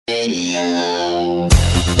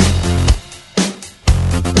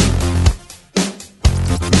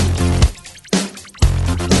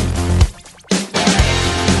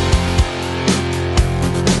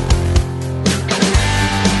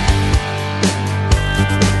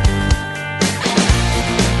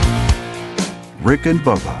Rick and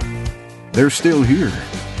Bubba. They're still here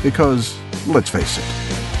because, let's face it,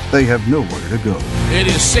 they have nowhere to go. It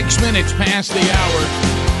is 6 minutes past the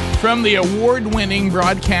hour from the award-winning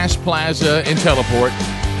Broadcast Plaza and Teleport.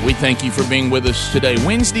 We thank you for being with us today.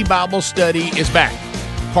 Wednesday Bible Study is back.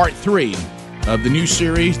 Part 3 of the new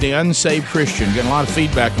series, The Unsaved Christian. Getting a lot of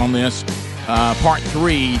feedback on this. Part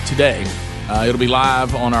 3 today. It'll be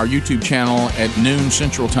live on our YouTube channel at noon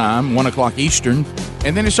Central Time, 1 o'clock Eastern.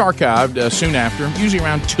 And then it's archived soon after, usually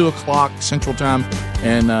around 2 o'clock Central Time.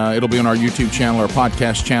 And it'll be on our YouTube channel, our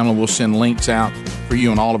podcast channel. We'll send links out for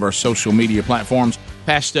you on all of our social media platforms.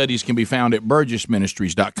 Past studies can be found at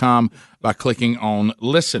burgessministries.com by clicking on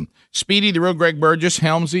Listen. Speedy, the real Greg Burgess,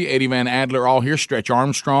 Helmsy, Eddie Van Adler, all here. Stretch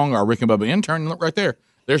Armstrong, our Rick and Bubba intern. Look right there.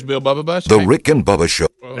 There's Bill Bubba Bus. The Rick and Bubba Show.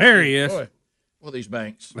 There he is. Boy. Well, these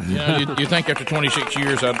banks. You know, you think after 26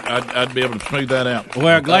 years I'd be able to smooth that out.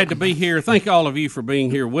 Well, glad to be here. Thank all of you for being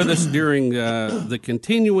here with us during the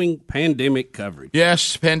continuing pandemic coverage.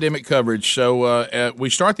 Yes, pandemic coverage. So we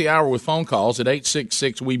start the hour with phone calls at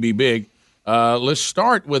 866-WE-BE-BIG. Let's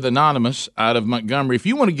start with Anonymous out of Montgomery. If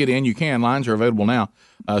you want to get in, you can. Lines are available now.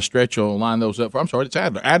 Stretch will line those up. I'm sorry, it's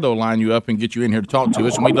Adler. Adler will line you up and get you in here to talk to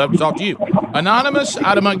us, and we'd love to talk to you. Anonymous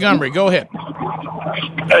out of Montgomery. Go ahead.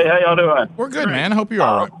 Hey, how y'all doing? We're good, man. I hope you're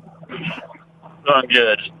all right. Doing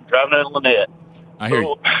good. Driving in Lynette. I hear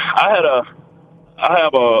you. I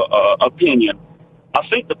have a opinion. I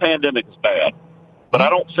think the pandemic is bad, but I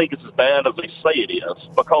don't think it's as bad as they say it is.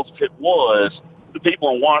 Because if it was, the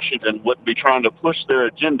people in Washington wouldn't be trying to push their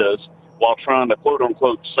agendas while trying to quote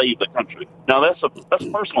unquote save the country. Now that's a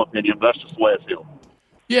personal opinion, but that's just the way I feel.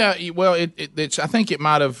 Yeah, well, it's. I think it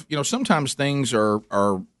might have. Sometimes things are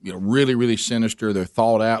really, really sinister. They're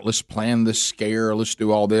thought out. Let's plan this scare. Let's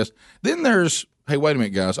do all this. Then there's, hey, wait a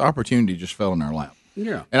minute, guys. Opportunity just fell in our lap.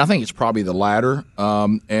 Yeah, and I think it's probably the latter.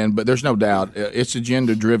 But there's no doubt it's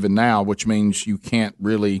agenda driven now, which means you can't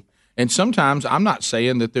really. And sometimes I'm not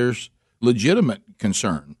saying that there's legitimate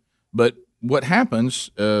concern, but what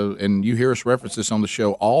happens, and you hear us reference this on the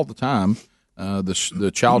show all the time,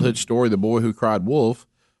 the childhood story, the boy who cried wolf.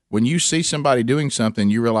 When you see somebody doing something,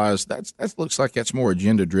 you realize that looks like that's more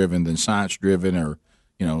agenda driven than science driven, or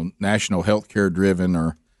national health care driven,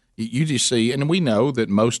 or you just see. And we know that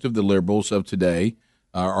most of the liberals of today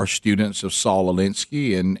are students of Saul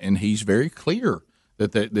Alinsky, and he's very clear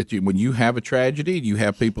that when you have a tragedy, you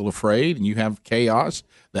have people afraid, and you have chaos.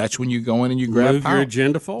 That's when you go in and you grab move power. Your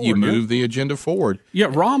agenda forward. You move the agenda forward. Yeah,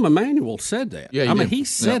 Rahm Emanuel said that. Yeah, he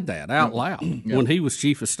said that out loud when he was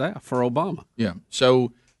chief of staff for Obama. Yeah.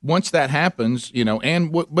 So once that happens,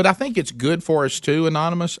 but I think it's good for us too,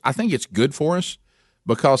 Anonymous. I think it's good for us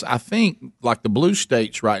because I think, like the blue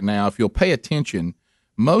states right now, if you'll pay attention,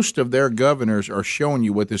 most of their governors are showing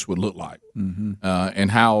you what this would look like,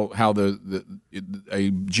 and how a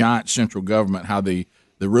giant central government, how the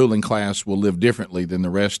ruling class will live differently than the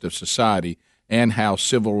rest of society, and how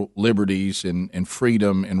civil liberties and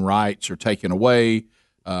freedom and rights are taken away.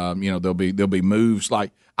 There'll be moves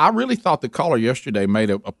like. I really thought the caller yesterday made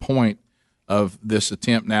a point of this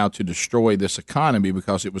attempt now to destroy this economy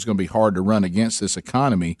because it was going to be hard to run against this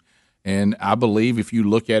economy. And I believe if you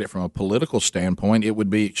look at it from a political standpoint, it would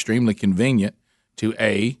be extremely convenient to,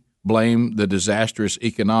 A, blame the disastrous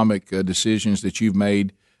economic decisions that you've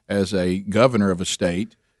made as a governor of a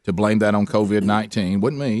state, to blame that on COVID-19,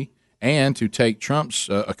 wasn't me, and to take Trump's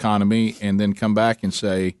economy and then come back and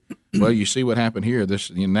say, well, you see what happened here.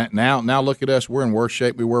 Now look at us. We're in worse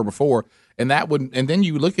shape we were before. And then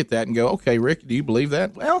you look at that and go, okay, Rick, do you believe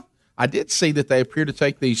that? Well, I did see that they appear to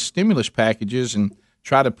take these stimulus packages and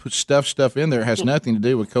try to put stuff in there. It has nothing to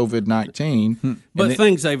do with COVID-19. But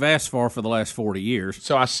things they've asked for the last 40 years.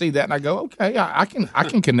 So I see that and I go, okay, I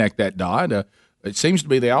can connect that dot. It seems to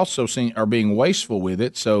be they also are being wasteful with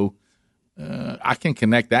it. So I can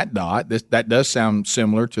connect that dot. That does sound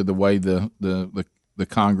similar to the way the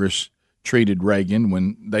Congress treated Reagan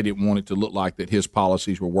when they didn't want it to look like that his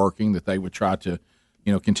policies were working, that they would try to,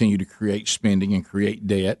 continue to create spending and create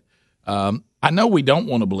debt. I know we don't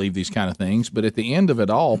want to believe these kind of things, but at the end of it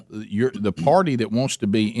all, the party that wants to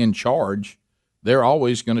be in charge, they're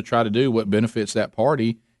always going to try to do what benefits that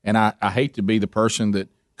party. And I hate to be the person that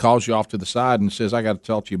calls you off to the side and says, I got to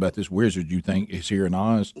talk to you about this wizard you think is here in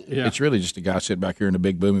Oz. Yeah. It's really just a guy sitting back here in a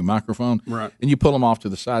big booming microphone. Right. And you pull him off to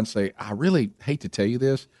the side and say, I really hate to tell you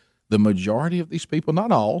this, the majority of these people,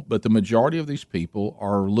 not all, but the majority of these people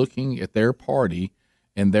are looking at their party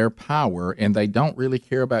and their power, and they don't really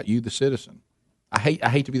care about you, the citizen. I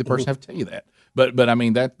hate to be the person to have to tell you that, but I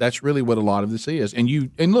mean that's really what a lot of this is.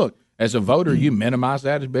 And look, as a voter, you minimize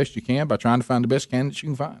that as best you can by trying to find the best candidates you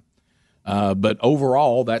can find. But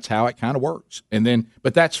overall, that's how it kind of works.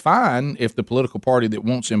 But that's fine if the political party that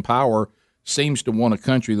wants in power seems to want a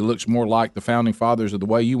country that looks more like the founding fathers of the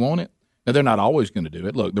way you want it. Now, they're not always going to do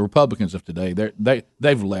it. Look, the Republicans of today,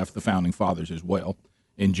 they've left the founding fathers as well.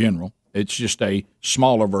 In general, it's just a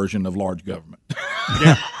smaller version of large government.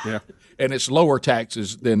 Yeah. And it's lower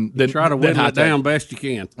taxes than try to whittle it down best you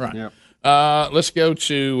can. Right. Yep. Let's go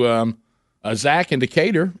to Zach in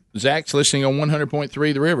Decatur. Zach's listening on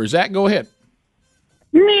 100.3 The River. Zach, go ahead.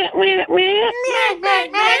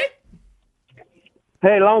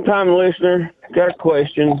 Hey, long-time listener, got a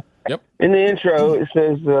question. Yep. In the intro, it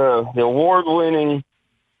says the award-winning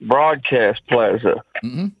Broadcast Plaza.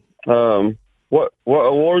 Mm-hmm. What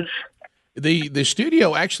awards? The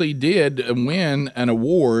studio actually did win an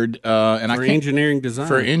award, and for engineering design.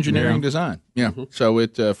 For engineering design, yeah. Mm-hmm. So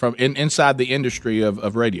it from inside the industry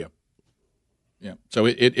of radio. Yeah. So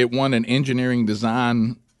it won an engineering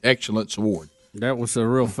design excellence award. That was a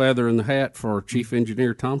real feather in the hat for Chief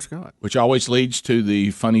Engineer Tom Scott. Which always leads to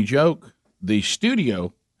the funny joke: the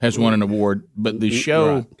studio has won an award, but the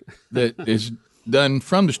show that is done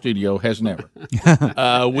from the studio has never.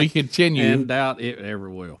 We continue. And doubt it ever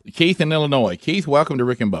will. Keith in Illinois. Keith, welcome to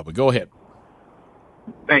Rick and Bubba. Go ahead.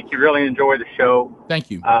 Thank you. Really enjoy the show. Thank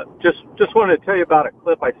you. Just wanted to tell you about a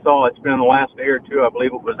clip I saw. It's been in the last day or two. I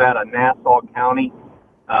believe it was out of Nassau County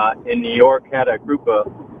in New York. Had a group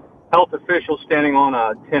of health officials standing on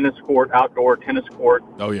a tennis court, outdoor tennis court.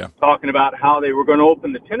 Oh, yeah. Talking about how they were going to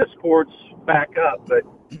open the tennis courts back up, but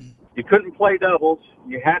you couldn't play doubles.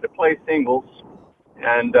 You had to play singles.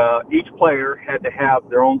 And each player had to have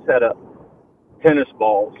their own set of tennis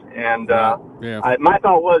balls. And my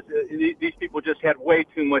thought was these people just had way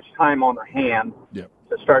too much time on their hand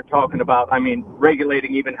to start talking about,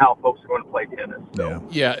 regulating even how folks are going to play tennis. So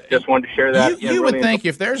just wanted to share that. You would think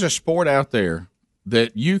if there's a sport out there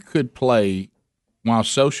that you could play while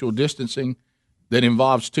social distancing that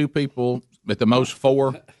involves two people, at the most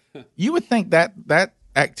four, you would think that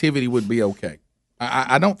activity would be okay.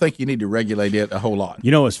 I don't think you need to regulate it a whole lot.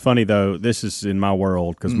 You know what's funny, though? This is in my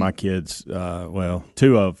world because my kids, 2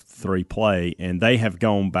 of 3 play, and they have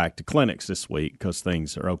gone back to clinics this week because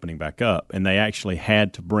things are opening back up. And they actually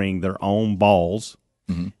had to bring their own balls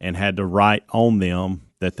and had to write on them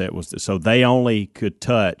that was – so they only could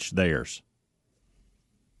touch theirs.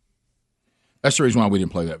 That's the reason why we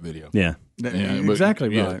didn't play that video. Yeah.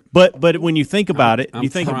 Exactly right. But when you think about it, I know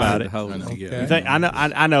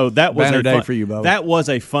that was banner day for you, Bo. That was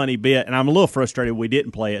a funny bit, and I'm a little frustrated we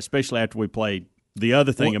didn't play it, especially after we played the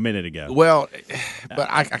other thing a minute ago. Well, but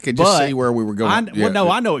I could just see where we were going.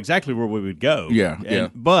 I know exactly where we would go.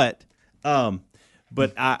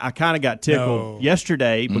 But I kind of got tickled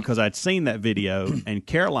yesterday because I'd seen that video, and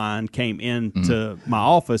Caroline came into my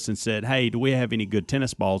office and said, "Hey, do we have any good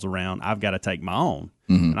tennis balls around? I've got to take my own."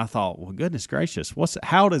 And I thought, well, goodness gracious,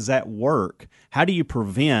 how does that work? How do you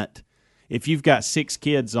prevent, if you've got 6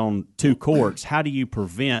 kids on 2 courts, how do you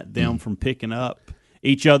prevent them from picking up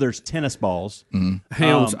each other's tennis balls?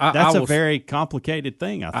 Helms, that's a very complicated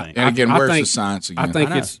thing, I think. And again, where's the science again? I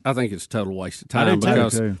think it's a total waste of time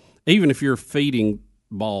because even if you're feeding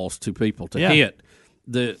balls to people to hit,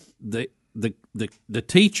 the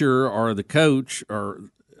teacher or the coach or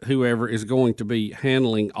whoever is going to be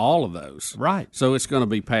handling all of those. Right. So it's going to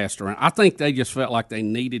be passed around. I think they just felt like they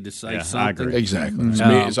needed to say something. I agree. Exactly.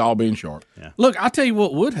 It's all being sharp. Yeah. Look, I'll tell you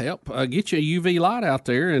what would help. Get you a UV light out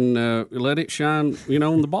there and let it shine,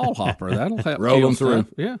 on the ball hopper. That'll help. Roll them through.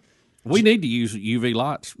 Yeah. We need to use UV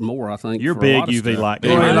lights more, I think. You're big UV light guy.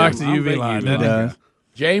 He likes the UV light.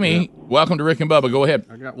 Jamie, welcome to Rick and Bubba. Go ahead.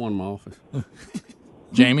 I got one in my office.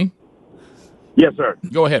 Jamie? Yes, sir.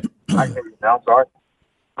 Go ahead. I can hear you now. Sorry.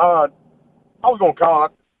 I was going to call.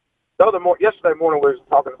 Yesterday morning, they were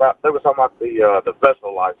talking about the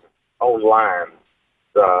vessel license online.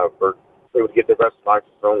 For they would get their vessel license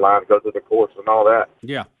online, go through the course and all that.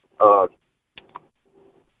 Yeah.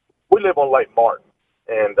 We live on Lake Martin,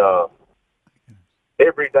 and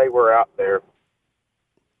every day we're out there,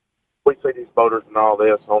 we see these boaters and all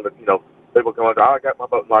this on the, people going, I got my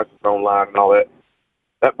boat license online and all that.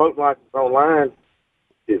 That boat license online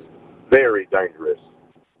is very dangerous.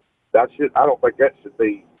 I don't think that should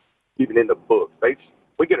be even in the books.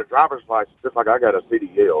 We get a driver's license just like I got a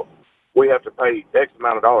CDL. We have to pay X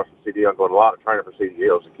amount of dollars for CDL and go to a lot of training for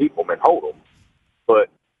CDLs to keep them and hold them. But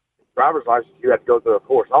driver's license, you have to go through a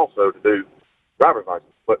course also to do driver's license.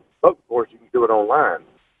 But boat course, you can do it online.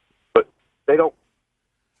 But they don't.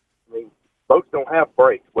 I mean, boats don't have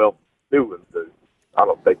brakes. Well, new ones do. I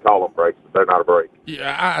don't. They call them brakes, but they're not a brake.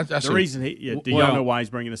 Yeah, the reason do y'all know why he's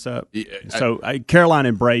bringing this up? So Caroline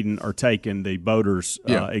and Braden are taking the boaters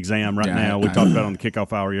exam right now. We talked about it on the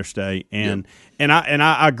kickoff hour yesterday, and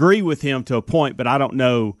I agree with him to a point, but I don't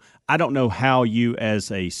know how you as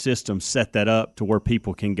a system set that up to where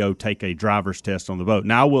people can go take a driver's test on the boat.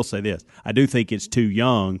 Now, I will say this. I do think it's too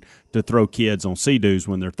young to throw kids on Sea-Doos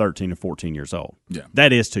when they're 13 or 14 years old. Yeah.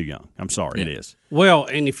 That is too young. I'm sorry, it is. Well,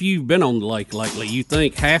 and if you've been on the lake lately, you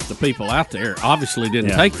think half the people out there obviously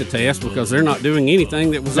didn't take the test because they're not doing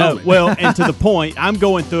anything that was on it. Well, and to the point, I'm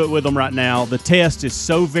going through it with them right now. The test is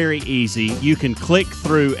so very easy. You can click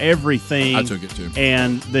through everything. I took it too.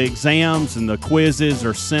 And the exams and the quizzes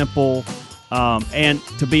are simple. And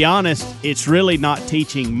to be honest, it's really not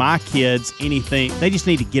teaching my kids anything. They just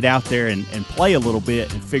need to get out there and play a little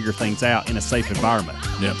bit and figure things out in a safe environment.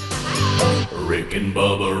 Yep. Rick and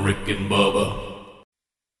Bubba, Rick and Bubba.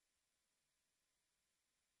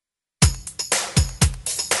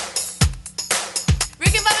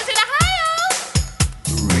 Rick and Bubba's in Ohio.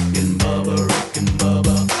 Rick and Bubba, Rick and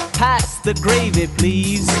Bubba. Pass the gravy,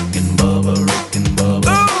 please. Rick and Bubba, Rick and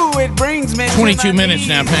Bubba. Ooh, it brings me 22 minutes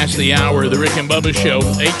now past the hour of the Rick and Bubba Show.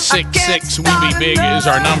 866-WE-BE-BIG is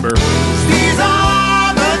our number. These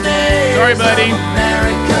are the days. Sorry, buddy.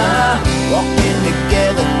 America, walking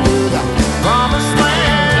together through the promised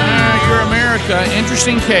land. You're America.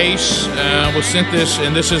 Interesting case. Was sent this,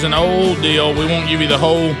 and this is an old deal. We won't give you the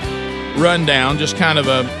whole rundown, just kind of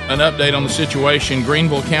an update on the situation.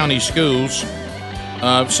 Greenville County Schools.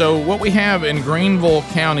 So what we have in Greenville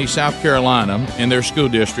County, South Carolina, in their school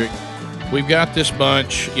district, we've got this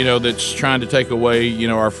bunch, that's trying to take away,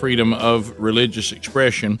 our freedom of religious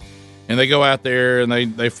expression. And they go out there and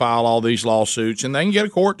they file all these lawsuits, and they can get a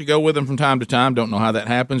court to go with them from time to time. Don't know how that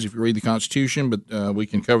happens if you read the Constitution, but we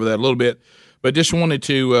can cover that a little bit. But just wanted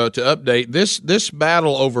to update this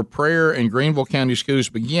battle over prayer in Greenville County schools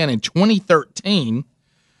began in 2013.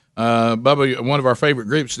 Bubba, one of our favorite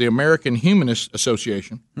groups, the American Humanist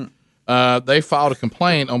Association, they filed a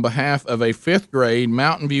complaint on behalf of a fifth grade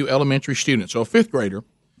Mountain View Elementary student. So a fifth grader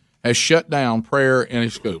has shut down prayer in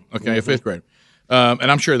his school. Okay, a fifth grader.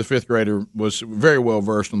 And I'm sure the fifth grader was very well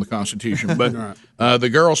versed on the Constitution. But the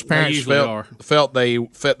girl's parents felt they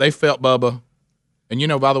felt, Bubba,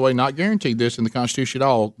 and by the way, not guaranteed this in the Constitution at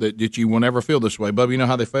all, that you will never feel this way. Bubba, you know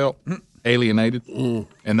how they felt? Alienated.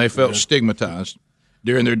 And they felt stigmatized.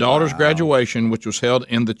 During their daughter's graduation, which was held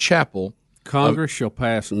in the chapel. Congress shall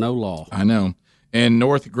pass no law. I know. In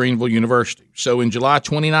North Greenville University. So in July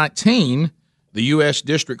 2019, the U.S.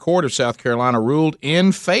 District Court of South Carolina ruled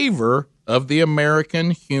in favor of the American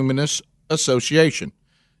Humanist Association.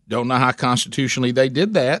 Don't know how constitutionally they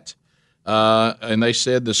did that. And they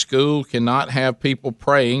said the school cannot have people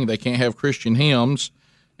praying. They can't have Christian hymns.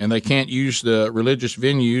 And they can't use the religious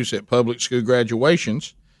venues at public school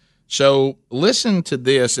graduations. So listen to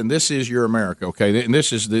this, and this is your America, okay? And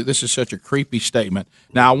this is such a creepy statement.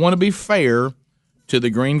 Now, I want to be fair to the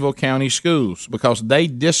Greenville County schools because they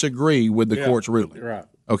disagree with the court's ruling. Right.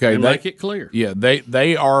 Okay, and make it clear. Yeah,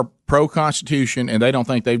 they are pro-Constitution, and they don't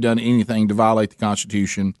think they've done anything to violate the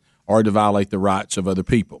Constitution or to violate the rights of other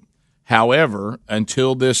people. However,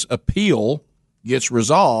 until this appeal gets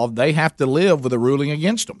resolved, they have to live with a ruling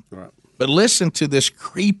against them. Right. But listen to this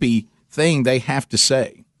creepy thing they have to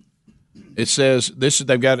say. It says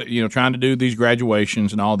they've got trying to do these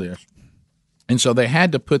graduations and all this, and so they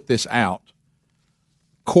had to put this out.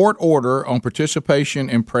 Court order on participation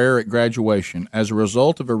in prayer at graduation as a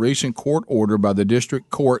result of a recent court order by the District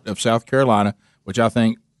Court of South Carolina, which I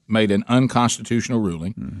think made an unconstitutional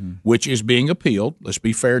ruling, which is being appealed. Let's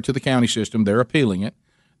be fair to the county system; they're appealing it.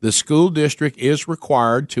 The school district is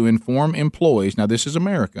required to inform employees. Now, this is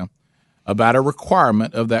America. About a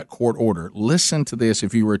requirement of that court order. Listen to this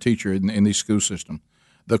if you were a teacher in the school system.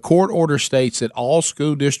 The court order states that all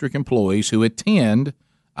school district employees who attend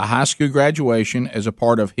a high school graduation as a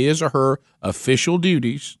part of his or her official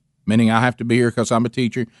duties, meaning I have to be here because I'm a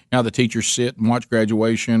teacher. Now the teachers sit and watch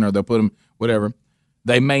graduation or they'll put them, whatever.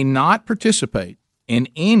 They may not participate in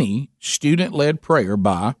any student-led prayer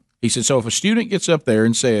by, he said, so if a student gets up there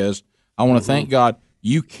and says, I want to thank God,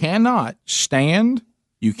 you cannot stand.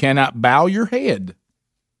 You cannot bow your head.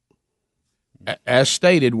 As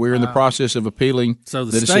stated, we're in the process of appealing. So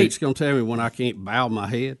the state's going to tell me when I can't bow my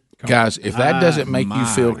head? Guys, if that doesn't make you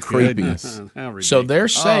feel creepy. So they're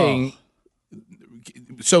saying,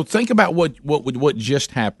 so think about what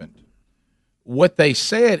just happened. What they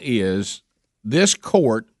said is this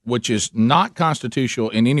court which is not constitutional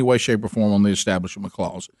in any way, shape, or form on the Establishment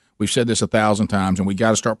Clause. We've said this 1,000 times, and we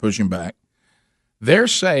got to start pushing back. They're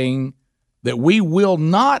saying that we will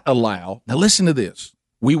not allow, now listen to this,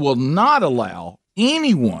 we will not allow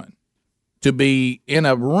anyone to be in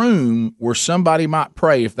a room where somebody might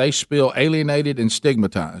pray if they feel alienated and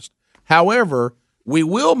stigmatized. However, we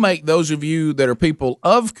will make those of you that are people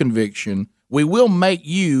of conviction, we will make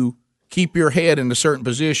you keep your head in a certain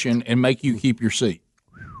position and make you keep your seat.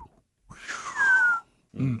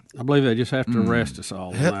 I believe they just have to arrest us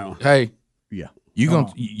all now. Hey, yeah.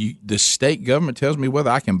 The state government tells me whether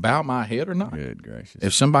I can bow my head or not. Good gracious.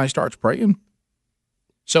 If somebody starts praying.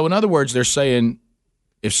 So in other words, they're saying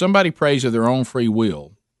if somebody prays of their own free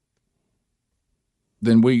will,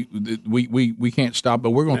 then we can't stop. But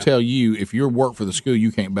we're going to tell you if you work for the school,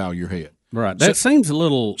 you can't bow your head. Right. That seems a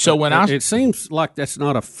little. So when it seems like that's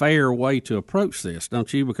not a fair way to approach this,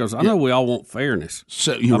 don't you? Because I know we all want fairness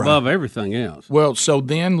above everything else. Well, so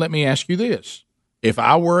then let me ask you this: if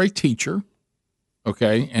I were a teacher,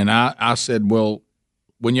 okay, and I said, well,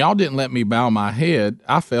 when y'all didn't let me bow my head,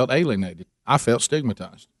 I felt alienated. I felt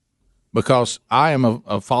stigmatized because I am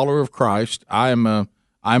a follower of Christ. I'm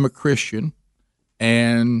a Christian,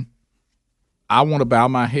 and I want to bow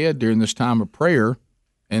my head during this time of prayer.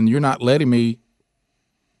 And you're not letting me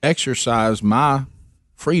exercise my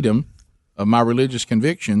freedom of my religious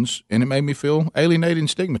convictions, and it made me feel alienated and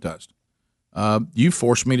stigmatized. You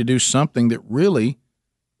forced me to do something that really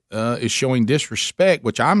is showing disrespect,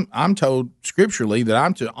 which I'm told scripturally that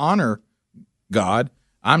I'm to honor God,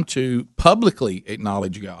 I'm to publicly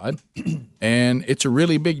acknowledge God, and it's a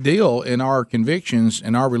really big deal in our convictions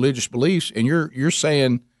and our religious beliefs. And you're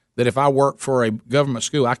saying that if I work for a government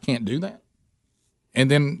school, I can't do that? And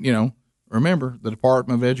then, remember, the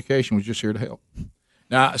Department of Education was just here to help.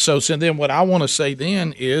 Now, so then what I want to say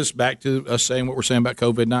then is back to us saying what we're saying about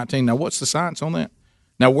COVID-19. Now, what's the science on that?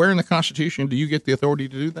 Now, where in the Constitution do you get the authority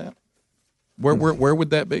to do that? Where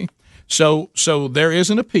would that be? So there is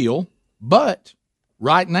an appeal, but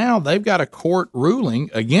right now they've got a court ruling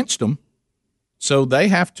against them. So they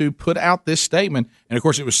have to put out this statement. And, of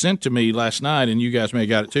course, it was sent to me last night, and you guys may have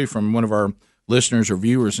got it too from one of our listeners or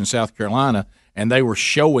viewers in South Carolina. And they were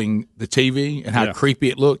showing the TV and how creepy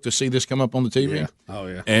it looked to see this come up on the TV. Yeah. Oh,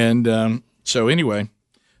 yeah. And so anyway,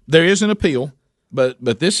 there is an appeal, but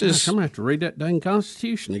this is. I'm going to have to read that dang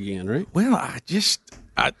Constitution again, right? Well,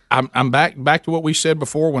 I'm back to what we said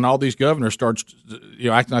before when all these governors started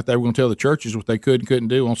acting like they were going to tell the churches what they could and couldn't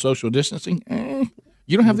do on social distancing.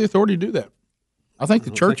 You don't have the authority to do that. I think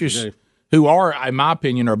the churches, who are, in my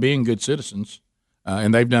opinion, are being good citizens,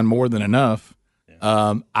 and they've done more than enough.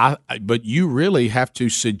 But you really have to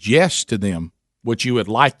suggest to them what you would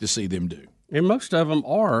like to see them do. And most of them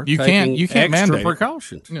are you taking can't extra mandate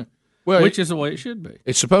precautions, well, which is the way it should be.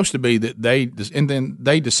 It's supposed to be that then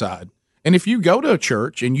they decide. And if you go to a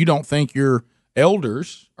church and you don't think your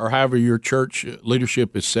elders, or however your church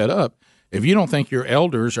leadership is set up, if you don't think your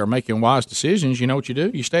elders are making wise decisions, you know what you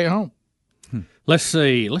do? You stay at home. Let's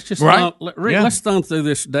see. Let's just let's thumb through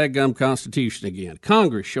this dadgum Constitution again.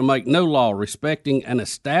 Congress shall make no law respecting an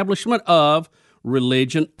establishment of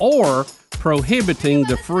religion or prohibiting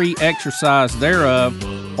the free exercise thereof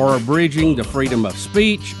or abridging the freedom of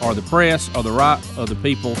speech or the press or the right of the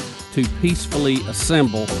people to peacefully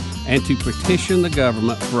assemble and to petition the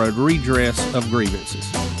government for a redress of grievances.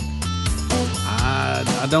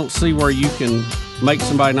 I don't see where you can make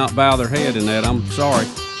somebody not bow their head in that. I'm sorry,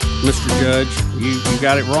 Mr. Judge, you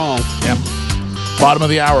got it wrong. Yeah. Bottom of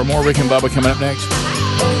the hour, more Rick and Bubba coming up next.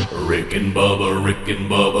 Rick and Bubba, Rick and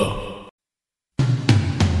Bubba.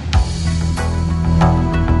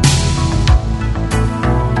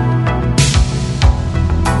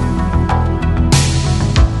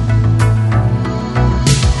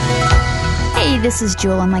 This is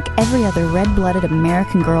Jewel, and like every other red-blooded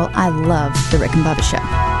American girl, I love the Rick and Bubba Show.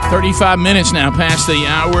 35 minutes now past the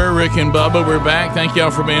hour. Rick and Bubba, we're back. Thank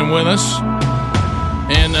y'all for being with us.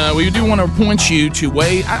 And we do want to point you to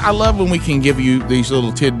I love when we can give you these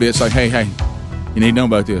little tidbits like, hey, you need to know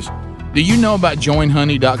about this. Do you know about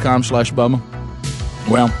joinhoney.com/Bubba?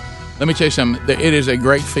 Well, let me tell you something. It is a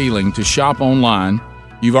great feeling to shop online.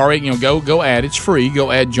 You've already, go add. It's free.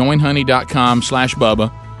 Go add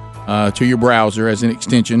joinhoney.com/Bubba. To your browser as an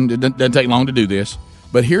extension. It doesn't take long to do this.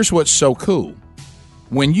 But here's what's so cool.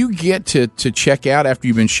 When you get to check out after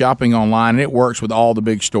you've been shopping online, and it works with all the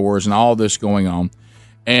big stores and all this going on.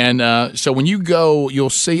 And so when you go, you'll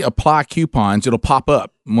see apply coupons. It'll pop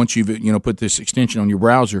up once you've put this extension on your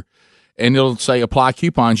browser. And it'll say apply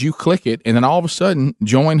coupons. You click it, and then all of a sudden,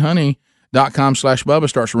 Join Honey JohnHoney.com/Bubba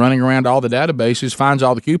starts running around all the databases, finds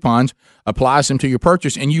all the coupons, applies them to your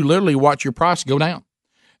purchase, and you literally watch your price go down.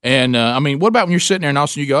 And what about when you're sitting there and all of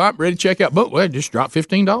a sudden you go, I'm ready to check out, but well, it just dropped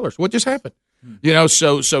 $15. What just happened?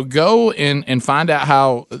 So go and find out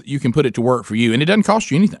how you can put it to work for you, and it doesn't cost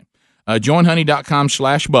you anything.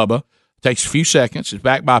 JohnHoney.com/Bubba takes a few seconds. It's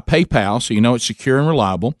backed by PayPal, so you know it's secure and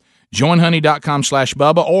reliable.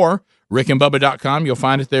 JohnHoney.com/Bubba or RickandBubba.com. You'll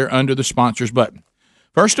find it there under the sponsors button.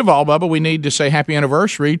 First of all, Bubba, we need to say happy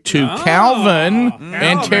anniversary to Calvin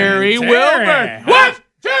and Terry Wilbur. 1,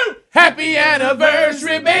 2, happy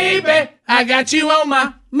anniversary, baby. I got you on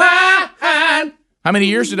my mind. How many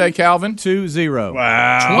years today, Calvin? 20.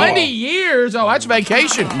 Wow. 20 years? Oh, that's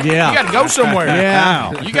vacation. Yeah. You got to go somewhere.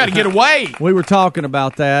 Yeah. You got to get away. We were talking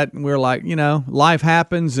about that, and we were like, life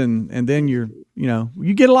happens, and then you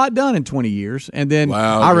get a lot done in 20 years. And then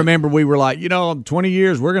I remember we were like, 20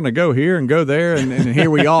 years, we're going to go here and go there, and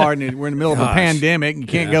here we are, and we're in the middle of a pandemic, and you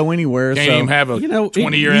can't go anywhere. Can't even have a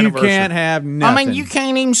 20-year anniversary. You can't have nothing. You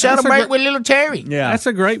can't even celebrate with little Terry. Yeah. That's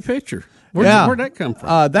a great picture. Where'd that come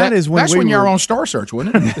from? That's when you were on Star Search,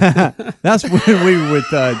 wasn't it? That's when we were with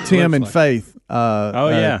Tim and Faith.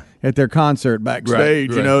 At their concert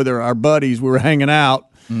backstage. Right. They're our buddies. We were hanging out.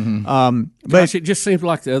 Mm-hmm. But it just seems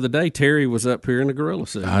like the other day Terry was up here in the gorilla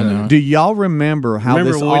suit. I know. Do y'all remember how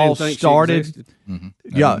this all started?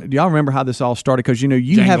 Yeah, do y'all remember how this all started? Because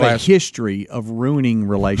you have a history of ruining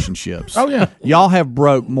relationships. Oh yeah, y'all have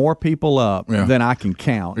broke more people up than I can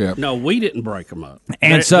count. Yeah. No, we didn't break them up,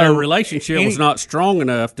 and their relationship was not strong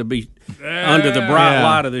enough to be under the bright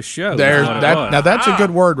light of this show. Now that's a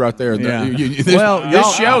good word right there. Yeah.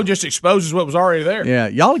 This show just exposes what was already there. Yeah,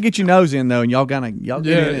 y'all get your nose in though, and y'all get in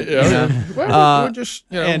it. Yeah. Well, we're just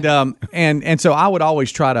and so I would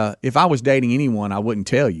always try to, if I was dating anyone, I wouldn't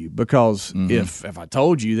tell you because if I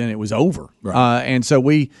told you, then it was over. Right. And so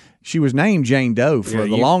she was named Jane Doe for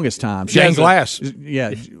the longest time. Jane Glass.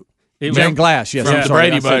 Jane Glass, yes. From the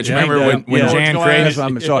Brady Bunch. Remember when Jan created?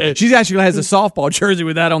 I'm sorry. She actually has a softball jersey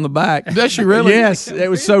with that on the back. Does she really? Yes, it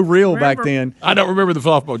was so real back then. I don't remember the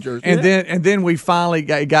softball jersey. And then we finally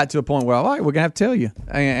got to a point where, all right, we're gonna have to tell you.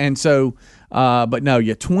 And so, but no,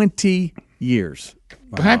 20 years.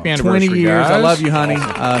 Wow. Happy anniversary, 20 years. guys. I love you, honey.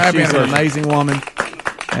 She's an amazing woman.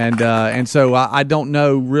 And so I don't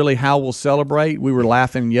know really how we'll celebrate. We were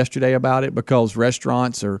laughing yesterday about it because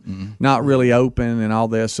restaurants are not really open and all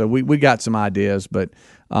this. So we got some ideas, but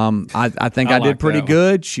I think I did pretty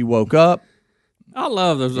good. She woke up. I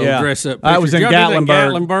love those little dress up pictures. I was in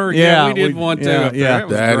Gatlinburg. Yeah, we did one too. That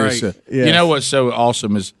was great. You know what's so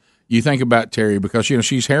awesome is you think about Terry because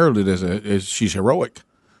she's heralded as she's heroic.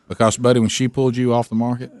 Because, buddy, when she pulled you off the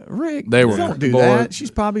market, Rick, don't do that.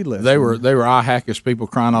 She's probably listening. They were eye hackers, people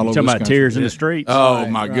crying all over. Talking this about country. tears in the streets. Oh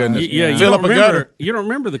my goodness! Yeah, fill up a gutter. You don't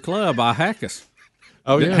remember the club I Hackus?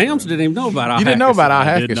 Oh yeah, Hams didn't even know about I. You didn't know about I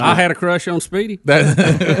Hackus. I had a crush on Speedy.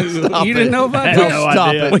 You didn't know about that? No,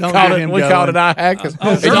 stop it! We called it I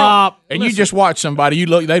Hackus. Stop! And you just watch somebody.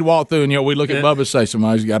 They'd walk through, and we look at Bubba and say,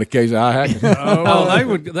 "Somebody's got a case of I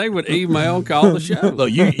Hackus." They would email and call the show. Look,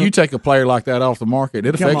 you take a player like that off the market,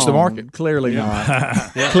 it affects the market. Clearly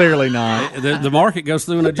not. Clearly not. The market goes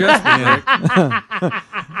through an adjustment.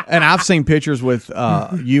 And I've seen pictures with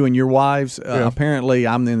you and your wives. Apparently,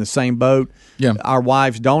 I'm in the same boat. Yeah, our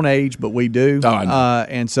wives don't age, but we do. Oh, I know.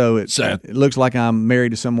 And so it looks like I'm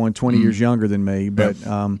married to someone 20 years younger than me. But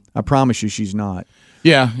I promise you, she's not.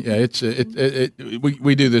 Yeah.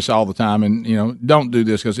 We do this all the time, and don't do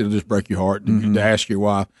this because it'll just break your heart to ask your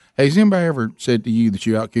wife, "Hey, has anybody ever said to you that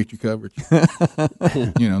you outkicked your coverage?"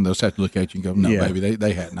 They'll just have to look at you and go, "No, baby,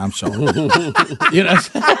 they hadn't. I'm sorry."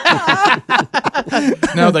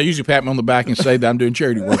 No, they usually pat me on the back and say that I'm doing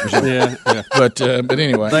charity work or something. Yeah. But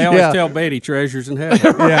anyway, they always tell Betty treasures in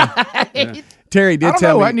heaven. Yeah. Terry did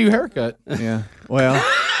tell me that new haircut. Yeah. Well.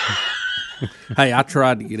 Hey, I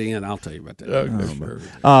tried to get in. I'll tell you about that.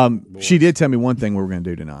 Okay, she did tell me one thing we were going to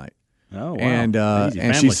do tonight. Oh, wow.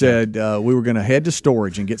 And she said we were going to head to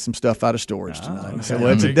storage and get some stuff out of storage tonight. Okay. I said,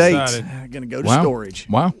 well, it's a date. I'm going to go to storage.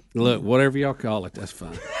 Wow. Look, whatever y'all call it, that's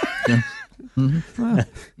fine. Yeah. Well,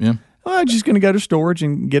 I'm just going to go to storage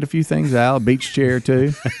and get a few things out, a beach chair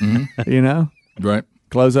too, Right.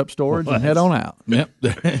 Close up storage and head on out. Yep.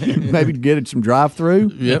 Maybe get some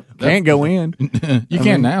drive-through. Yep. Can't go in. You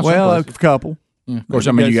can now. Well, a couple. Yeah. Of course,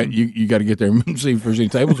 you got to get there and see if there's any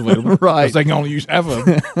tables available. Right. Because they can only use half of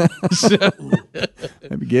them.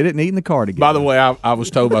 Maybe get it and eat in the car together. By the way, I was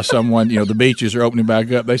told by someone, the beaches are opening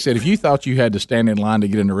back up. They said if you thought you had to stand in line to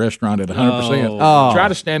get in the restaurant at 100%, try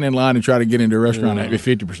to stand in line and try to get into a restaurant at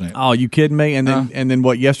 50%. Oh, you kidding me? And then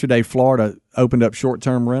what? Yesterday, Florida opened up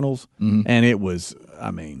short-term rentals, and it was,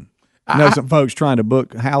 I know some folks trying to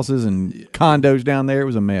book houses and condos down there. It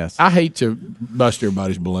was a mess. I hate to bust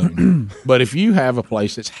everybody's balloon, but if you have a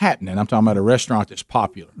place that's happening, I'm talking about a restaurant that's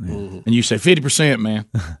popular, and you say 50%, man.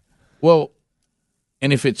 Well,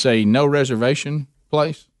 and if it's a no reservation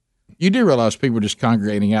place, you do realize people are just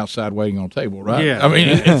congregating outside waiting on a table, right? Yeah.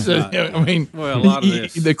 I mean, well, a lot of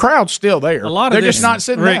this. The crowd's still there. A lot of they're this, just not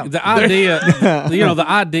sitting Rick, down. The idea, the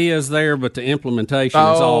idea is there, but the implementation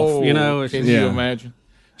is off. It's Can you imagine?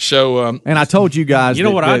 So, and I told you guys, you know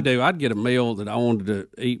what I'd do? I'd get a meal that I wanted to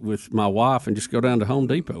eat with my wife and just go down to Home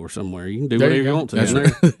Depot or somewhere. You can do whatever you want to. That's in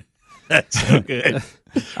there. That's so good.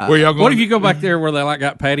 Where y'all going? What if you go back there where they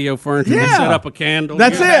got patio furniture and set up a candle?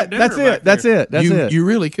 That's it. You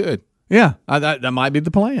really could. Yeah, that might be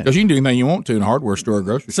the plan. Because you can do anything you want to in a hardware store or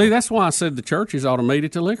grocery store. See, that's why I said the churches ought to meet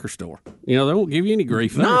at the liquor store. They won't give you any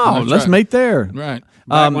grief. No, let's meet there. Right.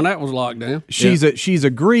 Back when that was locked down. She's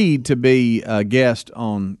agreed to be a guest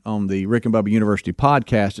on the Rick and Bubba University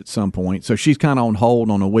podcast at some point. So she's kind of on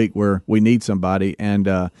hold on a week where we need somebody. And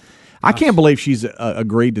I can't believe she's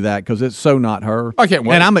agreed to that because it's so not her. I can't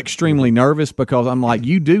wait. And I'm extremely nervous because I'm like,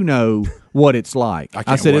 you do know what it's like.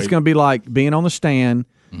 I said it's going to be like being on the stand.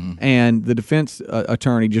 Mm-hmm. And the defense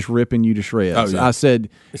attorney just ripping you to shreds. Oh, yeah. I said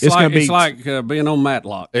it's like being on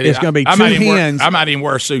Matlock. It's going to be two hens. I might even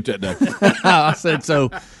wear a suit that day. I said so.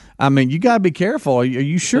 I mean, you got to be careful. Are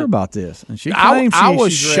you sure about this? And she claims I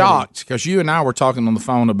was shocked because you and I were talking on the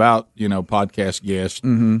phone about podcast guests,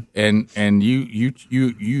 and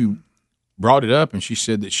you brought it up, and she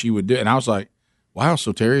said that she would do it, and I was like, wow,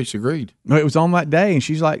 so Terry's agreed. It was on that day, and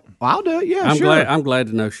she's like, well, I'll do it. Yeah, sure. I'm glad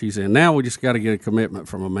to know she's in. Now we just got to get a commitment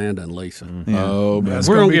from Amanda and Lisa. Yeah. Oh,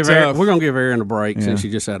 we're gonna give Aaron a break since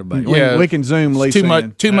she just had a baby. Yeah, we can Zoom Lisa.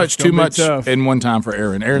 Too much in one time for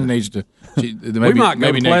Aaron. Aaron needs to. We might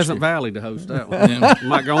go to Pleasant Valley to host that one. We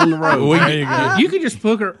might go on the road. You could just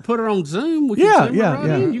put her on Zoom. We can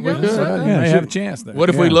You may have a chance there. What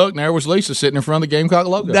if we look and there was Lisa sitting in front of the Gamecock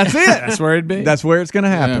logo? That's it. That's where it'd be. That's where it's going to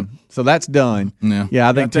happen. Yeah. So that's done. Yeah,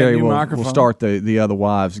 I think Terry will start the other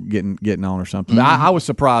wives getting on or something. I was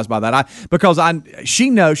surprised by that. Because she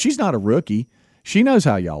knows she's not a rookie. She knows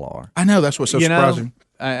how y'all are. I know, that's what's so surprising.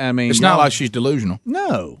 I mean, it's not like she's delusional.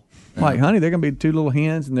 No. Like, honey, they're going to be two little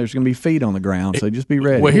hens, and there's going to be feet on the ground, so just be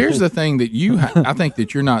ready. Well, here's the thing that I think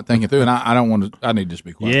that you're not thinking through, and I don't want to. I need to just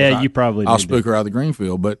be quiet. Yeah, you probably. I'll spook her out of the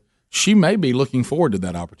Greenfield, but she may be looking forward to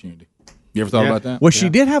that opportunity. You ever thought about that? Well, she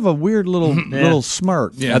did have a weird little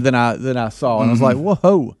smirk that I saw, and I was like,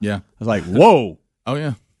 whoa. Yeah, I was like, whoa. Oh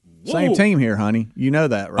yeah. Same team here, honey. You know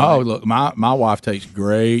that, right? Oh, look, my wife takes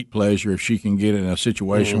great pleasure if she can get in a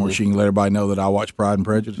situation where she can let everybody know that I watch Pride and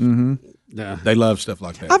Prejudice. Mm-hmm. Yeah. They love stuff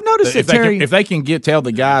like that. I've noticed if they can tell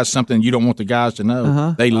the guys something you don't want the guys to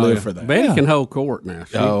know, they live for that. Betty can hold court now.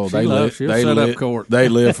 She'll set up court. They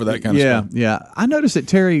live for that kind of stuff. Yeah. I noticed that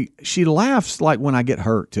Terry, she laughs like when I get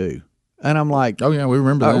hurt too. And I'm like, oh yeah, we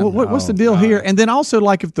remember that. What's the deal here? And then also,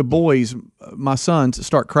 like, if the boys, my sons,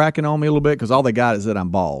 start cracking on me a little bit because all they got is that I'm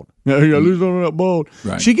bald. Yeah, lose on that bald.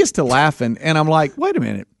 Right. She gets to laughing, and I'm like, wait a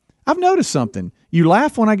minute. I've noticed something. You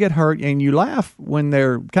laugh when I get hurt, and you laugh when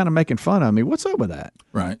they're kind of making fun of me. What's up with that?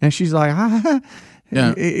 Right. And she's like,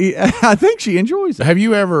 yeah. I think she enjoys it. Have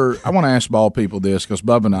you ever? I want to ask bald people this because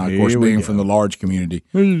Bubba and I, of course, being from the large community,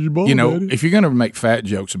 if you're going to make fat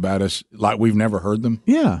jokes about us like we've never heard them,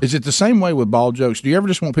 is it the same way with bald jokes? Do you ever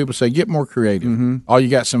just want people to say, "Get more creative"? Mm-hmm. Oh, you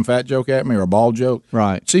got some fat joke at me or a bald joke?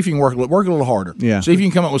 Right. See if you can work a little harder. Yeah. See if you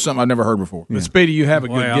can come up with something I've never heard before. But Speedy, you have a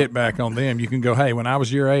good get back on them. You can go, "Hey, when I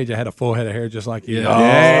was your age, I had a full head of hair just like you." Yeah.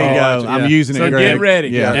 There you go. I'm using it. So get ready.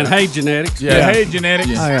 Yeah. And hey, genetics. Yeah. Hey, genetics.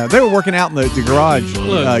 Oh, yeah. They were working out in the garage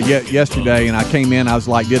yesterday, and I came in. I was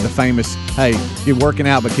like, did the famous, "Hey, you're working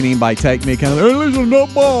out, but can anybody take me?" Kind of, "Hey, listen,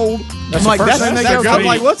 not bald." I'm like, that's the thing. I'm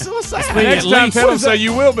like, what's that? Next time, tell them so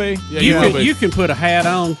you will be. Yeah, you can put a hat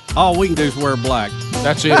on. All we can do is wear black.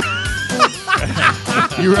 That's it.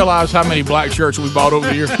 You realize how many black shirts we bought over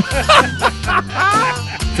the years?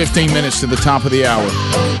 15 minutes to the top of the hour.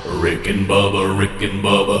 Rick and Bubba, Rick and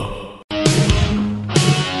Bubba.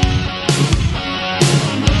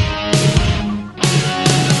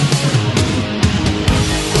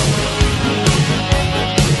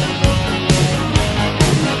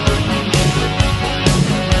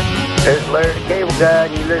 It's Larry the Cable Guy,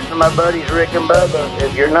 and you listen to my buddies Rick and Bubba.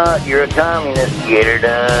 If you're not, you're a communist. Get her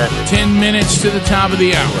done. 10 minutes to the top of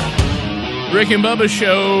the hour. Rick and Bubba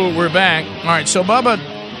show. We're back. All right, so Bubba,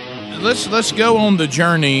 let's go on the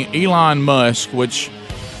journey. Elon Musk, which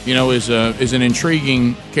is an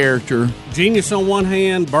intriguing character. Genius on one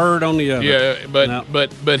hand, bird on the other. Yeah,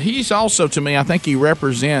 but he's also, to me, I think he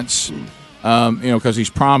represents, because he's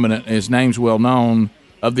prominent, his name's well known.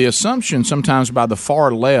 of the assumption sometimes by the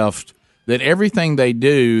far left that everything they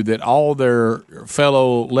do, that all their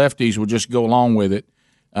fellow lefties will just go along with it,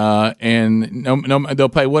 and they'll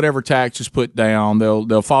pay whatever tax is put down.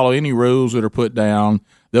 They'll follow any rules that are put down.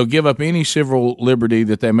 They'll give up any civil liberty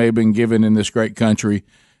that they may have been given in this great country.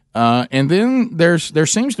 And then there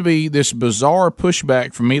seems to be this bizarre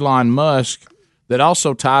pushback from Elon Musk that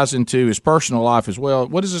also ties into his personal life as well.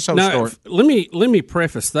 What is this whole story? Let me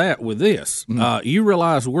preface that with this. You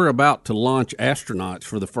realize we're about to launch astronauts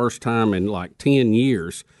for the first time in like 10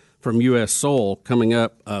 years from U.S. soil coming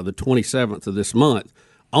up the 27th of this month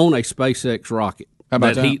on a SpaceX rocket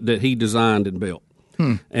that he designed and built,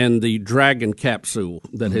 and the Dragon capsule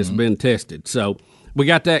that has been tested. So we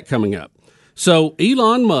got that coming up. So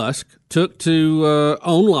Elon Musk took to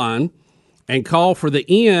online and called for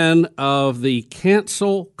the end of the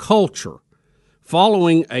cancel culture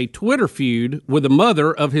following a Twitter feud with the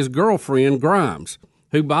mother of his girlfriend, Grimes,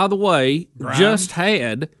 who, by the way, just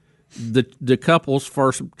had the couple's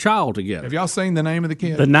first child together. Have y'all seen the name of the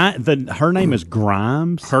kid? Her name is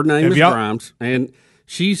Grimes. Her name is Grimes, and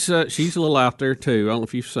she's a little out there too. I don't know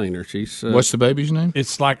if you've seen her. She's what's the baby's name?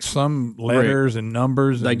 It's like some letters and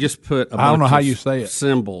numbers. They just put I don't know how you say it.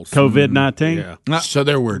 Symbols. COVID-19. Yeah. So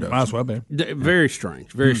they're weirdos. Might as well be. Very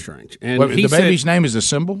strange. Very strange. And Wait, the baby's name is a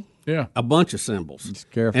symbol? Yeah. A bunch of symbols.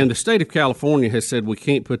 Just careful. And the state of California has said we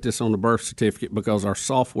can't put this on the birth certificate because our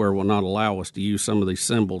software will not allow us to use some of these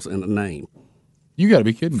symbols in the name. You got to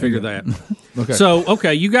be kidding me. Figure that. Okay. So,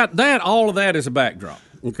 you got that. All of that is a backdrop.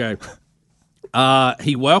 Okay.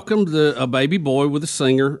 He welcomed a baby boy with a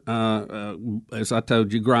singer, as I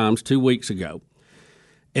told you, Grimes, 2 weeks ago.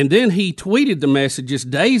 And then he tweeted the messages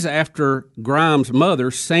days after Grimes'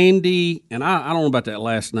 mother, Sandy, and I don't know about that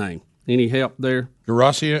last name. Any help there?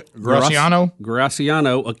 Graciano,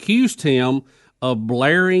 accused him of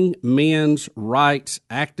blaring men's rights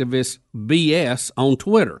activist BS on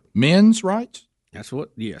Twitter. Men's rights? That's what,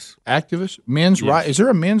 yes. Activists? Men's right? Is there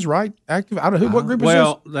a men's right activist? I don't know. What group is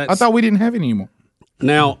this? I thought we didn't have it anymore.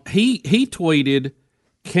 Now, he tweeted,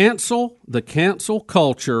 cancel the cancel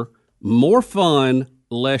culture, more fun,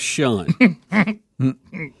 less shun.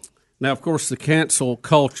 Now, of course, the cancel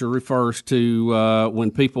culture refers to when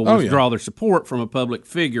people withdraw their support from a public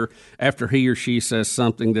figure after he or she says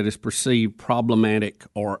something that is perceived problematic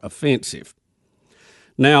or offensive.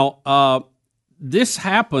 Now, this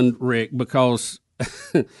happened, Rick, because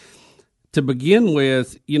to begin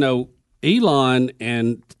with, Elon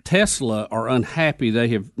and Tesla are unhappy they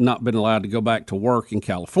have not been allowed to go back to work in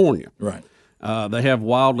California. Right. They have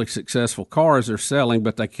wildly successful cars they're selling,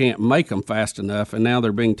 but they can't make them fast enough, and now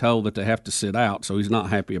they're being told that they have to sit out, so he's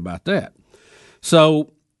not happy about that.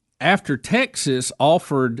 So after Texas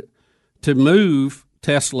offered to move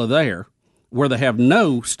Tesla there, where they have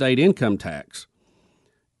no state income tax,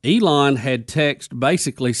 Elon had text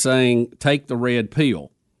basically saying, take the red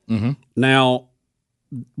pill. Mm-hmm. Now,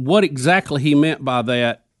 what exactly he meant by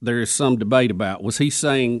that, there is some debate about. Was he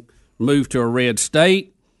saying move to a red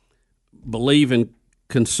state, believe in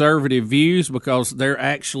conservative views because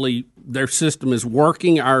their system is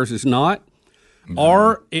working, ours is not? No.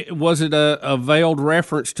 Or was it a veiled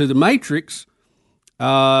reference to the Matrix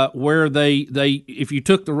where they if you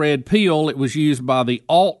took the red pill, it was used by the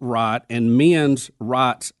alt-right and men's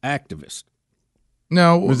rights activists?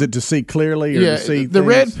 No. Was it to see clearly or to see the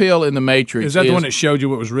red pill in the Matrix? Is that the one that showed you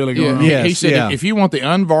what was really going on? Yes, he said if you want the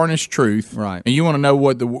unvarnished truth, right, and you want to know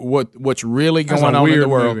what's really going on in the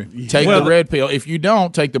world, take the red pill. If you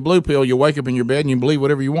don't, take the blue pill. You'll wake up in your bed and you believe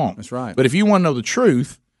whatever you want. That's right. But if you want to know the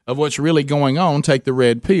truth of what's really going on, take the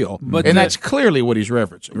red pill. And that's clearly what he's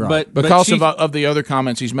referencing. Right. Because of the other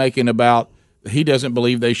comments he's making about he doesn't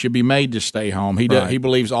believe they should be made to stay home. He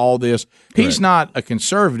believes all this. He's not a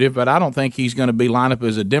conservative, but I don't think he's going to be lined up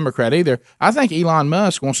as a Democrat either. I think Elon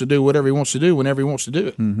Musk wants to do whatever he wants to do whenever he wants to do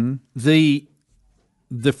it. Mm-hmm.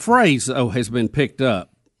 The phrase, though, has been picked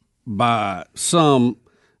up by some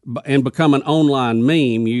and become an online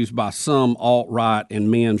meme used by some alt-right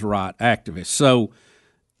and men's right activists. So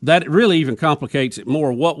that really even complicates it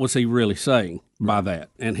more. What was he really saying by that?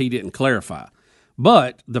 And he didn't clarify.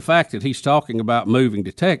 But the fact that he's talking about moving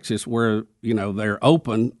to Texas where, they're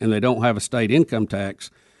open and they don't have a state income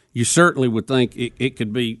tax, you certainly would think it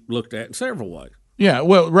could be looked at in several ways. Yeah,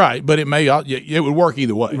 well, right, but it would work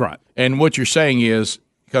either way. Right. And what you're saying is,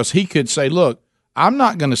 because he could say, look, I'm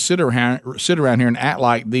not going to sit around here and act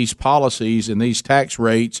like these policies and these tax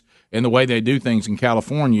rates and the way they do things in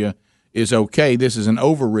California is okay. This is an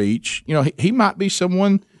overreach. He might be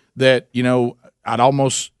someone that, I'd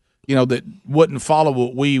almost – that wouldn't follow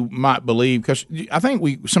what we might believe, because I think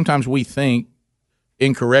we sometimes think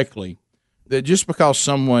incorrectly that just because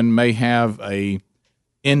someone may have a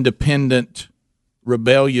independent,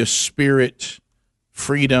 rebellious spirit,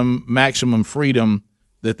 freedom, maximum freedom,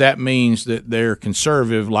 that means that they're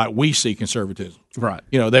conservative, like we see conservatism. Right.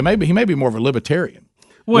 He may be more of a libertarian.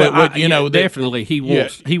 Well, definitely he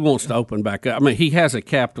wants to open back up. I mean, he has a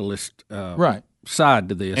capitalist side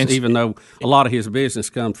to this, even though a lot of his business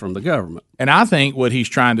comes from the government. And I think what he's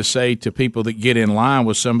trying to say to people that get in line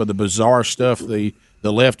with some of the bizarre stuff the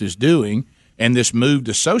left is doing and this move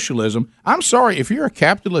to socialism, I'm sorry, if you're a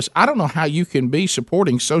capitalist, I don't know how you can be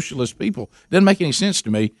supporting socialist people. It doesn't make any sense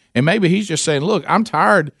to me. And maybe he's just saying, look, I'm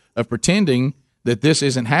tired of pretending that this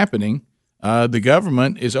isn't happening. The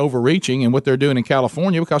government is overreaching in what they're doing in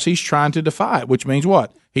California because he's trying to defy it, which means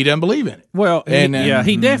what? He doesn't believe in it. Well,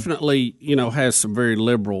 he definitely, has some very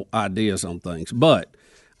liberal ideas on things, but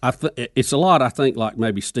it's a lot, I think, like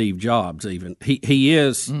maybe Steve Jobs even. He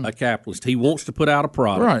is a capitalist. He wants to put out a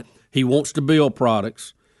product. Right. He wants to build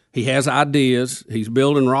products. He has ideas. He's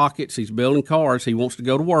building rockets. He's building cars. He wants to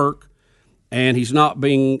go to work. And he's not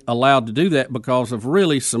being allowed to do that because of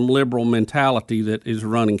really some liberal mentality that is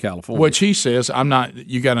running California. Which he says,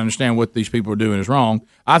 you got to understand what these people are doing is wrong.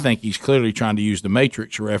 I think he's clearly trying to use the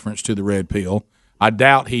Matrix reference to the red pill. I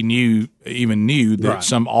doubt he knew that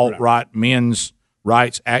some alt-right men's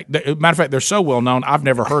rights act. Matter of fact, they're so well known, I've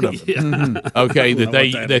never heard of them. Okay,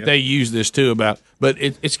 that they use this too about. But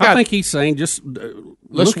it's got. I think he's saying just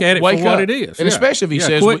look at it for what it is, and especially if he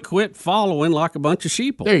says quit following like a bunch of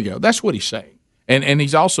sheep. There you go. That's what he's saying, and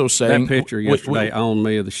he's also saying that picture yesterday on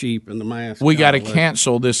me of the sheep and the mask. We got to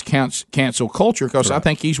cancel this cancel culture because I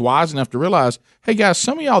think he's wise enough to realize, hey guys,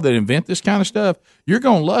 some of y'all that invent this kind of stuff, you're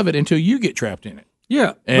gonna love it until you get trapped in it.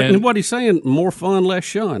 Yeah, and what he's saying, more fun, less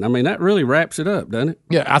shun. I mean, that really wraps it up, doesn't it?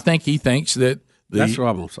 Yeah, I think he thinks that that's what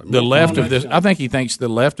I'm going to say. The left of this, I think he thinks the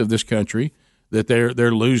left of this country that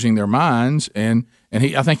they're losing their minds, and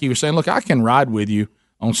I think he was saying, look, I can ride with you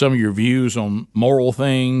on some of your views on moral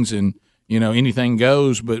things, and anything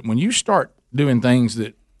goes, but when you start doing things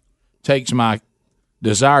that takes my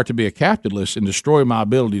desire to be a capitalist and destroy my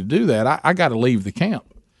ability to do that, I got to leave the camp.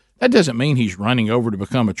 That doesn't mean he's running over to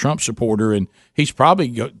become a Trump supporter, and he's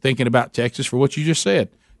probably thinking about Texas for what you just said.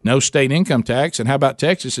 No state income tax, and how about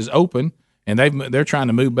Texas is open, and they're trying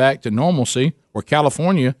to move back to normalcy, where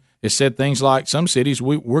California has said things like some cities,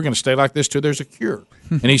 we're going to stay like this till there's a cure.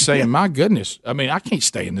 And he's saying, my goodness, I mean, I can't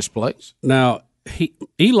stay in this place. Now,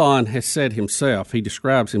 Elon has said himself, he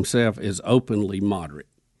describes himself as openly moderate.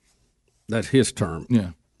 That's his term.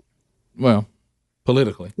 Yeah. Well,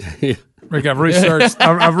 politically. Yeah. Rick, I've researched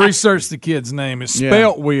the kid's name. It's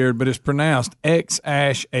spelt weird, but it's pronounced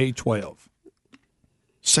X-A12.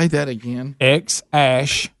 Say that again.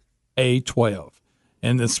 X-A12.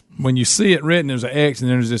 And this, when you see it written, there's an X, and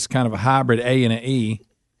then there's this kind of a hybrid A and an E,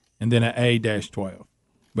 and then an A-12.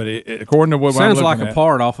 But according to what sounds I'm like looking a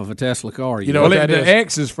part off of a Tesla car. You know, the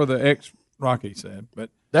X is for the X. Rocky said, but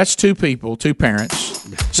that's two parents,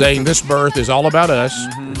 saying this birth is all about us.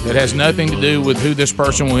 It has nothing to do with who this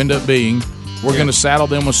person will end up being. We're going to saddle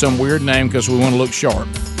them with some weird name because we want to look sharp.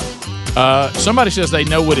 Somebody says they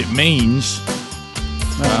know what it means.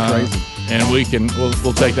 That's crazy. And we'll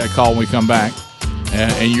take that call when we come back.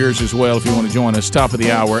 And yours as well if you want to join us. Top of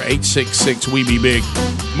the hour, 866-WE-BE-BIG.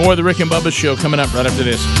 More of the Rick and Bubba Show coming up right after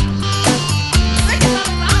this.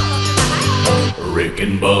 Rick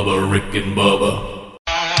and Bubba, Rick and Bubba.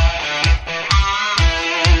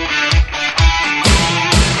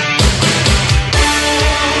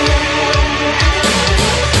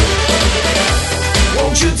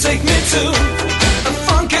 Won't you take me to a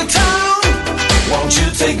funky town? Won't you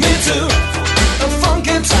take me to a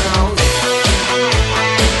funky town?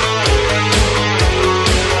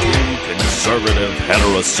 Conservative,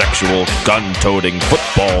 heterosexual, gun-toting,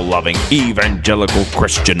 football-loving, evangelical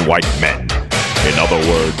Christian white men. In other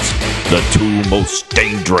words, the two most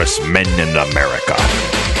dangerous men in America,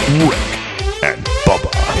 Rick and Bubba.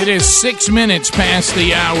 It is 6 minutes past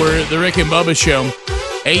the hour, the Rick and Bubba Show.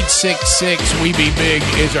 866-WE-BE-BIG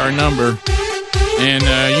is our number, and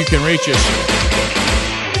you can reach us.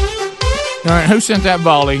 All right, who sent that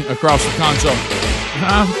volley across the console?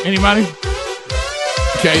 Anybody?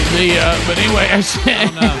 Okay, but anyway,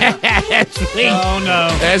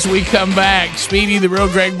 as we come back, Speedy, the real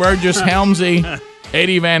Greg Burgess, Helmsy,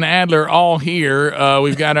 Eddie Van Adler, all here.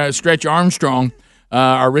 We've got Stretch Armstrong,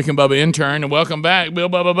 our Rick and Bubba intern, and welcome back, Bill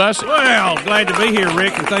Bubba Bussey. Well, glad to be here,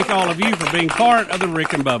 Rick, and thank all of you for being part of the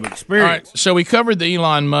Rick and Bubba experience. All right, so we covered the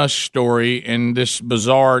Elon Musk story and this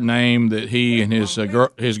bizarre name that he and his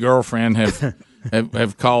girlfriend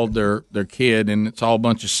have called their kid, and it's all a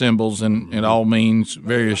bunch of symbols, and it all means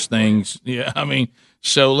various things. Yeah, I mean,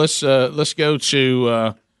 So let's go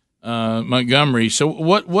to Montgomery. So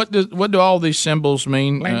what do all these symbols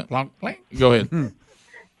mean? Go ahead.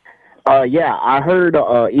 Yeah, I heard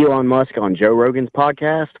Elon Musk on Joe Rogan's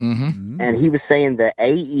podcast, and he was saying the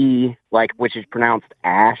AE, which is pronounced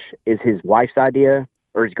Ash, is his wife's idea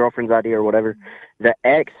or his girlfriend's idea or whatever. The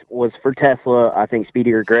X was for Tesla. I think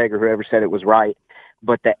Speedy or Greg or whoever said it was right.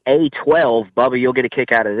 But the A12, Bubba, you'll get a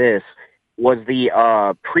kick out of this, was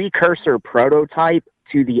the precursor prototype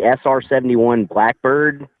to the SR-71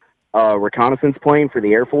 Blackbird reconnaissance plane for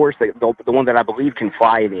the Air Force, the one that I believe can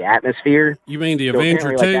fly in the atmosphere. You mean the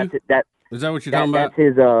Avenger 2? Is that what you're talking about?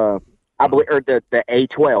 That's his, I believe, or the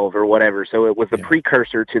A-12 or whatever. So it was the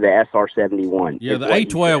precursor to the SR-71. Yeah, the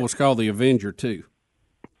A-12 was called the Avenger 2.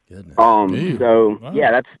 So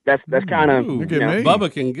yeah, that's kind of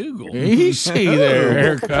Bubba can Google. Easy there,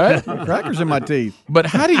 haircut. Crackers in my teeth. But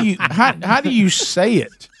how do you say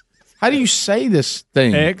it? How do you say this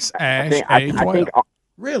thing? X-A-12.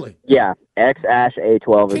 Really? Yeah,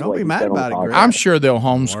 X-A-12 is Don't what be he mad said on about the it. podcast. I'm sure they'll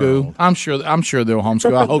homeschool. I'm sure they'll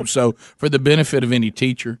homeschool. I hope so, for the benefit of any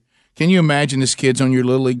teacher. Can you imagine this kid's on your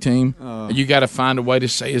little league team? You got to find a way to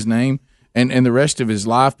say his name. And the rest of his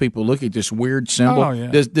life, people look at this weird symbol. Oh,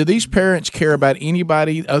 yeah. Do these parents care about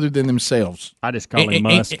anybody other than themselves? I just call him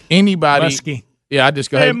Musk. Anybody? Muskie. Yeah, I just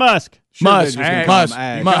go, Hey, Musk. Musk. Sure, they Musk. just gonna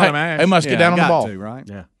call him Musk. Ash. Hey, Musk, get down on the got ball. to, right?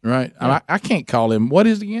 Yeah. Right. I can't call him. What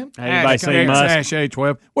is it again? Everybody say Musk.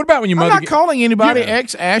 X-A-12. What about when your I'm mother not calling anybody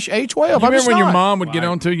X-Ash A12. You remember when your mom would get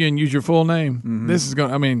on to you and use your full name? This is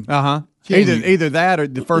going. I mean, Either that or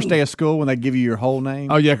the first day of school when they give you your whole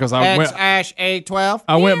name. Oh yeah, because I went. Ash A12.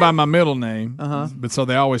 I went by my middle name, but so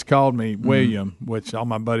they always called me William, which all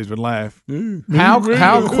my buddies would laugh.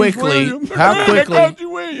 How quickly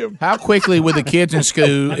William. how quickly with the kids in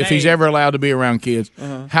school, if he's ever allowed to be around kids,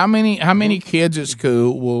 how many kids at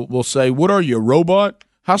school will say, "What are you, a robot?"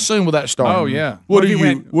 How soon will that start? Oh yeah. What are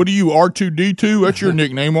you? What are you, R2D2? That's your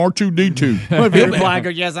nickname,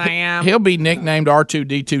 R2D2. Yes, I am. He'll be nicknamed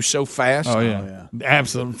R2D2 so fast. Oh yeah.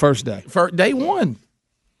 Absolute first day. For day one.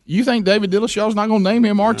 You think David Dillashaw's not going to name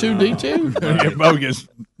him R2D2? Bo gets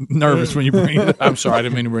nervous when you bring it up. I'm sorry, I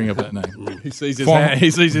didn't mean to bring up that name. He sees his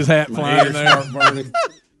hat flying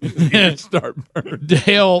there. Start burning.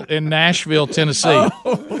 Dale in Nashville, Tennessee.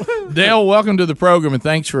 Dale, welcome to the program, and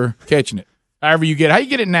thanks for catching it. However you get it. How you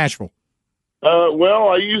get it in Nashville? Well,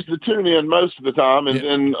 I use the tune in most of the time, and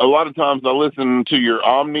then a lot of times I listen to your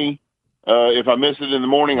Omni. If I miss it in the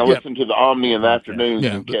morning, I listen to the Omni in the afternoons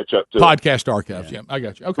and catch up to Podcast archives. Yeah, I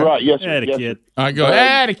got you. Okay. Right, yes, sir. Atta kid. All right, go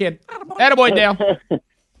ahead. Atta kid. Attaboy, Dale.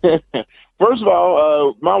 First of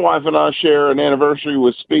all, my wife and I share an anniversary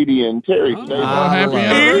with Speedy and Terry today. Happy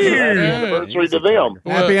anniversary to them.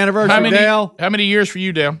 Happy anniversary, Dale. How many years for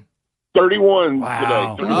you, Dale? 31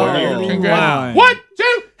 today. 31 years. Congrats. 1,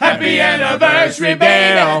 2, happy anniversary,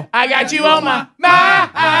 baby. I got you on my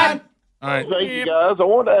mind. All right. Thank you, guys. I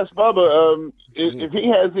wanted to ask Bubba if he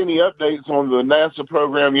has any updates on the NASA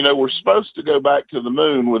program. You know, we're supposed to go back to the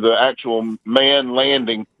moon with an actual manned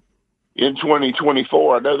landing in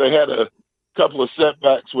 2024. I know they had a couple of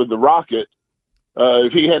setbacks with the rocket.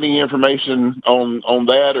 If he had any information on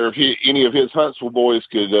that, or if any of his Huntsville boys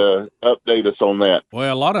could update us on that.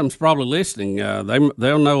 Well, a lot of them's probably listening.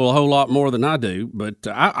 They'll know a whole lot more than I do. But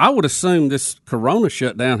I would assume this Corona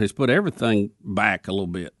shutdown has put everything back a little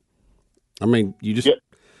bit. I mean,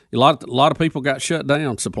 a lot of people got shut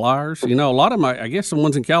down. Suppliers, a lot of them. I guess the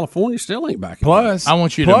ones in California still ain't back. Plus, I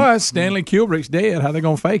want you Stanley Kubrick's dead. How they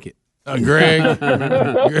gonna fake it? Greg,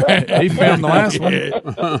 he filmed the last one.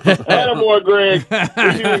 Attaboy, Greg.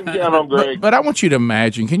 You can count on Greg. But I want you to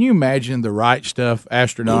imagine. Can you imagine the Right Stuff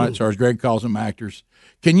astronauts, or as Greg calls them, actors?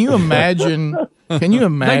 Can you imagine?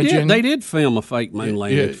 They did film a fake moon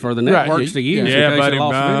landing for the networks to use. Yeah, buddy.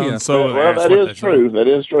 Well, that is true. That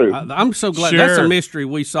is true. I'm so glad that's a mystery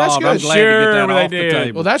we solved. I'm glad to get that off the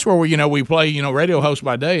table. Well, that's where we play radio hosts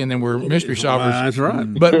by day, and then we're mystery solvers. That's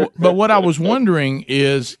right. But what I was wondering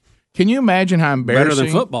is, can you imagine how embarrassing? Better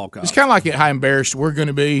than football costs. It's kind of like how embarrassed we're going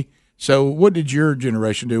to be. So, what did your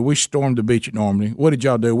generation do? We stormed the beach at Normandy. What did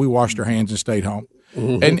y'all do? We washed our hands and stayed home.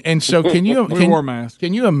 And so, we wore masks.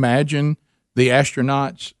 Can you imagine the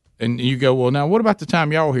astronauts? And you go, well, now what about the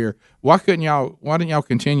time y'all were here? Why didn't y'all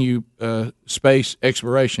continue space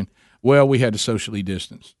exploration? Well, we had to socially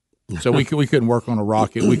distance, so we couldn't work on a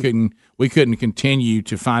rocket. We couldn't continue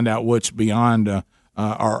to find out what's beyond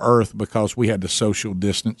our Earth because we had to social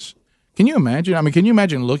distance. Can you imagine? I mean, can you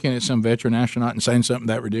imagine looking at some veteran astronaut and saying something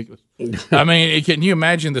that ridiculous? I mean, can you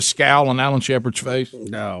imagine the scowl on Alan Shepard's face?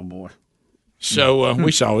 Oh boy! So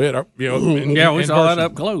we saw it. We saw that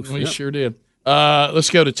up close. We sure did. Let's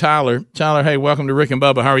go to Tyler. Tyler, hey, welcome to Rick and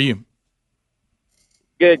Bubba. How are you?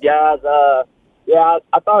 Good, guys. I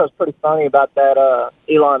thought it was pretty funny about that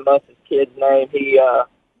Elon Musk's kid's name. He,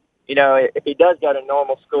 if he does go to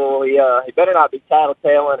normal school, he better not be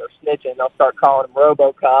tattletaling or snitching. They'll start calling him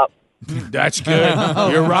RoboCop. That's good.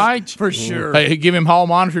 You're right. For sure. Hey, give him hall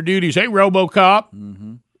monitor duties. Hey,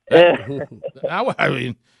 RoboCop. I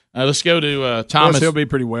mean, let's go to Thomas. He'll be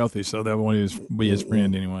pretty wealthy, so that won't be his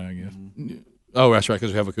friend anyway, I guess. Oh, that's right,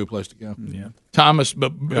 because we have a cool place to go. Yeah. Thomas,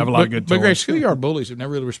 but we have a lot of good But toys. great schoolyard bullies have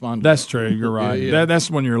never really responded. That's true. You're right. Yeah. That's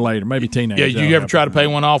when you're later, maybe teenage. Yeah, you ever try to pay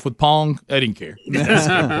one off with Pong? They didn't care. That's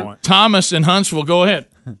a good point. Thomas in Huntsville, go ahead.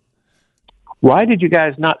 Why did you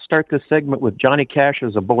guys not start this segment with Johnny Cash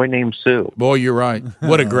as A Boy Named Sue? Boy, you're right.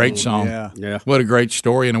 What a great song. Yeah. What a great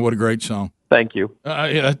story and what a great song. Thank you.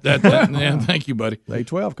 Yeah, thank you, buddy.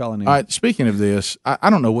 A12 calling in. All right, speaking of this, I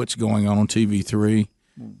don't know what's going on TV3.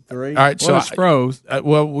 All right, so it's froze.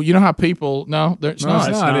 Well, you know how people it's not.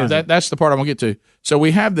 That's the part I'm gonna get to. So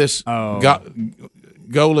we have this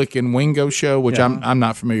Golick and Wingo show, which I'm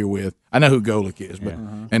not familiar with. I know who Golick is, but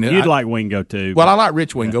and You'd like Wingo too. Well, I like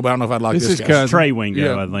Rich Wingo, but I don't know if I'd like this guy. Trey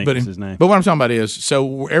Wingo, I think is his name. But what I'm talking about is,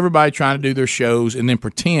 so everybody trying to do their shows and then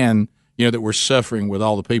pretend, that we're suffering with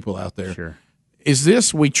all the people out there. Sure. Is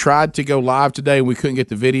this, we tried to go live today and we couldn't get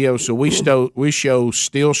the video, so we show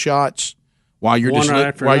still shots while you're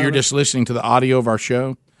just listening to the audio of our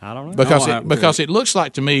show? I don't know. Because it looks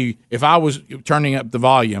like to me, if I was turning up the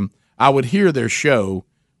volume, I would hear their show,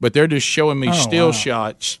 but they're just showing me still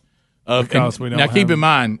shots of. Now keep in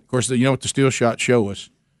mind, of course, you know what the still shots show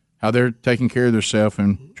us? How they're taking care of themselves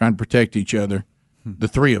and trying to protect each other, the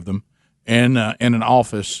three of them, in an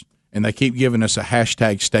office, and they keep giving us a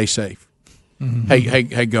hashtag stay safe. Mm-hmm.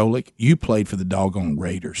 Hey, Golick, you played for the doggone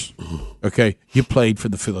Raiders, okay? You played for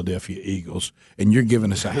the Philadelphia Eagles, and you're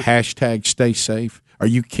giving us a hashtag stay safe? Are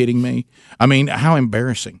you kidding me? I mean, how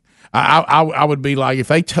embarrassing. I would be like, if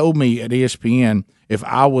they told me at ESPN, if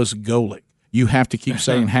I was Golick, you have to keep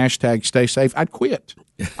saying hashtag stay safe, I'd quit.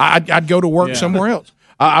 I'd go to work somewhere else.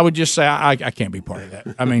 I would just say I can't be part of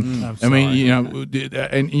that. I mean,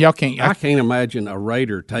 and y'all can't. I can't imagine a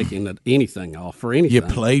Raider taking anything off for anything. You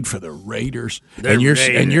played for the Raiders, and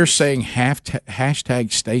you're saying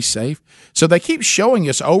hashtag stay safe. So they keep showing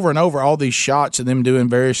us over and over all these shots of them doing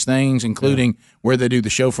various things, including where they do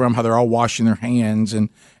the show from, how they're all washing their hands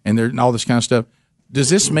and all this kind of stuff.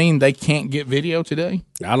 Does this mean they can't get video today?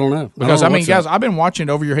 I don't know. Because guys, I've been watching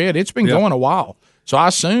it over your head. It's been going a while. So I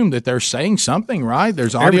assume that they're saying something, right?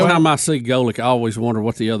 There's audio. Every time I see Golick, I always wonder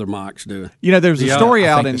what the other mic's doing. There was a story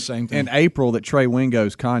out in April that Trey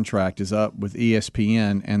Wingo's contract is up with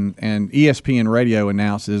ESPN, and ESPN Radio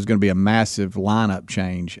announced there's going to be a massive lineup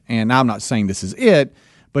change. And I'm not saying this is it,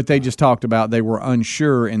 but they just talked about they were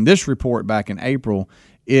unsure in this report back in April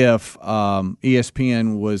if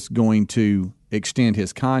ESPN was going to extend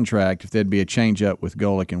his contract, if there'd be a change up with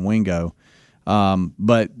Golick and Wingo.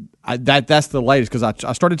 But that's the latest, because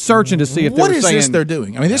I started searching to see if what is this they're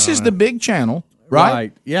doing. I mean, this is the big channel,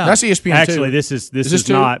 right? Yeah, that's ESPN. Actually, this is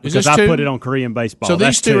not, because I put it on Korean baseball. So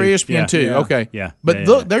these two are ESPN too. Yeah. Okay, yeah. But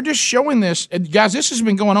look, they're just showing this, guys. This has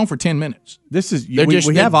been going on for 10 minutes. This is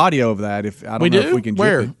we have audio of that. If I don't know if we can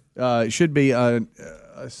where it. It should be.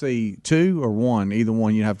 See, 2 or 1, either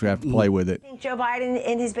one. You have to play with it. Joe Biden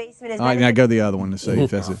in his basement is. All right, now go the other one to see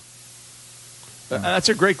if that's it. That's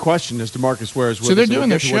a great question, as DeMarcus Ware is with So they're us. doing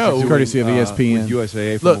their show, courty of ESPN, with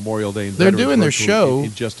USAA for Look, Memorial Day. And they're Veterans doing their Virtual show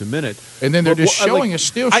in just a minute, and then they're just showing us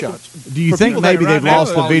still shots. Do you think maybe they've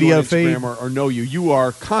lost the video feed? Or know you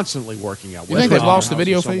are constantly working out. You think they've lost the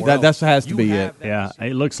video feed? That has to be it. Yeah,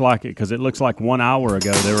 it looks like it, because it looks like 1 hour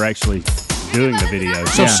ago they were actually doing the video.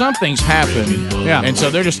 So something's happened, and so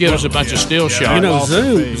they're just giving us a bunch of still shots.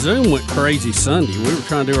 Zoom went crazy Sunday. We were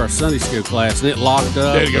trying to do our Sunday school class, and it locked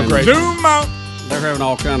up. There you go, crazy. Zoom out. They're having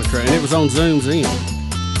all kind of trouble, and it was on Zoom's end.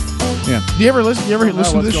 Yeah. Do you ever listen? To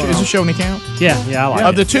this? Is the show any count? Yeah, I like it.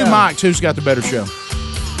 Of the two mics, who's got the better show?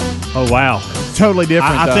 Oh wow, totally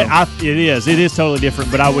different. It is totally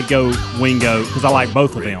different. But I would go Wingo, because I like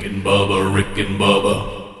both of them. Rick and Bubba, Rick and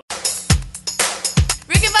Bubba.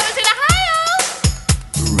 Rick and Bubba's in Ohio.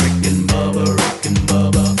 Rick and Bubba, Rick and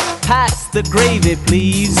Bubba. Pass the gravy,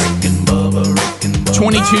 please. Rick and Bubba, Rick and Bubba.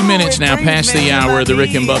 22 minutes now past the hour of the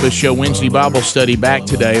Rick and Bubba Show Wednesday Bible Study, back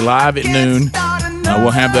today, live at noon. We'll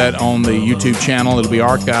have that on the YouTube channel. It'll be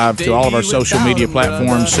archived to all of our social media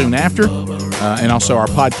platforms soon after, and also our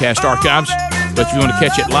podcast archives. But if you want to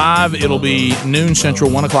catch it live, it'll be noon Central,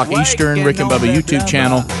 1 o'clock Eastern, Rick and Bubba YouTube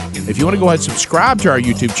channel. If you want to go ahead and subscribe to our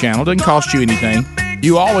YouTube channel, it doesn't cost you anything.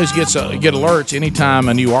 you always get alerts anytime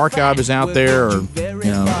a new archive is out there or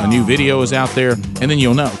a new video is out there, and then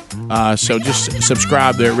you'll know. So just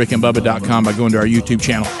subscribe there at rickandbubba.com by going to our YouTube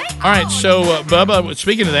channel. All right, so Bubba,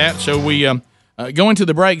 speaking of that, so we go into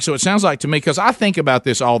the break. So it sounds like to me, because I think about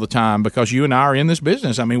this all the time, because you and I are in this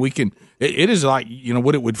business. I mean, it is like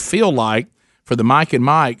what it would feel like for the Mike and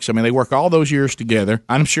Mikes. I mean, they work all those years together.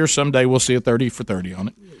 I'm sure someday we'll see a 30 for 30 on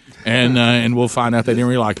it. And we'll find out they didn't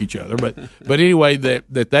really like each other, but anyway,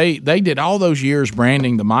 that they did all those years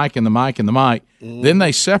branding the Mike and the Mike and the Mike. Then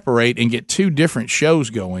they separate and get two different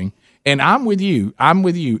shows going. And I'm with you.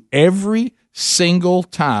 Every single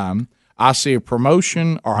time I see a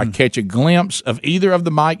promotion or I catch a glimpse of either of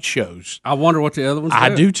the Mike shows, I wonder what the other ones. I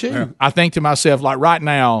do. do too. Yeah. I think to myself, like right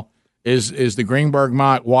now, is the Greenberg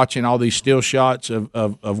Mike watching all these still shots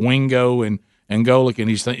of Wingo and Golic, and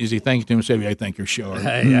is he thinking to himself, "I think you're short,"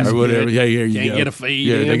 or whatever? Good. Yeah, here you Can't go. get a feed.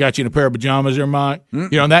 Yeah, they got you in a pair of pajamas there, Mike.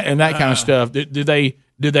 And that kind of stuff.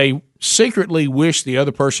 Do they secretly wish the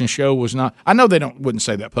other person's show was not? I know they wouldn't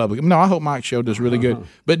say that publicly. No, I hope Mike's show does really good.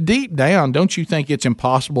 But deep down, don't you think it's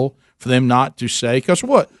impossible for them not to say? Because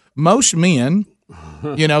most men.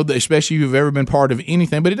 Especially if you've ever been part of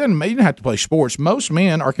anything, but you don't have to play sports. Most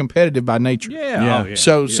men are competitive by nature. Yeah.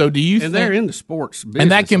 So do you think they're into sports business,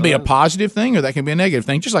 and that can be a positive thing or that can be a negative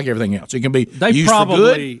thing, just like everything else. It can be used for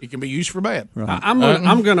good. It can be used for bad. Right.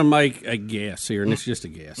 I'm going to make a guess here, and it's just a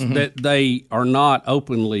guess, that they are not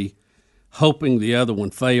openly hoping the other one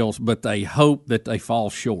fails, but they hope that they fall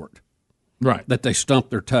short. Right. That they stump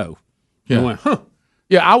their toe. Yeah. And went,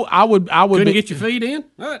 Yeah, I would. Couldn't get your feet in?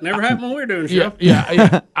 Oh, it never happened when we were doing the show.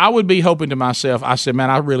 Yeah. I would be hoping to myself. I said, man,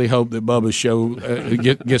 I really hope that Bubba's show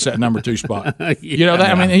gets that number 2 spot. That.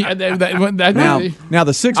 I mean, now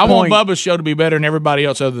the 6 I point. want Bubba's show to be better than everybody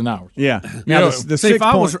else other than ours. Yeah. Now the 6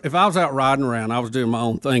 point. If I was out riding around, I was doing my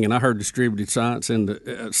own thing, and I heard distributed silence in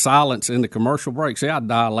the commercial break. See, I'd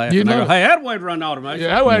die laughing. I go, hey, that way to run automation.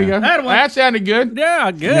 Yeah, that way to go. That sounded good.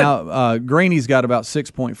 Yeah, good. Now Greeny's got about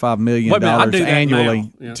 $6.5 million annually.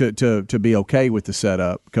 To be okay with the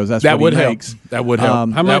setup, because that's what he makes. That would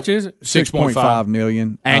help. How much is it? $6.5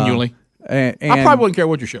 million annually. And I probably wouldn't care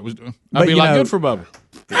what your show was doing. I'd be like, good for Bubba.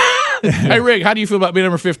 Hey, Rick, how do you feel about being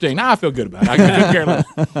number 15? I feel good about it. I couldn't care less.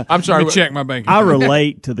 I'm sorry. Check my bank. I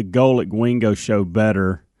relate to the Golic Wingo show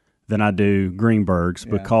better than I do Greenberg's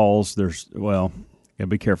because gotta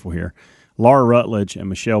be careful here. Laura Rutledge and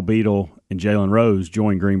Michelle Beadle and Jalen Rose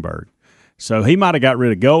joined Greenberg. So he might have got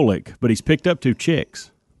rid of Golic, but he's picked up 2 chicks.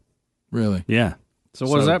 Really? Yeah. So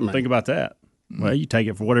what does that mean? Think about that. Well, you take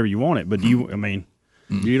it for whatever you want it, but you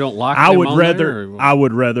don't like I them would on rather there, I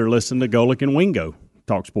would rather listen to Golic and Wingo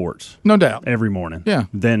talk sports. No doubt. Every morning. Yeah.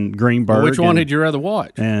 Than Greenberg. Well, which one did you rather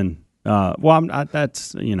watch? And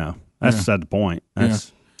that's beside the point.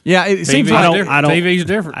 That's it seems like TV's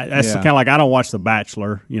different. That's kind of like I don't watch The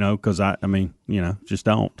Bachelor, because just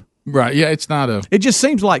don't. Right, yeah, it's not a. It just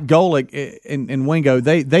seems like Golic and Wingo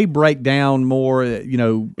they break down more.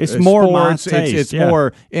 It's more sports. my taste. It's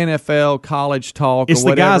more NFL, college talk. It's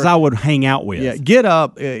or the guys I would hang out with. Yeah, Get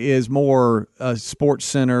Up is more Sports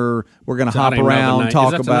Center. We're going to hop around,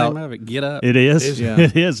 talk is that about. The name of it? Get Up. It is.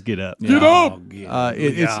 It is Get Up. Get Up.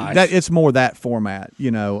 It's more that format.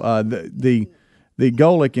 The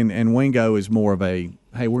Golic and Wingo is more of a.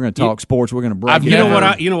 Hey, we're going to talk sports. We're going to break. You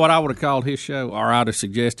know what I would have called his show, or I'd have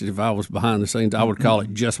suggested if I was behind the scenes, I would call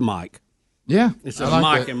it Just Mike. Yeah, it's a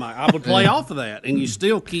Mike and Mike. I would play off of that, and you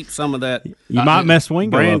still keep some of that. You might mess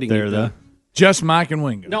Wingo up there, though. Just Mike and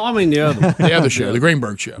Wingo. No, I mean the other one. The other show, the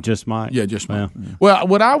Greenberg show. Just Mike. Yeah, just Mike. Well,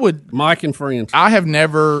 what I would Mike and friends. I have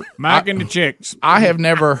never Mike and the chicks. I have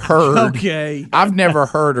never heard. Okay. I've never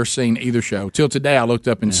heard or seen either show till today. I looked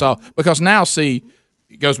up and saw because now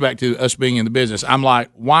it goes back to us being in the business. I'm like,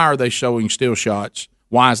 why are they showing still shots?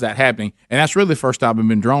 Why is that happening? And that's really the first time I've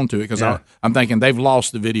been drawn to it because I'm thinking they've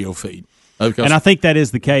lost the video feed. And I think that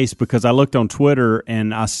is the case because I looked on Twitter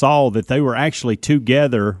and I saw that they were actually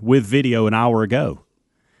together with video an hour ago.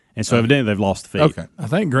 And so evidently they've lost the feed. Okay. I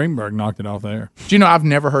think Greenberg knocked it off there. Do you know I've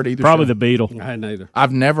never heard either Probably show. the Beetle. I hadn't either.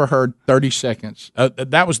 I've never heard 30 seconds.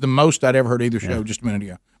 That was the most I'd ever heard either show just a minute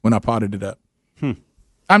ago when I potted it up.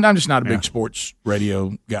 I'm just not a big sports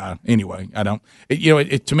radio guy anyway. I don't.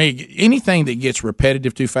 To me, anything that gets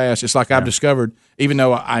repetitive too fast, it's like I've discovered. Even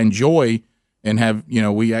though I enjoy and have,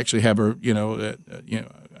 we actually have our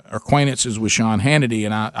acquaintances with Sean Hannity,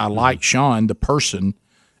 and I like Sean the person,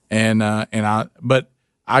 but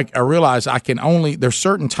I realize I can only. There's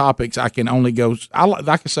certain topics I can only go.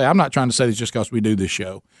 Like I say, I'm not trying to say this just because we do this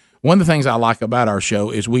show. One of the things I like about our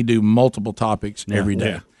show is we do multiple topics every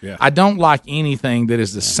day. Yeah. I don't like anything that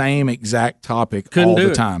is the same exact topic all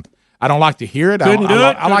the time. I don't like to hear it. Couldn't do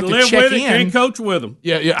it. I like to live check with it, in. can't coach with them.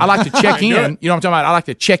 Yeah, I like to check in. You know Do it. what I'm talking about? I like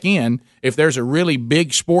to check in. If there's a really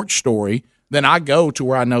big sports story, then I go to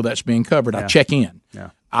where I know that's being covered. I check in. Yeah.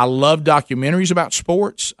 I love documentaries about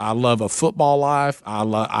sports. I love A Football Life.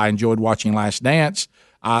 I enjoyed watching Last Dance.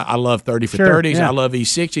 I love 30 for 30s. yeah. I love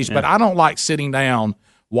E60s. Yeah. But I don't like sitting down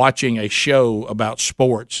watching a show about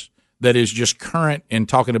sports that is just current and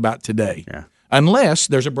talking about today. Yeah. Unless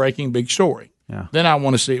there's a breaking big story. Yeah. Then I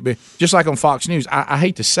want to see it be just like on Fox News. I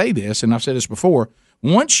hate to say this, and I've said this before.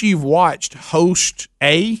 Once you've watched Host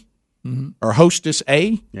A or Hostess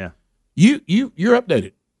A, Yeah. you're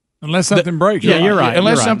updated. Unless something breaks. Yeah, you're right.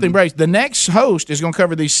 Unless you're right. something breaks, the next host is going to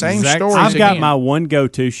cover these same stories. I've got again. my one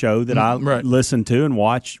go-to show that I listen to and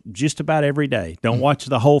watch just about every day. Don't watch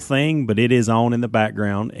the whole thing, but it is on in the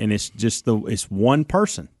background, and it's just it's one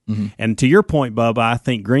person. And to your point, Bubba, I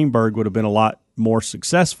think Greenberg would have been a lot more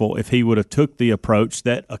successful if he would have took the approach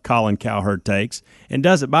that a Colin Cowherd takes and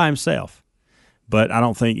does it by himself. But I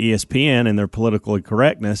don't think ESPN and their political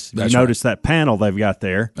correctness, That's you notice that panel they've got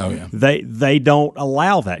there, Oh, yeah. they don't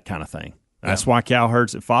allow that kind of thing. That's why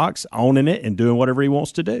Cowherd's at Fox, owning it and doing whatever he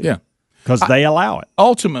wants to do. Yeah. Because they allow it.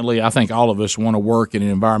 Ultimately, I think all of us want to work in an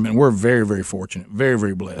environment. We're very, very fortunate, very,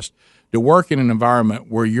 very blessed to work in an environment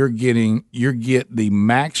where you get the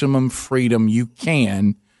maximum freedom you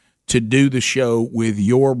can to do the show with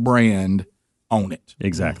your brand on it.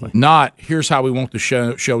 Exactly. Not here's how we want the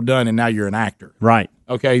show done, and now you're an actor. Right.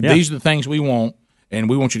 Okay. Yeah. These are the things we want, and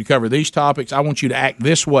we want you to cover these topics. I want you to act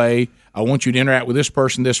this way. I want you to interact with this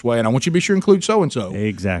person this way, and I want you to be sure to include so and so.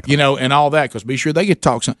 Exactly. And all that, because be sure they get to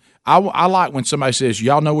talk. I like when somebody says,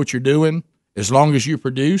 "Y'all know what you're doing as long as you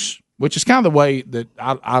produce," which is kind of the way that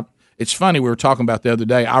I. It's funny, we were talking about the other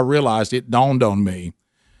day. I realized it dawned on me.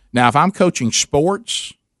 Now, if I'm coaching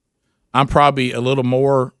sports, I'm probably a little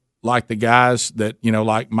more like the guys that,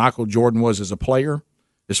 like Michael Jordan was as a player,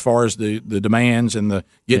 as far as the demands and the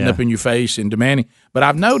getting up in your face and demanding. But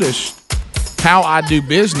I've noticed how I do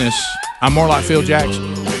business, I'm more like Phil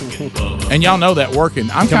Jackson. And y'all know that working.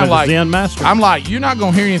 I'm kind of like Zen master. I'm like, you're not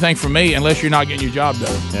going to hear anything from me unless you're not getting your job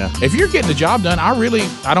done. Yeah. If you're getting the job done, I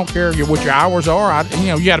don't care what your hours are.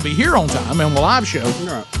 You got to be here on time on the live show.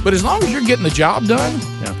 Right. But as long as you're getting the job done,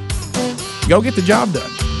 go get the job done.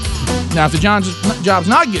 Now, if the job's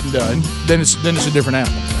not getting done, then it's a different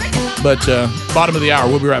animal. But bottom of the hour,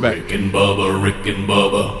 we'll be right back. Rick and Bubba, Rick and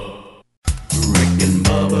Bubba. Rick and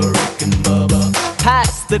Bubba, Rick and Bubba.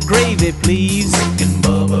 Pass the gravy, please. Rick and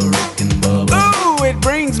Bubba, Rick and Bubba. Ooh, it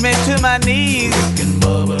brings me to my knees. Rick and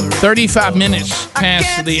Bubba. 35 minutes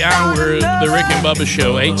past the hour, the Rick and Bubba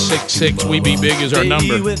Show. 866-WE-BE-BIG is our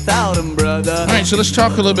number. Without 'em, brother. All right, so let's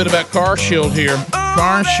talk a little bit about CarShield here.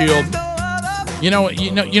 CarShield. You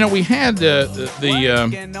know, we had the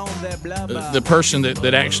person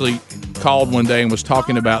that actually called one day and was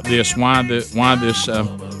talking about this. Why this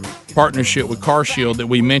partnership with CarShield that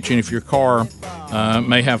we mentioned? If your car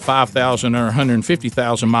may have 5,000 or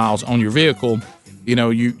 150,000 miles on your vehicle,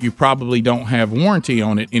 you probably don't have warranty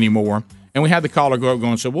on it anymore. And we had the caller go up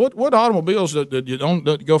going, so what automobiles that you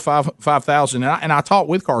don't go 5,000? And I talked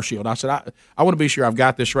with CarShield. I said I want to be sure I've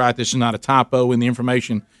got this right. This is not a typo in the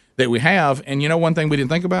information that we have. And one thing we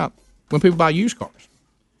didn't think about, when people buy used cars.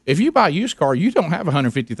 If you buy a used car, you don't have a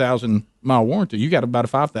 150,000 mile warranty. You got about a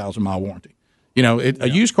 5,000 mile warranty. A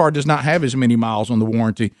used car does not have as many miles on the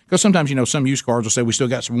warranty, because sometimes some used cars will say we still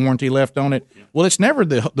got some warranty left on it. Well, it's never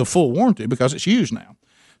the full warranty because it's used now.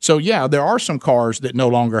 So yeah, there are some cars that no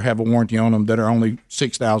longer have a warranty on them that are only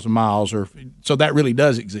 6,000 miles, so that really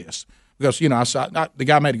does exist. Because the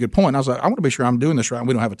guy made a good point. I was like, I want to be sure I'm doing this right, and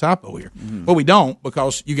we don't have a typo here. Well, we don't,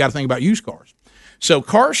 because you got to think about used cars. So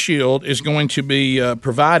CarShield is going to be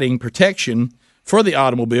providing protection for the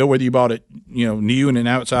automobile, whether you bought it new and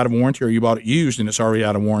outside of warranty, or you bought it used and it's already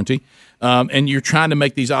out of warranty. And you're trying to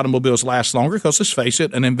make these automobiles last longer, because let's face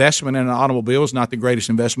it, an investment in an automobile is not the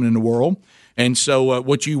greatest investment in the world. And so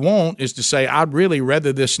what you want is to say, I'd really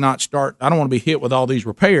rather this not start. I don't want to be hit with all these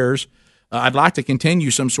repairs. I'd like to continue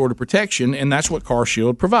some sort of protection, and that's what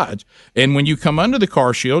CarShield provides. And when you come under the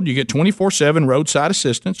CarShield, you get 24/7 roadside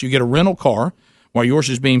assistance. You get a rental car while yours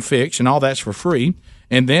is being fixed, and all that's for free.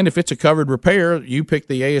 And then if it's a covered repair, you pick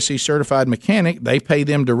the ASE certified mechanic. They pay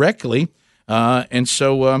them directly. And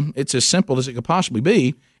so it's as simple as it could possibly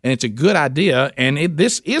be, and it's a good idea, and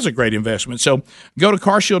this is a great investment. So go to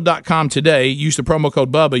carshield.com today. Use the promo code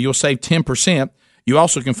BUBBA. You'll save 10%. You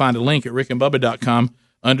also can find a link at rickandbubba.com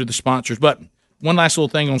under the sponsors button. One last little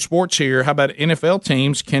thing on sports here. How about NFL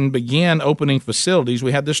teams can begin opening facilities?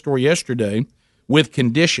 We had this story yesterday, with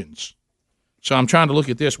conditions. So I'm trying to look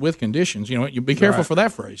at this with conditions. You be careful for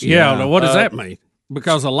that phrase. Yeah. What does that mean?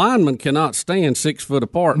 Because a lineman cannot stand 6 foot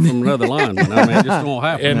apart from another lineman. I mean, it just won't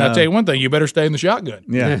happen. And I'll tell you one thing, you better stay in the shotgun.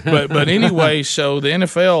 Yeah. But anyway, so the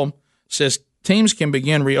NFL says teams can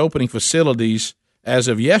begin reopening facilities as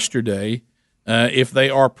of yesterday if they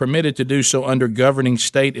are permitted to do so under governing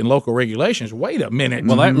state and local regulations. Wait a minute.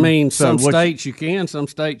 Well, that means some states you can, some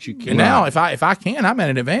states you can't. And now, if I can, I'm at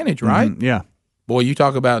an advantage, right? Yeah. Boy, you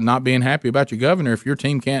talk about not being happy about your governor if your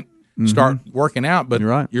team can't start working out, but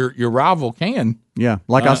your rival can. Yeah,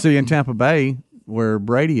 like I see in Tampa Bay where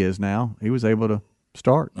Brady is now, he was able to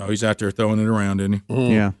start. Oh, he's out there throwing it around, isn't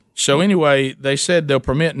he? Yeah. So anyway, they said they'll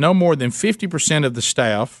permit no more than 50% of the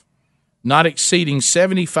staff, not exceeding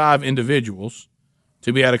 75 individuals,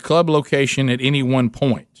 to be at a club location at any one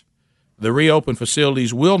point. The reopened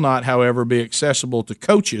facilities will not, however, be accessible to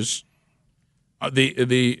coaches.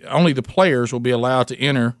 Only the players will be allowed to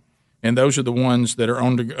enter, and those are the ones that are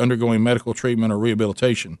undergoing medical treatment or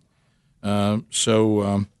rehabilitation.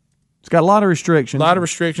 It's got a lot of restrictions. A lot of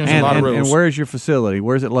restrictions and a lot of rules. And where is your facility?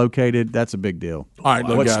 Where is it located? That's a big deal. All right,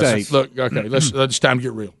 look, what guys, state? Look, okay, it's time to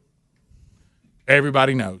get real.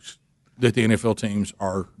 Everybody knows that the NFL teams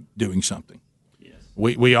are doing something. Yes.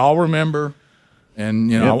 We all remember,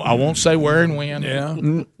 and I won't say where and when.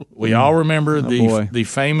 Yeah. We all remember the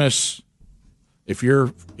famous. If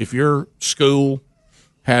your school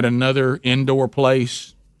had another indoor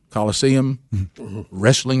place, Coliseum,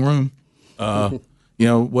 wrestling room,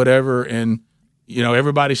 whatever, and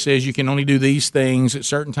everybody says you can only do these things at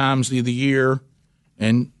certain times of the year,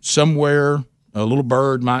 and somewhere a little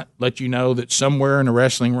bird might let you know that somewhere in a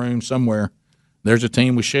wrestling room somewhere there's a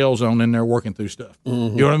team with shells on in there working through stuff. You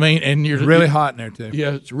know what I mean? And you're really hot in there too.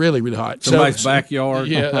 Yeah, it's really, really hot. Somebody's backyard.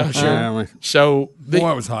 Yeah, sure. So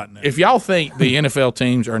boy, it was hot in there. If y'all think the NFL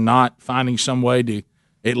teams are not finding some way to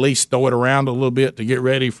at least throw it around a little bit to get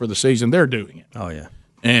ready for the season, they're doing it. Oh yeah.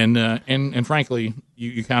 And frankly,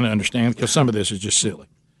 you kind of understand because some of this is just silly,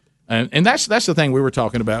 and that's the thing we were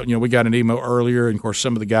talking about. We got an email earlier, and of course,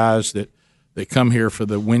 some of the guys that come here for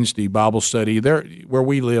the Wednesday Bible study, there where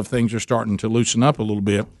we live, things are starting to loosen up a little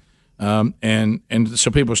bit, and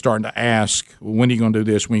so people are starting to ask, well, when are you going to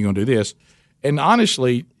do this? When are you going to do this? And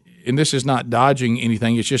honestly, and this is not dodging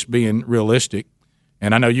anything; it's just being realistic.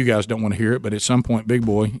 And I know you guys don't want to hear it, but at some point, Big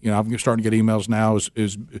Boy, I'm starting to get emails now.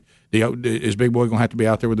 Is Big Boy going to have to be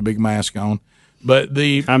out there with a big mask on? But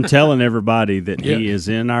I'm telling everybody that he is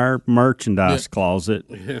in our merchandise closet,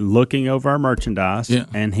 looking over our merchandise,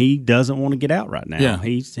 and he doesn't want to get out right now.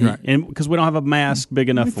 Yeah, and because we don't have a mask big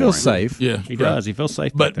enough for him. He feels safe. Yeah, he does. He feels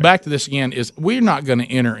safe. But back to this again: is we're not going to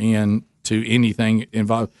enter into anything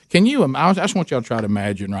involved. Can you? I just want y'all to try to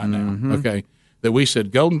imagine right now, okay, that we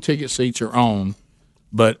said golden ticket seats are on.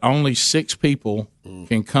 But only 6 people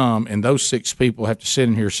can come, and those 6 people have to sit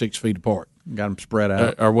in here 6 feet apart. Got them spread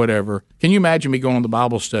out. Or whatever. Can you imagine me going to the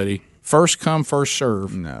Bible study? First come, first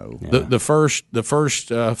serve. No. The first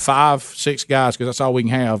 5, 6 guys, because that's all we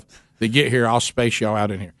can have, that get here, I'll space y'all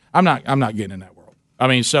out in here. I'm not getting in that world. I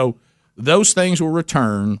mean, so those things will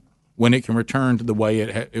return when it can return to the way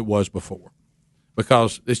it was before.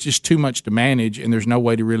 Because it's just too much to manage, and there's no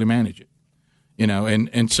way to really manage it.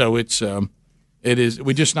 And so it's it is.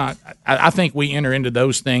 We just not. I think we enter into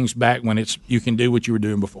those things back when you can do what you were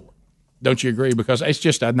doing before. Don't you agree? Because it's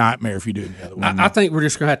just a nightmare if you do it the other way. I think we're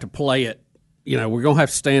just going to have to play it. We're going to have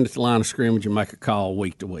to stand at the line of scrimmage and make a call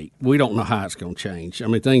week to week. We don't know how it's going to change. I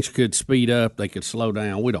mean, things could speed up. They could slow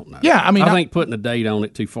down. We don't know. Yeah, I think putting a date on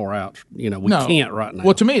it too far out. We can't right now.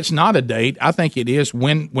 Well, to me, it's not a date. I think it is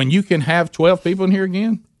when you can have 12 people in here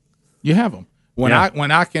again. You have them. When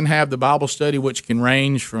I can have the Bible study, which can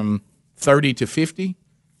range from 30 to 50,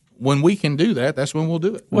 when we can do that, that's when we'll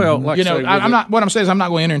do it. Well, I'm not. What I'm saying is, I'm not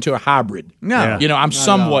going to enter into a hybrid. No, I'm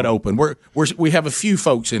somewhat open. We have a few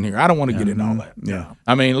folks in here. I don't want to get into all that. Yeah,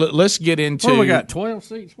 I mean, let's get into. What we got? 12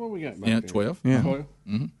 seats. What we got? Yeah, 12. Yeah. 12.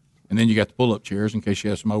 Mm-hmm. And then you got the pull-up chairs in case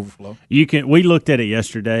you have some overflow. We looked at it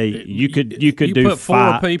yesterday. You could do put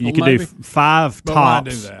 5 people. You could maybe? do 5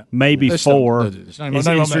 tops, maybe 4.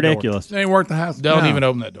 It's ridiculous. It ain't worth the house. Don't even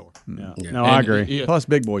open that door. No, I agree. Yeah. Plus,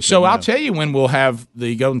 Big Boy. So I'll tell you when we'll have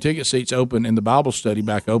the golden ticket seats open and the Bible study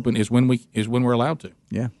back open is when we're allowed to.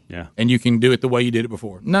 Yeah. And you can do it the way you did it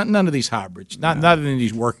before. None of these hybrids. None of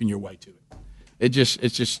these working your way to it.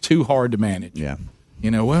 It's just too hard to manage. Yeah.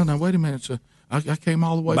 Well, now wait a minute. So I came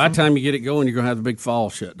all the way. By the time you get it going, you're going to have the big fall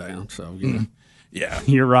shut down. So Yeah,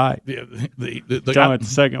 you're right. The Going the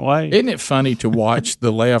second way. Isn't it funny to watch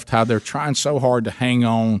the left how they're trying so hard to hang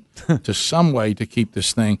on to some way to keep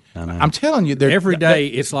this thing? I'm telling you, every day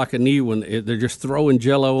it's like a new one. They're just throwing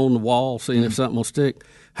Jell-O on the wall, seeing if something will stick.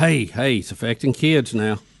 Hey, it's affecting kids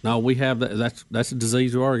now. No, we have that. That's a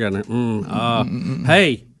disease we already got now.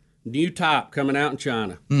 Hey, new type coming out in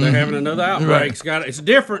China. They're having another outbreak. It's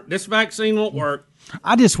different. This vaccine won't work.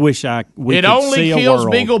 I just wish we it could only see kills a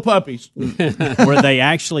world beagle puppies where they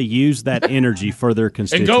actually use that energy for their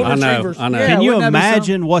constituents. And gold retrievers. I know. Can you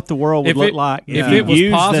imagine what the world would look like if it was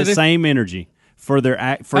used positive? that same energy for their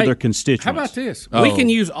constituents? How about this? We can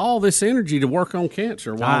use all this energy to work on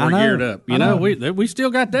cancer while we're geared up. You know, we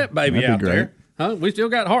still got that baby out there. Huh? We still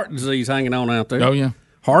got heart disease hanging on out there. Oh, yeah.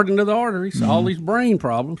 Hardened to the arteries, all these brain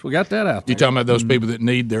problems. We got that out there. You talking about those people that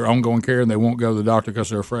need their ongoing care and they won't go to the doctor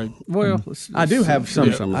because they're afraid? Well, I do have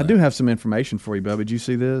some information for you, Bubba. Did you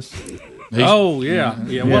see this?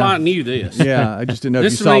 Yeah. Well, I knew this. Yeah, I just didn't know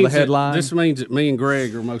if you saw the headline. This means that me and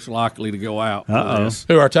Greg are most likely to go out.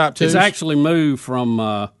 Who are top two? It's actually moved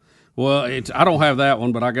from. I don't have that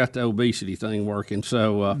one, but I got the obesity thing working,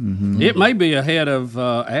 so it may be ahead of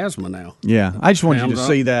asthma now. Yeah, I just wanted you to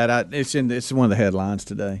see that. It's one of the headlines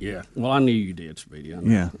today. Yeah, well, I knew you did, Speedy.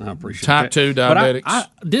 Yeah, I appreciate type 2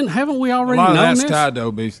 diabetics. Haven't we already known known that's this? tied to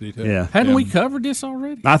obesity too. Yeah, hadn't we covered this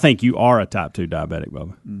already? I think you are a type 2 diabetic,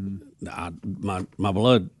 Bubba. My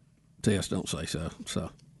blood test don't say so. So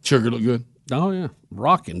sugar look good. Oh yeah,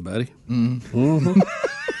 rocking, buddy.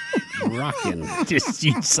 Rocking. Just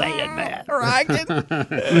you saying that. Rocking.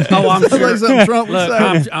 Oh, I'm sure. Something Trump would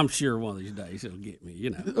say. I'm sure one of these days it'll get me.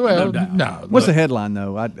 Well, no doubt. No. What's the headline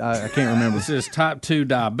though? I can't remember. It says type 2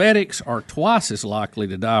 diabetics are twice as likely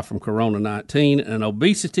to die from Corona-19, and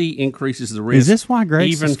obesity increases the risk. Is this why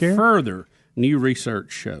Greg's so even scared? further? New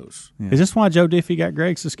research shows. Yeah. Is this why Joe Diffie got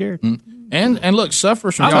Greg so scared? And look,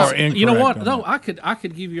 suffers from. You know what? No, I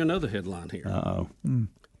could give you another headline here.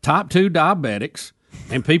 Type 2 diabetics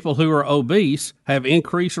and people who are obese have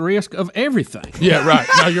increased risk of everything. Yeah, right.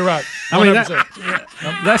 No, you're right. I mean,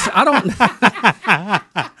 that's I don't.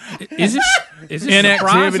 Is this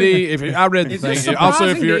inactivity? If I read the thing, also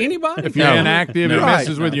if you're inactive, it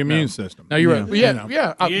messes with your immune system. No, you're right.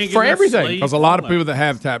 Yeah. For everything, because a lot of people that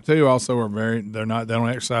have type 2 also are they don't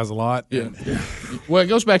exercise a lot. Yeah. Well, it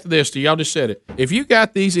goes back to this. Y'all just said it. If you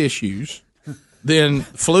got these issues, then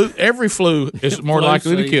every flu is more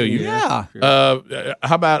likely to kill you. Yeah.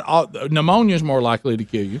 How about pneumonia is more likely to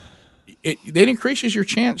kill you? It increases your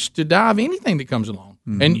chance to die of anything that comes along.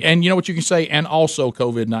 Mm-hmm. And you know what you can say, and also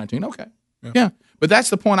COVID-19. Okay. Yeah. But that's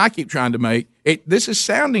the point I keep trying to make. This is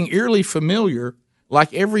sounding eerily familiar,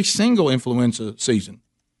 like every single influenza season.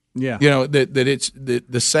 Yeah. You know, that it's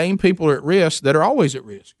the same people are at risk that are always at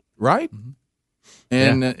risk, right?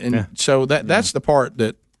 Mm-hmm. So that's the part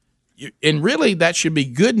that, and really that should be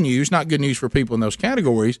good news, not good news for people in those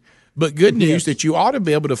categories, but good news that you ought to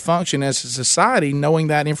be able to function as a society knowing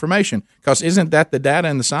that information. Because isn't that the data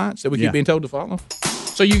and the science that we keep being told to follow?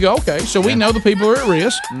 So you go, okay, so we know the people are at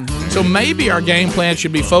risk. Mm-hmm. So maybe our game plan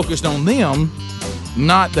should be focused on them,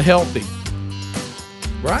 not the healthy.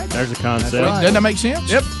 Right? There's a concept. Right. Doesn't that make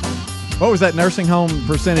sense? Yep. What was that nursing home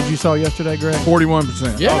percentage you saw yesterday, Greg?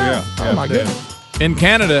 41%. Yeah. Oh my goodness. In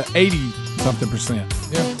Canada,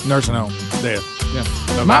 80-something%. Yeah. Nursing home death.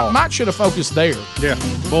 Yeah. Mike should have focused there. Yeah.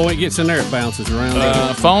 Boy, when it gets in there, it bounces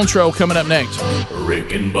around. Phone Troll coming up next.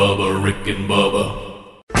 Rick and Bubba, Rick and Bubba.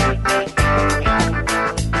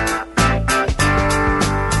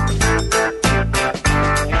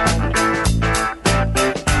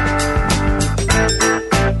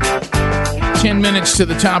 10 minutes to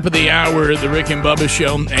the top of the hour, the Rick and Bubba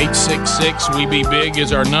Show. 866-WE-BE-BIG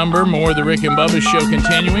is our number. More of the Rick and Bubba Show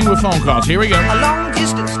continuing with phone calls. Here we go. A long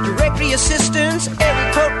distance directory assistance.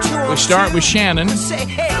 We start with Shannon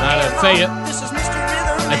out of Fayette.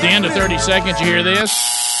 At the end of 30 seconds, you hear this.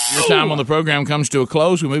 Your time on the program comes to a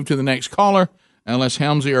close. We move to the next caller, unless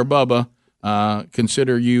Helmsy or Bubba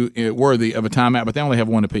consider you worthy of a timeout, but they only have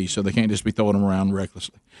one apiece, so they can't just be throwing them around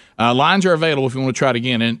recklessly. Lines are available if you want to try it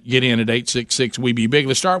again and get in at 866-WE-BE-BIG.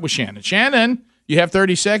 Let's start with Shannon. Shannon, you have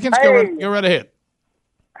 30 seconds. Hey. Go right ahead.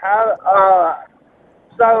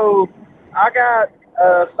 So I got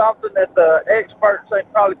something that the experts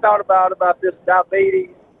ain't probably thought about this diabetes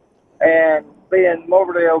and being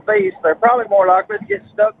morbidly obese. They're probably more likely to get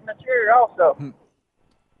stuck in the chair also.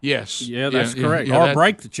 Yes. Yeah, that's correct. Or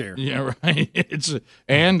break the chair. Yeah, right. It's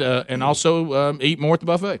and also eat more at the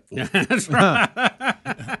buffet. That's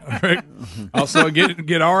right. Also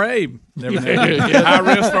get RA. High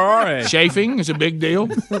risk for RA. Chafing is a big deal.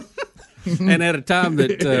 and at a time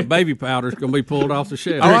that baby powder is going to be pulled off the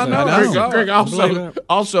shelf. Oh, I know. Greg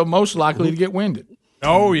also most likely to get winded.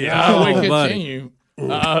 Oh yeah. We continue.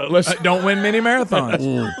 Let's don't win many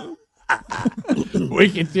marathons. We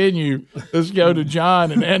continue. Let's go to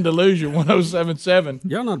John in Andalusia, 107.7.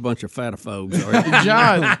 Y'all not a bunch of fatophobes, are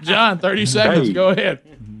you? John, 30 seconds. Hey. Go ahead.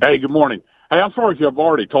 Hey, good morning. Hey, I'm sorry if y'all have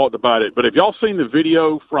already talked about it, but have y'all seen the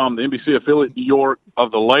video from the NBC affiliate New York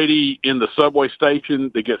of the lady in the subway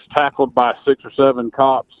station that gets tackled by 6 or 7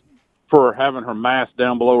 cops for having her mask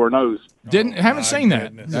down below her nose? Haven't seen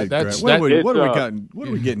that. What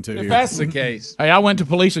are we getting to If here? that's the case. Hey, I went to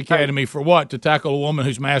police academy for what? To tackle a woman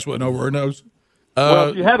whose mask wasn't over her nose?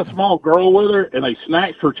 Well, she had a small girl with her, and they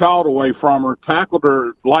snatched her child away from her, tackled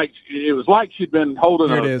her like it was like she'd been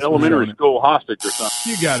holding an elementary school hostage or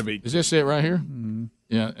something. You got to be. Is this it right here? Mm-hmm.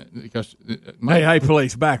 Yeah. Because Hey,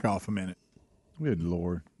 police, back off a minute. Good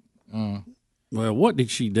Lord. Well, what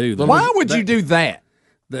did she do? Why would you do that?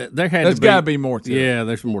 There had There's got to be more to it. Yeah,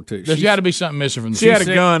 there's more to it. There's got to be something missing from the She had a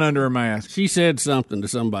gun under her mask. She said something to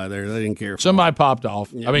somebody there. They didn't care. Somebody popped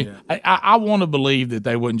off. Yeah. I mean, I want to believe that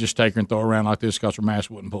they wouldn't just take her and throw her around like this because her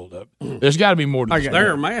mask wasn't pulled up. There's got to be more to the story.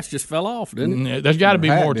 Their mask just fell off, didn't it? There's got to be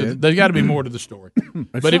more to. There's got to be more to the story.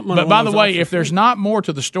 But by the way, if there's not more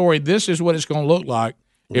to the story, this is what it's going to look like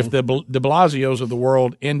if the De Blasios of the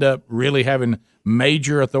world end up really having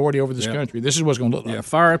major authority over this country. This is what's going to look like. Yeah,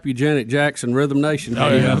 fire up your Janet Jackson, Rhythm Nation. Oh,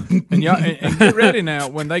 yeah. And get ready now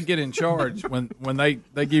when they get in charge, when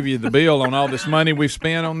they give you the bill on all this money we've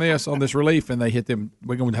spent on this relief, and they hit them,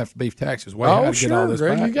 we're going to have to beef taxes. Get all this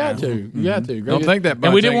Greg, back. You got to. You got to. Greg. Don't think that.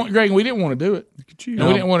 And we didn't want, Greg. We didn't want to do it. And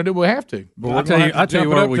we didn't want to do it. We have to. I'll tell you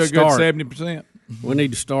where we start. 70%. We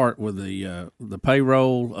need to start with the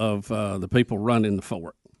payroll of the people running the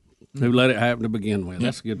fort. Who let it happen to begin with?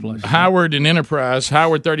 That's a good place. Howard and Enterprise.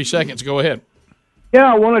 Howard, 30 seconds. Go ahead. Yeah,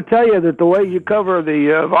 I want to tell you that the way you cover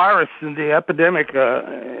the virus and the epidemic,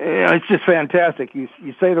 it's just fantastic. You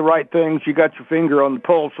say the right things. You got your finger on the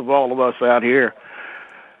pulse of all of us out here,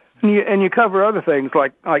 and you cover other things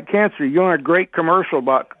like cancer. You're on a great commercial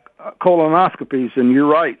about colonoscopies, and you're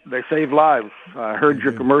right. They save lives. I heard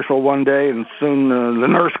your commercial one day, and soon the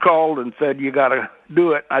nurse called and said, you got to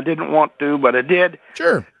do it. I didn't want to, but I did.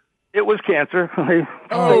 Sure. It was cancer.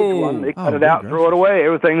 They cut it out, throw it away.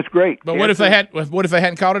 Everything's great. But what if they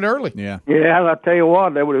hadn't caught it early? Yeah. Yeah, I tell you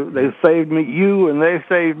what, they saved me, and they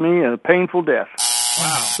saved me a painful death.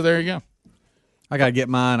 Wow. So there you go. I got to get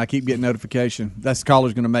mine. I keep getting notification. That's the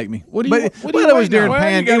caller's going to make me. What do you? It was during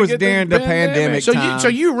the pandemic. So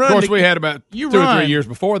you run. Of course, we had about 2 or 3 years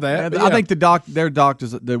before that. I think their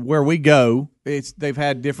doctors, where we go, they've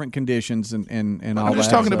had different conditions and all that. I'm just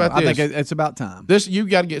talking about this. I think it's about time. You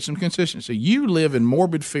got to get some consistency. You live in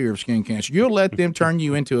morbid fear of skin cancer. You'll let them turn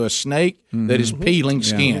you into a snake that is peeling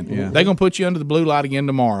skin. Yeah. They're going to put you under the blue light again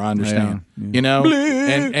tomorrow. I understand. Yeah. You know,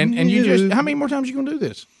 and you just how many more times are you going to do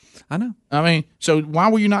this? I know. I mean, so why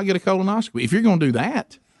will you not get a colonoscopy if you're going to do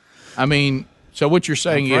that? I mean, so what you're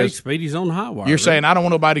saying is Speedy's on the high wire. You're saying I don't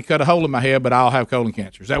want nobody to cut a hole in my head, but I'll have colon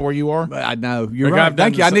cancer. Is that where you are? I know. You're right.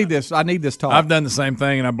 Thank you. I need this talk. I've done the same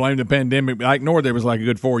thing, and I blame the pandemic. But I ignored there was like a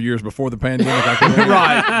good 4 years before the pandemic.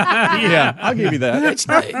 Right. Yeah, I'll give you that. It's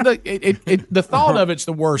not, the thought of it's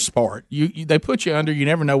the worst part. They put you under. You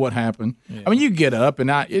never know what happened. Yeah. I mean, you get up, and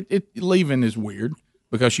leaving is weird.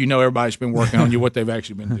 Because you know everybody's been working on you, what they've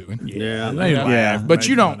actually been doing. But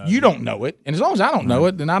you don't know it, and as long as I don't know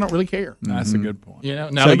it, then I don't really care. That's a good point. You know.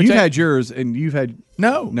 Now, so you had yours, and you've had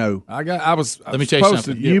no. Let me tell you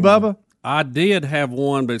something. You, Bubba? I did have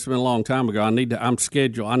one, but it's been a long time ago. I'm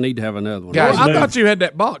scheduled. I need to have another one. Guys, I thought you had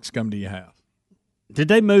that box come to your house. Did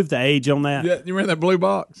they move the age on that? Yeah, you remember that blue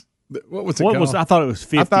box? What was it called? I thought it was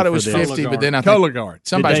 50. I thought it was 50, but then I think Cologuard.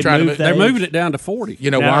 Somebody's trying to. They're moving it down to 40.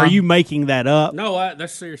 You know now, why? Are you making that up? No,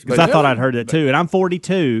 that's serious. Because I thought I'd heard that too, and I'm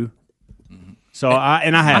 42. So I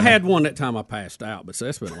had one that time I passed out, but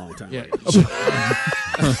that's been a long time. Yeah.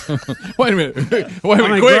 Wait a minute.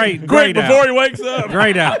 Quick before he wakes up.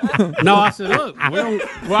 Great out. No, I said, look,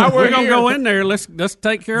 we're gonna go in there. Let's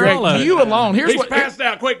take care of all of it. You alone. He's passed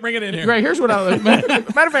out. Quick, bring it in here. Greg, here's what I. Matter of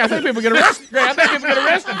fact, I think people get arrested. Greg, I think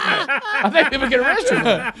people get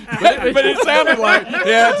arrested. But it sounded like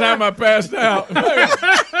that time I passed out.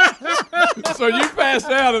 So you passed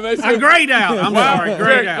out, and they said, I'm grayed out. I'm sorry,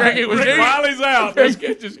 grayed out. Greg, it was while he's out.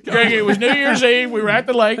 Greg, it was New Year's Eve. We were at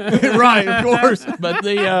the lake. Right, of course. But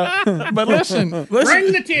listen.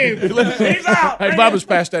 Bring the tube. He's out. Hey, Bubba's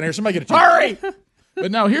passed down here. Somebody get a tube. Hurry.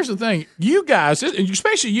 But no, here's the thing. You guys,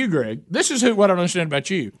 especially you, Greg, this is what I don't understand about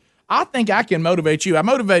you. I think I can motivate you. I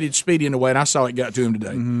motivated Speedy in a way, and I saw it got to him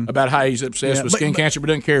today about how he's obsessed with skin cancer, but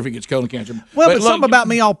doesn't care if he gets colon cancer. Well, but something about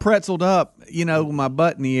me all pretzeled up, with my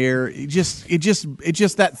butt in the air. It just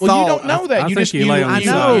that thought. Well, you don't know that. I you think just you lay on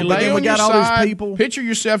your side. But then we got all these people. Picture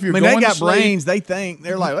yourself. You're I mean, going they got to sleep. brains. They think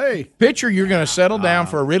they're like, hey. Picture you're going to settle down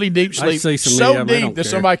for a really deep sleep, so deep that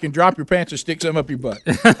somebody can drop your pants and stick something up your butt.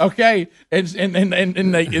 Okay, and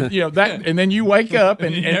they, that, and then you wake up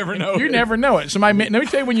and you never know. You never know it. Somebody, let me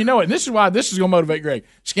tell you when you know it. And this is why this is going to motivate Greg.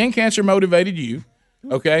 Skin cancer motivated you.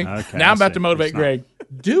 Okay. Now I'm about to motivate Greg.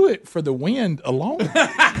 Do it for the wind alone.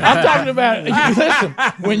 I'm talking about. Listen,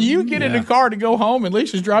 when you get in the car to go home and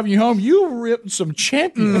Lisa's driving you home, you rip some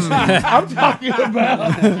champions. I'm talking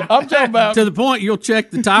about to the point you'll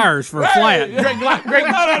check the tires for a flat. Greg,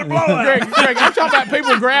 I'm talking about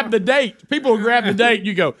people grab the date. People grab the date.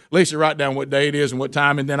 You go, Lisa, write down what day it is and what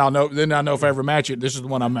time, and then I'll know. Then I know if I ever match it. This is the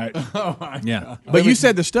one I match. Yeah, but you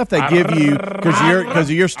said the stuff they give you because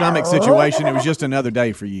of your stomach situation. It was just another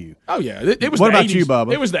day for you. Oh yeah, it was. What the about 80s. you, Bubba?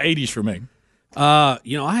 It was the 80s for me. I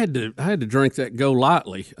had to drink that Go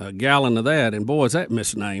Lightly, a gallon of that, and boy, is that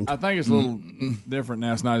misnamed. I think it's a little different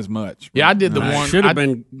now. It's not as much. Yeah, I did the one. Should have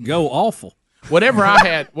been Go Awful. What I ever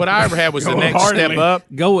had was the next step up.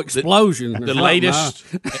 Go Explosion. The latest.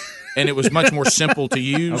 And it was much more simple to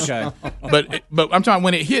use. Okay, but I'm talking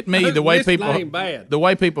when it hit me the way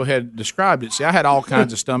people had described it. See, I had all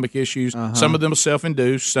kinds of stomach issues. Some of them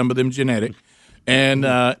self-induced, some of them genetic,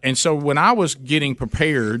 and so when I was getting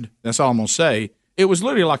prepared, that's all I'm gonna say. It was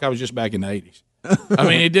literally like I was just back in the 80s. I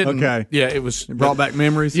mean, it didn't. Okay. Yeah, it was. It brought back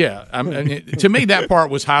memories. Yeah, to me that part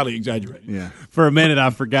was highly exaggerated. Yeah. For a minute, I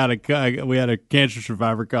forgot we had a cancer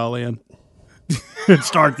survivor call in.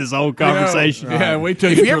 Start this whole conversation. We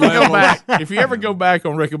took. If you ever go back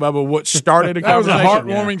on Rick and Bubba, what started a conversation? That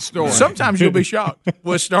was a heartwarming story. Sometimes you'll be shocked.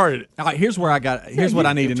 What started it? All right, here's what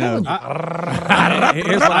I need to know.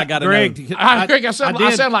 Here's what I got to know. Greg, I sound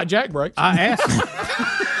like Jack Breaks. I asked him.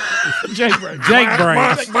 Jake Breaks.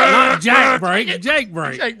 Not Jack Break. Jake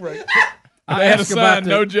Break. Jake Breaks. I had a sign,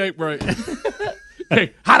 no Jake Break.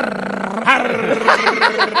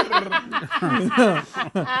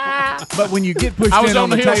 But when you get pushed I was in on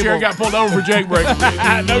the hill table, share, got pulled over for Jake Break.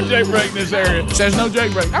 No Jake Break in this area. It says no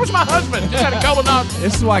Jake Break. That was my husband. Just had a couple knocks.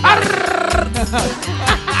 This is why I got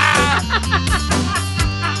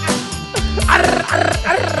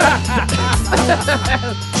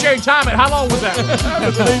Sherry, time it. How long was that? That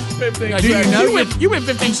was at least 15. Do you know you went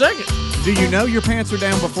 15 seconds. Do you know your pants are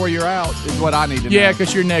down before you're out? Is what I need to know. Yeah,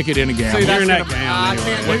 because you're naked in a gown. See, You're naked down.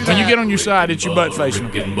 When you get on your side, it's your butt facing.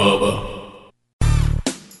 Rick and Bubba.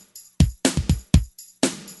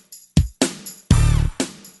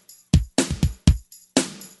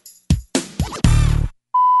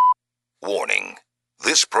 Warning.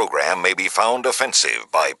 This program may be found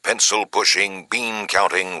offensive by pencil-pushing,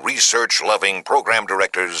 bean-counting, research-loving program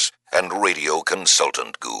directors and radio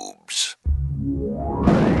consultant goobs.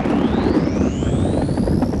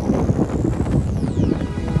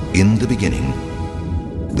 In the beginning,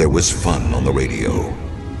 there was fun on the radio.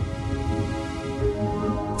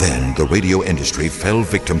 Then the radio industry fell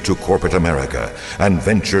victim to corporate America and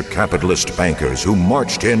venture capitalist bankers who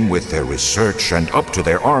marched in with their research and up to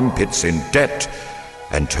their armpits in debt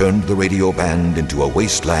and turned the radio band into a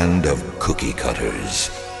wasteland of cookie cutters.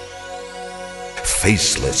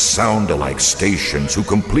 Faceless, sound-alike stations who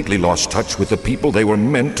completely lost touch with the people they were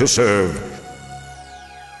meant to serve.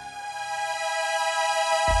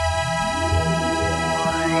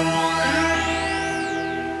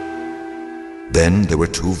 Then there were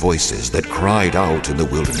two voices that cried out in the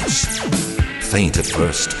wilderness. Faint at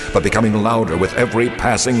first, but becoming louder with every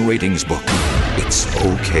passing ratings book. It's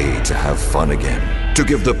okay to have fun again, to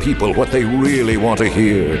give the people what they really want to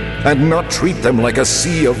hear, and not treat them like a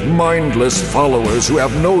sea of mindless followers who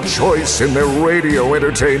have no choice in their radio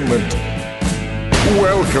entertainment.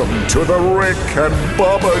 Welcome to the Rick and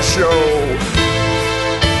Bubba Show.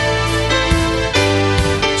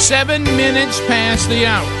 7 minutes past the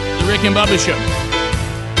hour. The Rick and Bubba Show.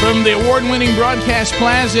 From the award-winning Broadcast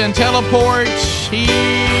Plaza and Teleport, here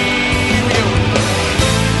we go.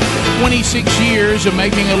 26 years of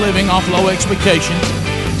making a living off low expectations.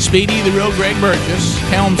 Speedy, the real Greg Burgess,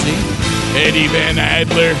 Helmsy, Eddie Van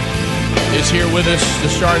Adler is here with us to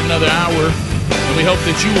start another hour. And we hope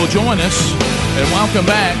that you will join us. And welcome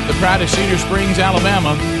back, the pride of Cedar Springs,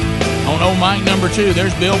 Alabama. On old mic number 2,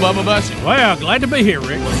 there's Bill Bubba Bussey. Well, glad to be here,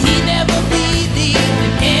 Rick. He never believed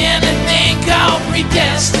in anything called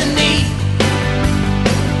predestiny.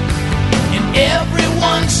 And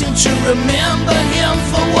everyone seemed to remember him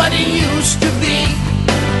for what he used to be.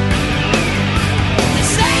 He's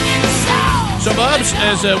singing songs. So, Bud, Bubs,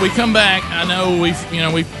 as we come back, I know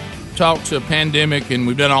we've talked to a pandemic and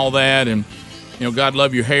we've done all that, and God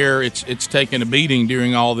love your hair. It's taken a beating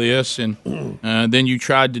during all this, and then you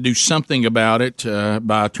tried to do something about it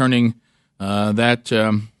by turning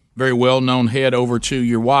that very well-known head over to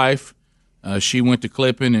your wife. She went to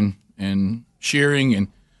clipping and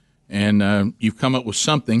shearing, and you've come up with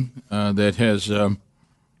something that has.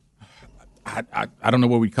 I don't know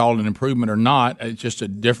what we'd call it, an improvement or not. It's just a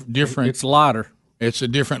different. It's lighter. It's a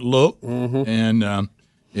different look, and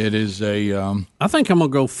it is a. I think I'm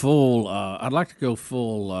gonna go full. I'd like to go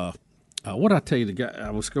full. What I tell you, the guy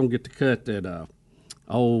I was gonna get the cut that.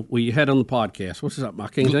 We had on the podcast. What's his name? I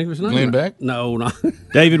can't think of his name. Glenn Beck? No, not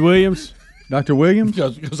David Williams. Dr. Williams?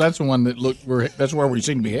 Because that's the one that that's where we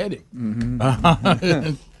seem to be heading.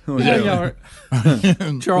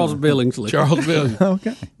 Charles Billingsley. Charles Billingsley.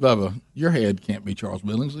 Okay. Bubba, your head can't be Charles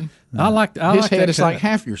Billingsley. I like his head that is cut. like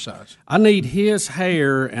half your size. I need his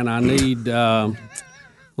hair, and I need.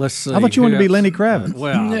 Let's see. How about you want to be Lenny Kravitz?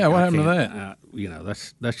 Well, Yeah, what I happened to can't,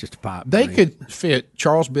 that? That's just a pipe. They dream. could fit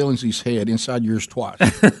Charles Billingsley's head inside yours twice.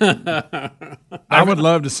 I would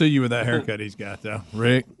love to see you with that haircut he's got, though,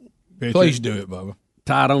 Rick. Please do it, Bubba.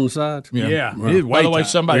 Tied on the sides. Yeah. Well, by the way,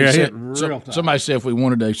 somebody said real tight. somebody said if we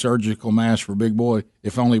wanted a surgical mask for Big Boy,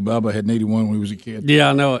 if only Bubba had needed one when he was a kid. Yeah,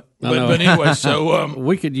 I know it. But anyway, so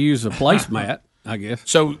we could use a placemat, I guess.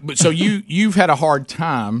 So you've had a hard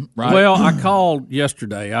time, right? Well, I called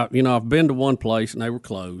yesterday. I've been to one place and they were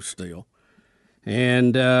closed still,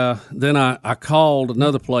 and then I called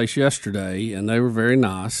another place yesterday and they were very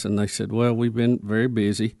nice and they said, "Well, we've been very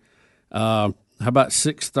busy. How about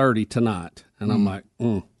 6:30 tonight?" And I'm like,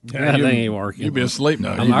 that ain't working. You'd be asleep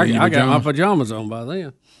now. I got my pajamas on by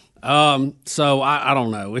then. So I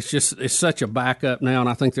don't know. It's such a backup now, and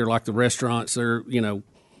I think they're like the restaurants.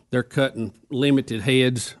 They're cutting limited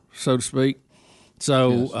heads, so to speak.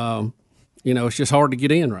 So it's just hard to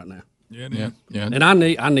get in right now. Yeah. And I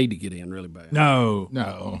need to get in really bad. No.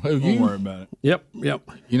 Don't worry about it. Yep.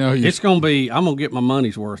 It's gonna be. I'm gonna get my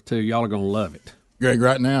money's worth too. Y'all are gonna love it. Greg,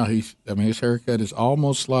 right now his haircut is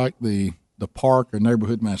almost like the park or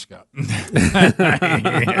neighborhood mascot. Yeah,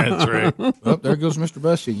 that's right. Oh, there goes Mr.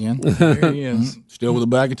 Bussy again. There he is. Still with a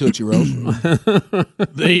bag of Tootsie Rolls. Where's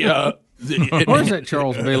that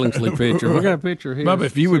Charles Billingsley picture? We got a picture here. Bubba,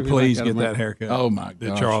 if you would See if I please got get him that up. haircut. Oh my that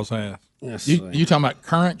gosh. Charles has. Let's You see. talking about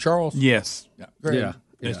current Charles? Yes. Greg, Yeah.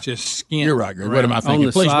 It's just skin. You're right, Greg. What am I thinking? On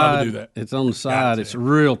the Please, side, Bubba, do that. It's on the side. It's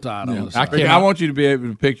real tight on the I side. Rick, I want you to be able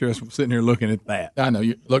to picture us sitting here looking at that. I know.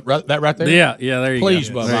 You look that right there. Yeah, there you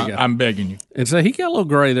Please, go. Bubba, There you go. I'm begging you. And so he got a little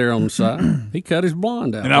gray there on the side. He cut his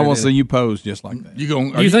blonde out. And I want to see you pose just like that.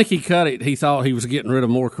 You think he cut it? He thought he was getting rid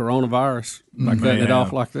of more coronavirus by cutting it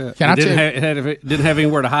off like that. Can I It tell didn't have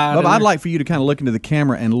anywhere to hide. Bubba, in I'd there? like for you to kind of look into the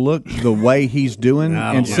camera and look the way he's doing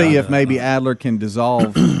and see if maybe Adler can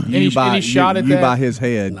dissolve you by his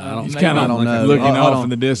head. He's kind of looking off in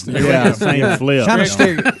the distance. Yeah, Same flip. Kind of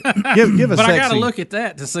stare. Give a But sexy. I got to look at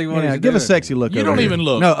that to see what he's give doing. a sexy look. You over don't here. even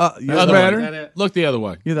look. No, other way. Look the other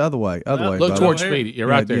way. You're the other way. Other way. Look Bubba. towards Speedy. You're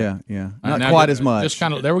right there. Yeah. All Not right, quite now as much. Just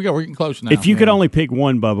kind of. There we go. We're getting close now. If you could only pick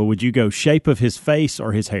one, Bubba, would you go shape of his face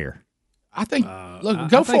or his hair? I think. Look,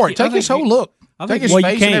 go for it. Take his whole look. Take his well,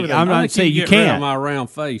 face you and can't. everything. I'm not saying you Get rid of can't. my round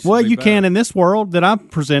face. Well, It'd be you bad. can in this world that I'm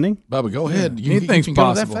presenting. Bubba, go ahead. Anything's you can go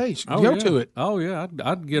to that possible. face. Oh, Go yeah. to it. Oh yeah,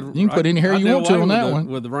 I'd get. You can put any hair I'd you do want to away on with that the- one.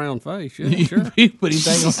 with the round face. Yeah, You sure. can put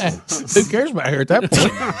anything on that. Who cares about hair at that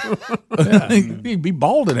point? He'd be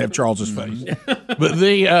bald and have Charles's face. But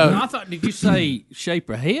the I thought. Did you say shape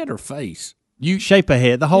of head or face? you Shape of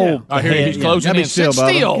head. The whole. I hear he's closing Gotta be in. still, Sit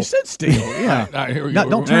Bubba. still. You sit still. Yeah. All right, here we No, go.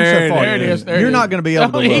 don't turn so far. There it is. There You're it not is. going to be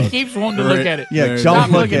able to He look. keeps wanting to look at it. Yeah, Stop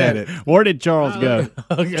don't look looking at it. Where did Charles go?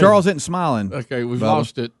 Okay. Charles isn't smiling. Okay, we've Bubba.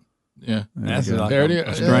 lost it. Yeah, That's There you go. like there it a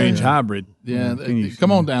is. strange hybrid. Yeah, Can you-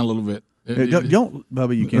 come on down a little bit. Don't,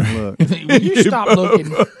 Bubba, you can't look. Will you stop looking?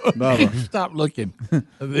 Bubba. Stop looking.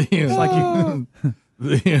 It's like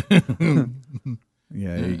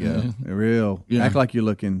Yeah, there you go. Real. Yeah. Act like you're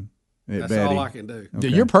looking at That's Betty. all I can do. Yeah,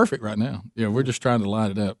 you're perfect right now. Yeah, we're just trying to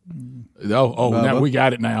line it up. Oh, now Bubba. we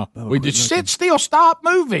got it now. We just sit still, stop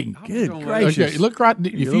moving. Good gracious. Okay, look right.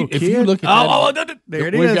 If you kid. look at that, there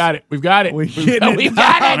it we've is. got it. We've got it. We've We've got it.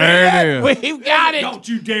 got it. There it is. We've got it. Don't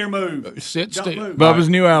you dare move. Sit still. Bubba's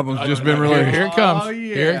new album's just been released. Here it comes. Oh,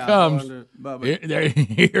 yeah. Here it comes. Bubba.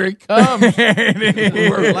 Here it comes.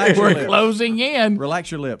 Relax your We're lips. closing in.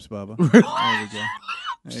 Relax your lips, Bubba. There we go.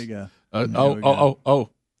 There you go. There we go. Oh.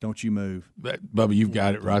 Don't you move. Bubba, you've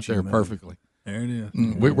got it right there perfectly. There it is.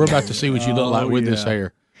 We're about to see what you look like with this yeah.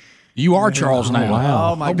 hair. You are Charles now.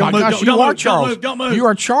 Wow. Oh my gosh, you are Charles. Don't move. You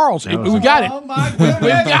are Charles. We got it. Oh my goodness. We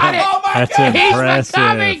got it. Oh my That's God.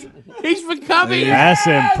 impressive. He's becoming. That's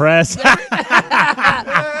impressive.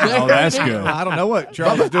 Oh, that's good. I don't know what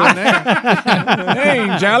Charles is doing there.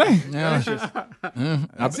 Hey, Charlie. I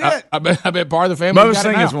bet part of the family. Bubba, got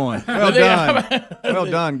sing it now. us one. Well done. Well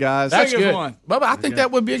done, guys. That's Sing us good. one. Bubba, I think that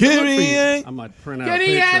would be a good look for you. I might print out a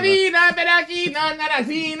picture of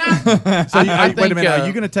that. So I wait a think, minute. Are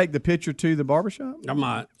you going to take the picture to the barbershop? I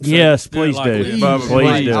might. Yes, do it please like do. this. Bubba,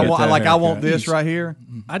 Please do. I want this right here.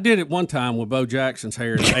 I did it one time with Bo Jackson's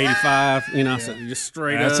hair at 85. You know, so just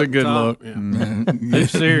straight up. That's a good top. look. Yeah. I'm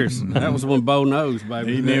serious. That was when Bo knows,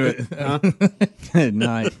 baby. He knew it. Huh? Good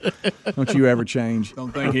night. Don't you ever change.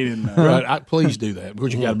 Don't think he didn't know. Right, please do that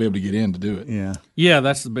because you got to be able to get in to do it. Yeah. Yeah,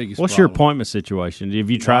 that's the biggest What's your problem. appointment situation? Have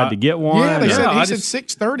you tried to get one? Yeah, they or- said, I he said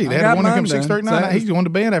just- 6:30. They I had got one to come mine done. 6:39. He's going to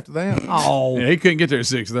bed after that. Oh. Yeah, he couldn't get there at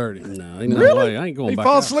 6:30. No, ain't no way. I ain't going He back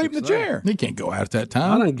fall out asleep in the 6:30. chair. He can't go out at that I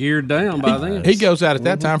time. done geared down by then. He goes out at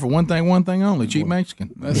that time for one thing only: cheap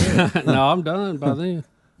Mexican. That's it. No, I'm done by then.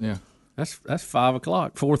 Yeah. That's 5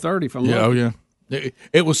 o'clock, 4:30 from Yeah. Oh yeah.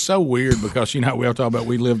 It was so weird because we all talk about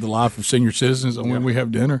we live the life of senior citizens and when we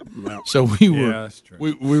have dinner. So we were that's true.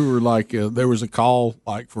 we were like there was a call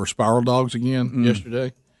like for Spiral Dogs again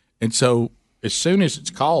yesterday, and so as soon as it's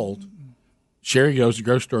called, Sherry goes to the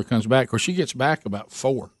grocery store, comes back, or she gets back about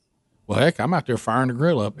 4. Well, heck, I'm out there firing the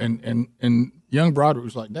grill up, and young Broderick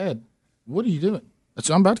was like, "Dad, what are you doing?" I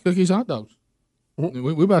said, "I'm about to cook these hot dogs.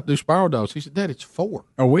 We about to do Spiral Dogs." He said, "Dad, it's 4."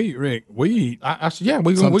 Oh, we eat. I said, "Yeah,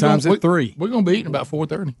 we're Sometimes at 3. We're going to be eating about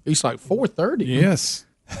 4:30." He's like, 4:30? Yes.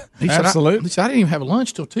 He said, Absolutely. he said, "I didn't even have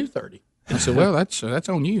lunch till 2:30." I said, "Well, that's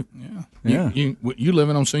on you. Yeah. You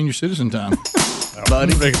living on senior citizen time,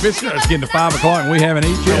 Buddy. If it starts getting to 5 o'clock and we haven't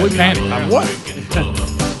eaten yet, we panic. Like, what?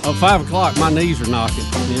 Oh, 5 o'clock, my knees are knocking.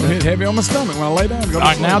 I hit heavy on my stomach when I lay down. To go All to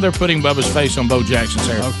right, sleep. now they're putting Bubba's face on Bo Jackson's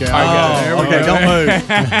hair. Okay. All right, There we Okay, go. don't move.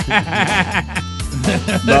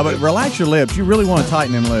 Bubba, relax your lips. You really want to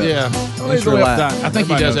tighten them lips. Yeah. Just relax. I think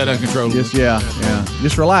he does that uncontrollably. Just yeah.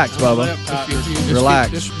 Just relax, Bubba. Just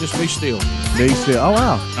Relax. Just be still. Be still. Oh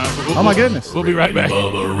wow. Oh my goodness. We'll be right back.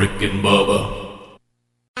 Bubba, Rick and Bubba.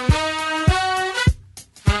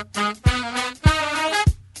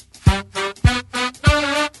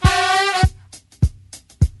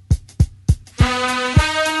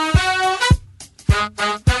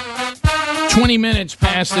 20 minutes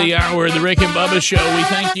past the hour of the Rick and Bubba Show. We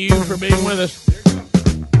thank you for being with us.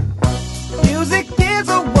 Music is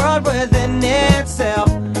a world within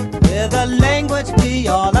itself, with a language we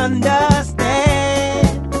all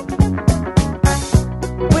understand,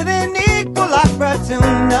 with an equal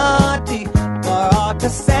opportunity for all to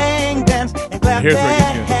sing, dance, and clap Here's their where it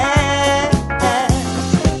gets hands.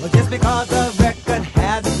 Well, just because the record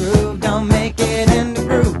has a groove, don't make it in the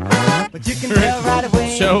groove. But you can tell right away.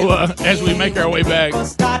 So, as we make our way back,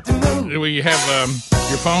 we have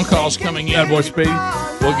your phone calls coming in. Boy, Speed.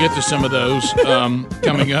 We'll get to some of those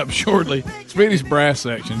coming up shortly. Speedy's brass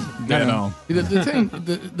section. Dead on.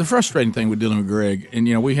 The frustrating thing with dealing with Greg,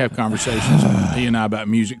 and we have conversations, he and I, about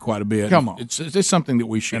music quite a bit. Come on. It's something that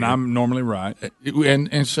we share, And I'm normally right.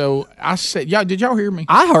 And so I said, "Yeah, did y'all hear me?"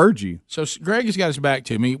 I heard you. So Greg has got his back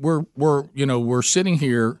to me. We're sitting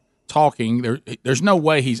here talking. There's no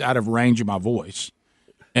way he's out of range of my voice.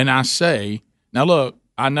 And I say, now look,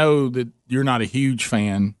 I know that you're not a huge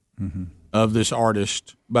fan of this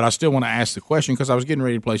artist, but I still want to ask the question because I was getting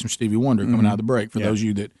ready to play some Stevie Wonder coming out of the break for those of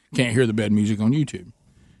you that can't hear the bed music on YouTube.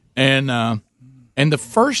 And the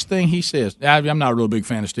first thing he says, I'm not a real big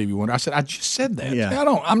fan of Stevie Wonder. I said, I just said that. Yeah.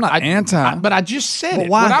 I'm not anti. But I just said But it.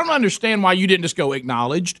 why- But I don't understand why you didn't just go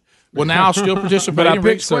acknowledged. Well, now I'll still participate. But I in picked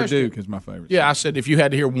Rick's So question. Duke is my favorite. Yeah, I said if you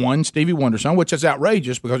had to hear one Stevie Wonder song, which is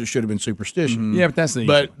outrageous because it should have been Superstition. Yeah, but that's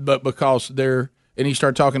the but because they're and he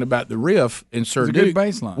started talking about the riff in Sir It's a Duke, good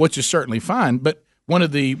bass line. which is certainly fine. But one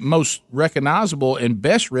of the most recognizable and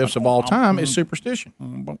best riffs of all time is Superstition.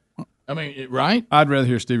 I mean, right? I'd rather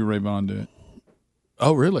hear Stevie Ray Vaughan do it.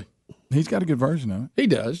 Oh, really? He's got a good version of it. He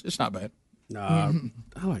does. It's not bad. I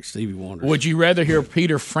like Stevie Wonder. Would you rather hear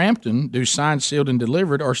Peter Frampton do Signed, Sealed, and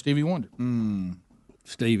Delivered or Stevie Wonder?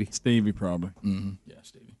 Stevie probably. Yeah,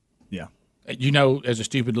 Stevie. Yeah. As a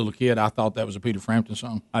stupid little kid, I thought that was a Peter Frampton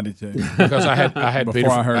song. I did too. Because I had Before Peter,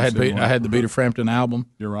 I heard I had, Stevie Peter, I had the Wonder. Peter Frampton album.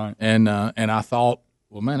 You're right. And I thought,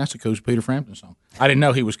 well, man, that's a cool Peter Frampton song. I didn't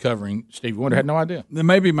know he was covering Stevie Wonder. I had no idea. That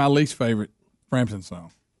may be my least favorite Frampton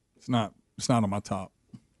song. It's not on my top.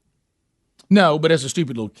 No, but as a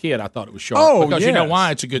stupid little kid, I thought it was sharp. Oh, because you know yes.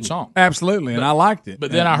 why? It's a good song. Absolutely, and I liked it.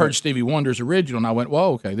 But then I heard Stevie Wonder's original, and I went,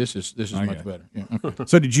 "Whoa, okay, this is much better." Yeah, okay.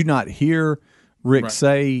 So did you not hear Rick Right.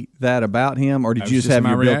 say that about him, or did That you was just have my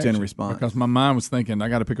your reaction, built-in response? Because my mind was thinking, I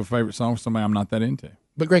got to pick a favorite song for somebody I'm not that into.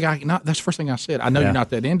 But Greg, that's the first thing I said. I know you're not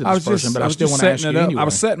that into I this was person, just- but I I was still just want to ask setting you it up. anyway. I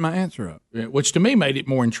was setting my answer up. Yeah, which to me made it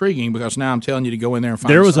more intriguing because now I'm telling you to go in there and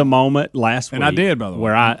find. There was a something. moment last week, And I did, by the way.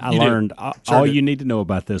 where I You did. learned Sure all did. you need to know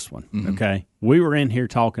about this one. Okay, we were in here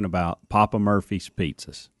talking about Papa Murphy's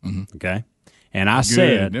pizzas. Okay, and I Good.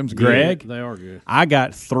 said, Them's good. Greg, They are good. I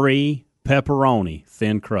got 3 pepperoni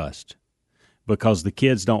thin crust because the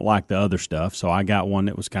kids don't like the other stuff, so I got one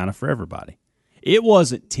that was kind of for everybody. It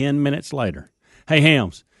wasn't 10 minutes later. Hey,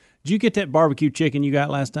 Helms, did you get that barbecue chicken you got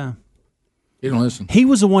last time? He don't listen. He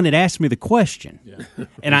was the one that asked me the question,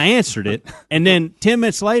 and I answered it. And then 10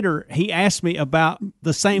 minutes later, he asked me about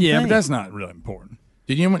the same Yeah, thing. but that's not really important.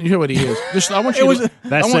 Did you hear what he is? Just I want you.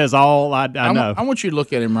 That says all I know. I want you to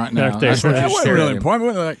look at him right now. Right there. I just want you to That wasn't stare really at him. important. It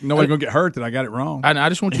wasn't like nobody's going to get hurt that I got it wrong. I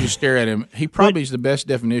just want you to stare at him. He probably is the best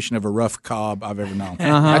definition of a rough cob I've ever known.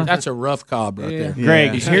 Uh-huh. That's a rough cob right there.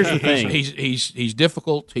 Greg, here's the thing. He's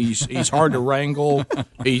difficult. He's hard to wrangle.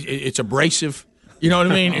 It's abrasive. You know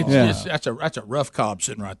what I mean? That's a rough cob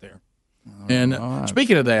sitting right there. And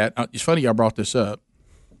speaking of that, it's funny y'all brought this up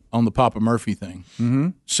on the Papa Murphy thing. Mm-hmm.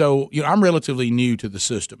 So I'm relatively new to the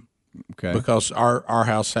system. Okay. Because our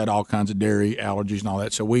house had all kinds of dairy allergies and all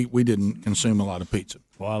that, so we didn't consume a lot of pizza.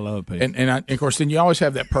 Well, I love pizza. And of course, then you always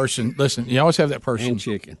have that person. Listen, you always have that person. And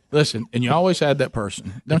chicken. Listen, and you always had that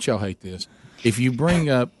person. Don't y'all hate this? If you bring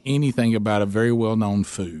up anything about a very well known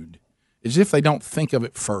food, as if they don't think of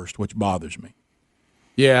it first, which bothers me.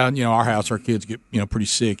 Yeah, our house, our kids get pretty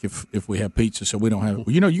sick if we have pizza, so we don't have it.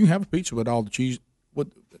 Well, you can have a pizza with all the cheese.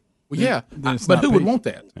 Well, yeah, Then it's but not who would pizza. want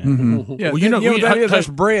that? Mm-hmm. Yeah, Well, that is. That's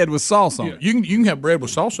bread with sauce on it. You can have bread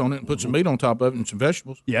with sauce on it and put some meat on top of it and some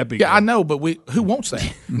vegetables. Yeah, that'd be yeah, good. I know, but who wants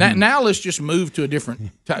that? now let's just move to a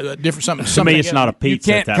different something. To me, it's not a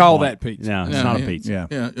pizza. You at can't that call point. that pizza. No, it's Yeah, not yeah, a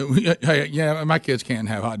pizza. Yeah, my kids can't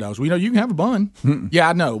have hot dogs. We know you can have a bun. Yeah,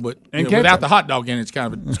 I know, but And without ketchup. the hot dog in it, it's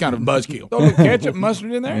kind of a buzzkill. Throw a little ketchup and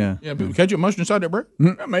mustard in there. Yeah, but ketchup, mustard inside that bread.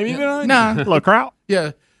 Maybe even onion. Nah, Little kraut.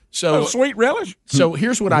 yeah. So A sweet relish. So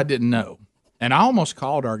here's what I didn't know, and I almost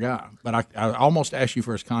called our guy, but I almost asked you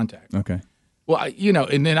for his contact. Okay. Well,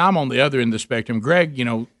 and then I'm on the other end of the spectrum. Greg,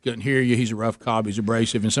 couldn't hear you. He's a rough cob. He's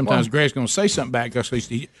abrasive, and sometimes Greg's going to say something back because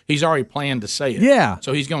he's already planned to say it. Yeah.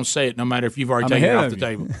 So he's going to say it no matter if you've already I'm taken it ahead off the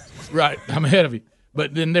of you. table. Right. I'm ahead of you.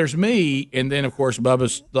 But then there's me, and then of course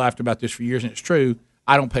Bubba's laughed about this for years, and it's true.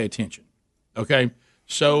 I don't pay attention. Okay.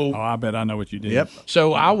 So. Oh, I bet I know what you did. Yep.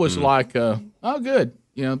 So I was like, oh, good.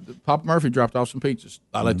 Papa Murphy dropped off some pizzas.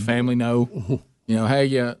 I let the family know.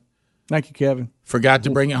 Hey, Thank you, Kevin. forgot to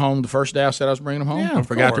bring it home the first day I said I was bringing them home. Yeah, of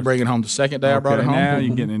Forgot to course. bring it home the second day I brought it home. now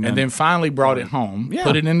you're getting it and then finally brought it home, Yeah.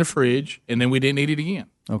 put it in the fridge, and then we didn't eat it again.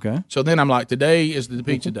 Okay. So then I'm like, today is the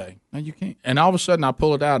pizza day. No, you can't. And all of a sudden I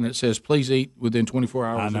pull it out and it says, please eat within 24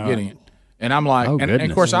 hours of know getting it. And I'm like, Oh, and of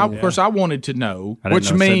goodness. course I wanted to know. I didn't Which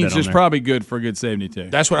know it said means that on it's there. probably good for a good 72.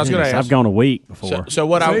 That's what I was going to Yes, ask. I've gone a week before. So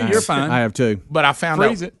what See, I you're fine. I have too. But I found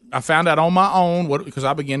Freeze out. it. I found out on my own because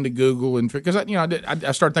I began to Google and because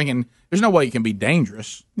I started thinking there's no way it can be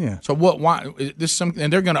dangerous. Yeah. So why is this something?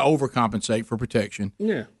 And they're going to overcompensate for protection.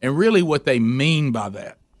 Yeah. And really, what they mean by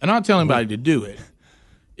that, and I'm not telling anybody to do it,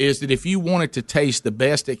 is that if you want it to taste the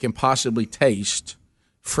best it can possibly taste,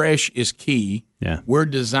 fresh is key. Yeah. We're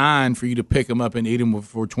designed for you to pick them up and eat them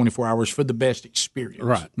for 24 hours for the best experience.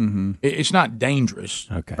 Right. It's not dangerous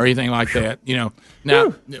Okay. or anything like that.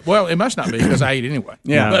 Now, well, it must not be because I ate it anyway.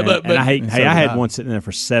 Yeah. And I hate. so Hey, I did had I. one sitting there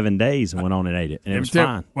for 7 days and went on and ate it, and it was tell-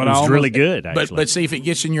 fine. It what I was almost- really good, actually. But see if it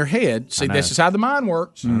gets in your head. See, know. this is how the mind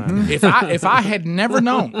works. If I had never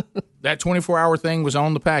known that 24-hour thing was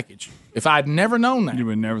on the package, if I'd never known that, You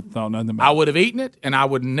would never thought nothing about I would have eaten it, and I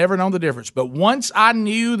would never known the difference. But once I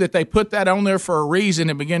knew that they put that on there for a reason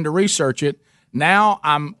and began to research it, now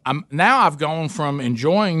I've gone from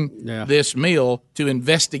enjoying this meal to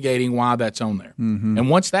investigating why that's on there. And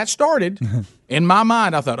once that started, in my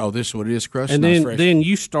mind, I thought, "Oh, this is what it is, crust." And not then, fresh. then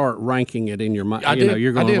you start ranking it in your mind. I did.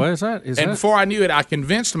 You're I going, did. what is that? Is and that? before I knew it, I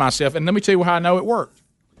convinced myself. And let me tell you how I know it worked.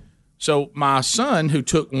 So my son, who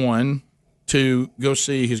took one to go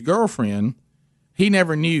see his girlfriend, he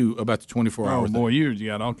never knew about the 24-hour Oh thing. boy, you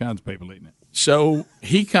got all kinds of people eating it. So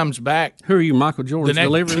he comes back. Who are you, Michael Jordan's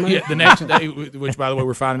delivery man? Yeah, the next day, which, by the way,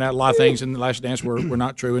 we're finding out a lot of things in The Last Dance were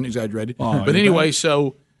not true and exaggerated. Oh, but anyway,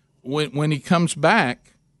 so when he comes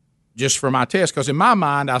back, just for my test, because in my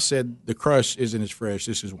mind, I said the crust isn't as fresh.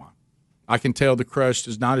 This is why. I can tell the crust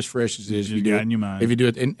is not as fresh as it is if you do got it. in your mind. If you do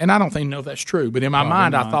it, and I don't know if that's true, but in my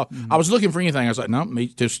mind, I thought I was looking for anything. I was like, no,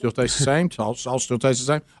 meat still tastes the same. Salt still tastes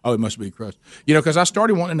the same. Oh, it must be crust. Because I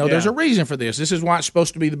started wanting to know. There's a reason for this. This is why it's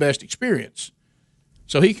supposed to be the best experience.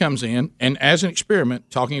 So he comes in, and as an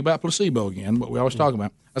experiment, talking about placebo again, what we always talk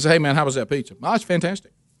about, I said, hey, man, how was that pizza? Oh, it's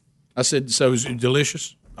fantastic. I said, so is it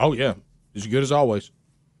delicious? Oh, yeah. As good as always.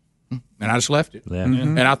 And I just left it. Yeah.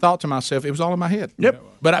 And I thought to myself, it was all in my head. Yep.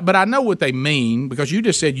 But I know what they mean, because you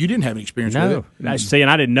just said you didn't have any experience with it. See,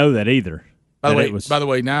 and I didn't know that either. By the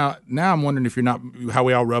way, now I'm wondering if you're not how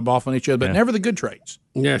we all rub off on each other, but never the good traits.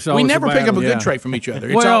 Yeah, we never pick up a good trait from each other.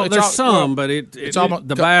 There's some, but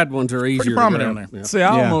the bad ones are easier. Pretty prominent on there. Yeah. See,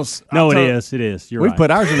 I almost it is. You're we right.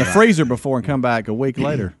 put ours in the freezer before and come back a week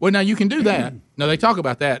later. Well, now you can do that. No, they talk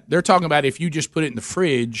about that. They're talking about if you just put it in the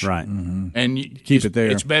fridge, right, and keep it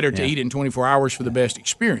there. It's better to eat it in 24 hours for the best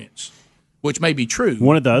experience. Which may be true.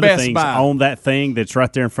 One of the other Best things Buy. on that thing that's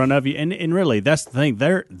right there in front of you, and really that's the thing.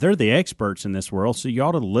 They're the experts in this world, so you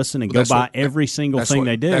ought to listen and go by every single thing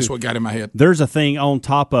they do. That's what got in my head. There's a thing on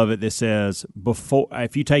top of it that says before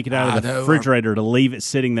if you take it out of the refrigerator to leave it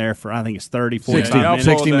sitting there for I think it's 30, 45 minutes,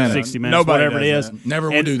 60 minutes, 60 minutes, Nobody whatever it does is. that. Never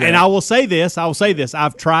will do that. And I will say this.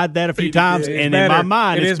 I've tried that a few times, and in my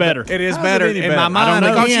mind, it's better. It is How's better any in my mind.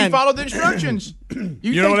 because you Again, followed the instructions.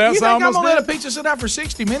 You know what else You I think I'm almost going to let did? a pizza sit out for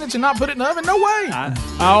 60 minutes and not put it in the oven? No way. I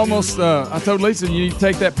almost, I told Lisa, you need to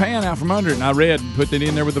take that pan out from under it, and I read, put it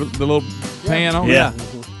in there with the little pan on Yeah.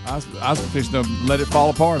 it. I was fixing to let it fall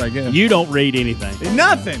apart, I guess. You don't read anything.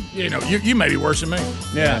 nothing. You may be worse than me.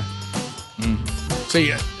 Yeah. See,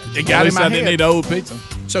 it At got in least my I didn't head. eat old pizza.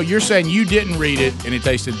 So you're saying you didn't read it and it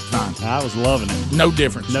tasted fine? I was loving it. No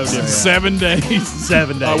difference. No difference. 7 days.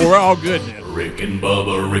 7 days. We're all good then. Rick and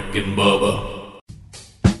Bubba.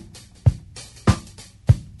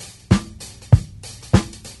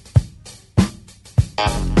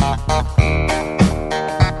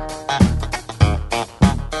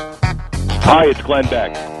 Hi, it's Glenn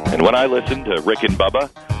Beck, and when I listen to Rick and Bubba,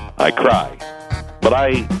 I cry. But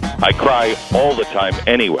I cry all the time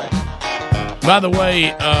anyway. By the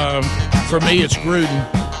way, for me, it's Gruden.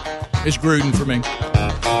 It's Gruden for me.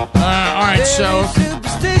 All right, so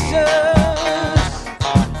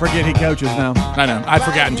Forget he coaches now. I know I'd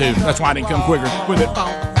forgotten to. That's why I didn't come quicker with it.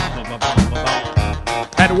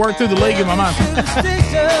 Had to work through the league in my mind.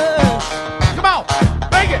 Come on,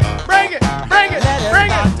 bring it.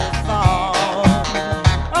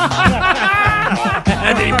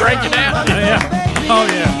 And did he break it down? Yeah. Oh,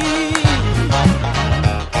 yeah.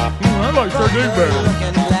 I like Sir Duke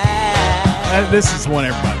better. This is one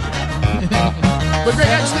everybody gets. But Greg,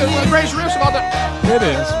 that's still one of the greatest riffs of all time. It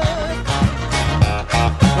is.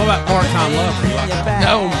 What about Part-Time Lover? You like that?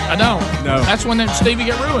 No, I don't. No. That's when Stevie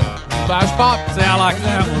got ruined by his pop. See, I like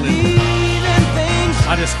that one.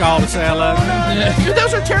 I just called to say I love you.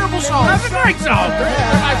 Those are terrible songs. That's a great song. They're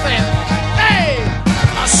like saying, hey,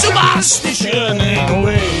 a superstition ain't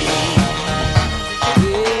away.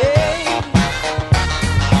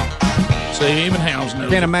 See, even Hounds knows.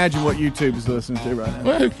 Can't imagine what YouTube is listening to right now.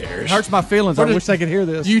 Well, who cares? It hurts my feelings. I wish they could hear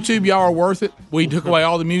this. YouTube, y'all are worth it. We took away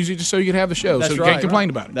all the music just so you could have the show. That's so you right. can't complain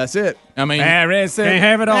about it. That's it. I mean, Can't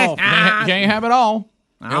have it all. Can't have it all.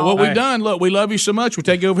 And what we've done, look, we love you so much, we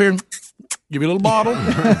take you over here and give you a little bottle.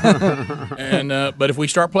 And but if we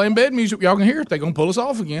start playing bad music, y'all can hear it. They're gonna pull us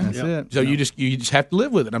off again. That's it. So you just have to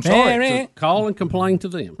live with it. I'm sorry. Call and complain to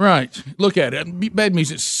them. Right. Look at it. Bad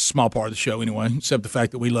music's a small part of the show anyway, except the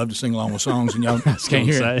fact that we love to sing along with songs and y'all can't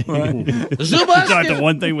hear it. It's like the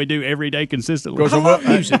one thing we do every day consistently.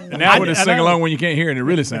 Music. And now we just sing along when you can't hear it, and it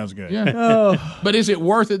really sounds good. Yeah. But is it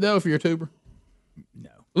worth it, though, if you're a tuber?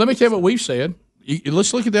 No. Let me tell you what we've said.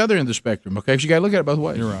 Let's look at the other end of the spectrum, okay? Because you got to look at it both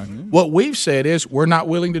ways. You're right. What we've said is we're not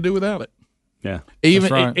willing to do without it. Yeah.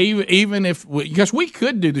 Even if because we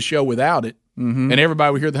could do the show without it, and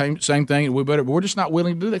everybody would hear the same thing, but we're just not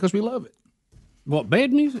willing to do that because we love it. What,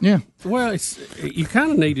 bad music? Yeah. Well, you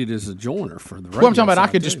kind of need it as a joiner for the radio. Well, I'm talking about I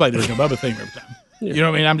side, could too. just play the Rick and Bubba theme every time. You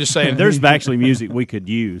know what I mean? I'm just saying. There's actually music we could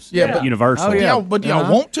use. Yeah, Universal. Oh, yeah. But do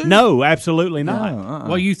y'all want to? No, absolutely not.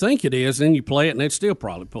 Well, you think it is, then you play it, and they'd still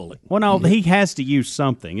probably pull it. Well, no, he has to use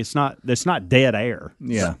something. It's not dead air.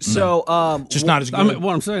 Yeah. So, just not as good. I mean,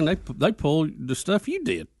 what I'm saying, they pull the stuff you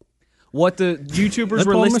did. what the YouTubers They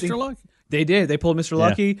were pulled listing. Mr. Lucky. They did. They pulled Mr.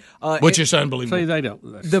 Lucky. Which is unbelievable. See, they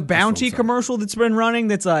don't. The Bounty commercial that's been running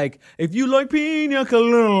that's like, if you like pina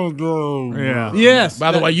colada. Yeah. Yes.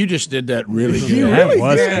 By the way, you just did that really good. That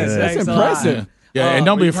was Yes, good. that's That's impressive. Yeah, and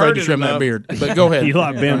don't be we've afraid heard to it trim that enough. beard. But go ahead. You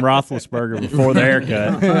like Ben Roethlisberger before the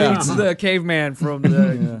haircut. It's the caveman from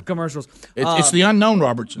the commercials. It's the unknown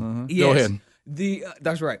Robertson. Go Yes. ahead.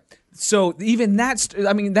 That's right. So even that's,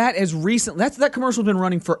 I mean, that is recent. That commercial's been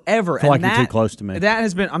running forever. I feel like that, you're too close to me. That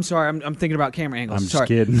has been. I'm sorry. I'm thinking about camera angles. I'm just sorry.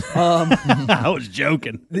 kidding. I was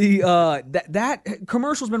joking. That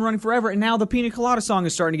commercial's been running forever, and now the Pina Colada song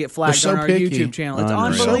is starting to get flagged so on our picky. YouTube channel. It's Unreal.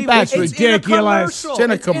 unbelievable. That's it's ridiculous. In a It's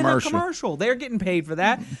in a commercial. They're getting paid for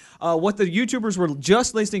that. What the YouTubers were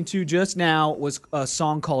just listening to just now was a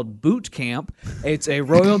song called Boot Camp. It's a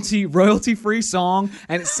royalty-free song,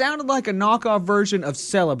 and it sounded like a knockoff version of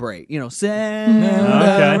Celebrate. You know, Celebrate.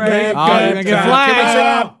 Okay. Oh, you're gonna get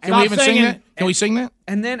flagged. Can we even sing that? Can we sing that?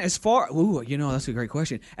 And then that's a great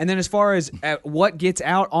question. And then as far as what gets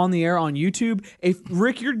out on the air on YouTube, if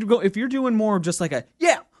Rick, if you're doing more of just like a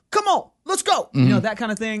come on, let's go, you know, that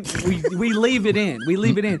kind of thing, we leave it in. We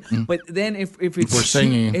leave it in. But then if it's we're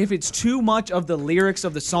singing, if it's too much of the lyrics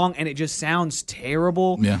of the song and it just sounds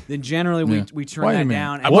terrible, then generally we turn that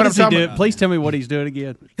down. And What does he do? Please tell me what he's doing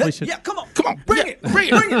again. Come on, bring it.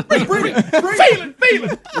 Feel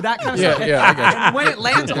it. That kind of stuff. I got you. And when it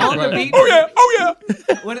lands on the beat,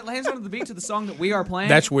 when it lands on the beat to the song that we are playing,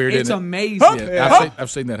 That's weird. It's isn't it? amazing. Yeah, I've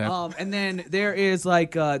seen that happen. And then there is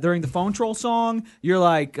like during the Phone Troll song, you're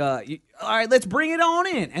like, all right, let's bring it on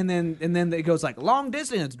in, and then it goes like long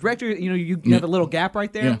distance director. You know, you have a little gap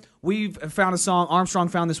right there. Yeah. We've found a song. Armstrong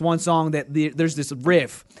found this one song that there's this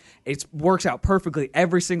riff. It works out perfectly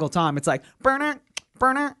every single time. It's like burner,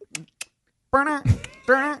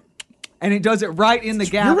 and it does it right in the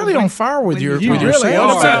gap. You're really on fire with your really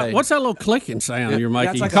sound today. What's that little clicking sound you're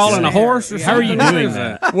making? like you calling a a horse or snare. something? How are you doing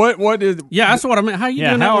that? What is? Yeah, that's what I meant. How you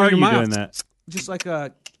doing that how with are your you mouth? doing that? Just like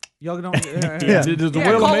a y'all don't. Does the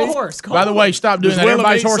Will call of a Me? horse. Call By the a way, stop doing Does that. Will of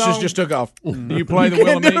Everybody's Meat horses song- just took off. Do you play the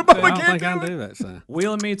Will of Me? I don't think I can do that sound.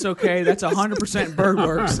 Wheel of Meat's okay. That's 100% bird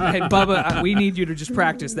works. Hey, Bubba, we need you to just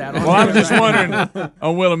practice that. Well, I'm just wondering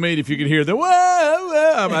on Will of Meat if you could hear the whoa,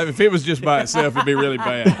 whoa. I mean, if it was just by itself, it'd be really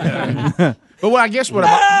bad. But I guess what the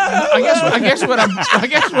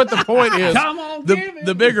point is. Come on,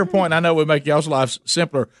 the bigger point I know would make y'all's lives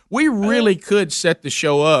simpler. We really could set the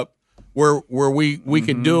show up where we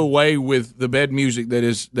could do away with the bed music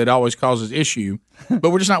that always causes issue,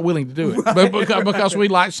 but we're just not willing to do it. But because we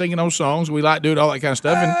like singing those songs, we like doing all that kind of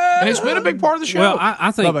stuff, and it's been a big part of the show. Well,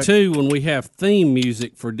 I think too when we have theme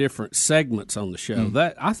music for different segments on the show,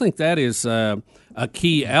 that I think that is a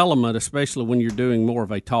key element, especially when you're doing more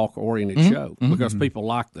of a talk-oriented show, because people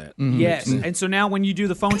like that. Yes, and so now when you do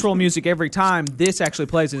the Phone Troll music every time, this actually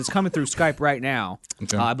plays, and it's coming through Skype right now,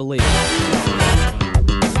 I believe.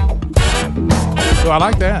 So I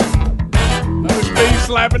like that. That was me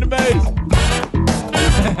slapping the bass.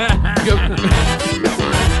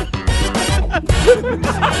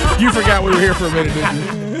 You forgot we were here for a minute, didn't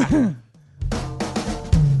you?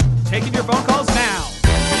 Taking your phone calls now.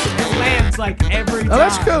 It lands like every time. Oh,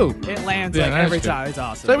 that's cool. It lands Yeah, like that's every cool. time. It's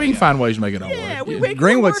awesome. So we can find ways to make it all Yeah, work.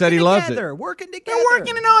 Greenwood said he loves it. Working together. We're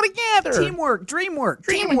working it all together. Teamwork, dreamwork,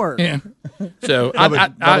 teamwork. Yeah. So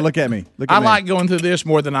Bubba, look at me. Look at I me. like going through this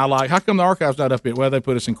more than I like. How come the archive's not up yet? Well, they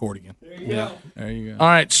put us in court again. There you go. All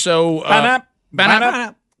right, so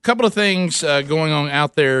couple of things going on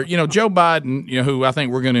out there. You know, Joe Biden, who I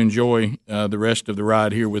think we're going to enjoy the rest of the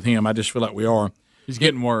ride here with him. I just feel like we are. He's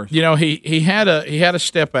getting worse. You know, he had a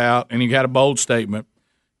step out and he had a bold statement.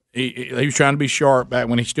 He was trying to be sharp back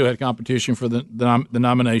when he still had competition for the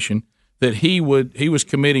nomination. That he was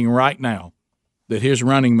committing right now that his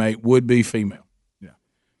running mate would be female. Yeah.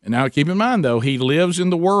 And now keep in mind though, he lives in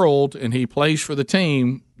the world and he plays for the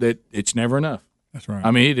team that it's never enough. That's right.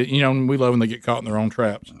 I mean, we love when they get caught in their own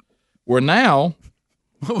traps. Where now,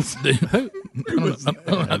 What was was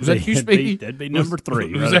that you, Speedy? That'd be number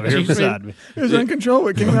 3 Was right that over here you, beside me. It was uncontrollable.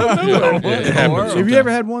 It came out of nowhere. It happens Have you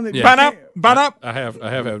ever had one that? Yeah. Ban up. I have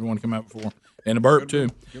had one come out before, and a burp too.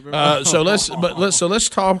 So let's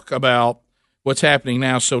talk about what's happening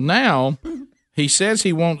now. So now he says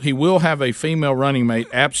he will have a female running mate,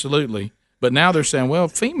 absolutely. But now they're saying, well,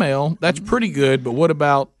 female, that's pretty good. But what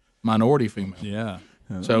about minority female? Yeah.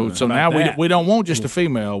 So now we don't want just a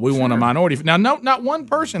female. We want a minority. Now, not one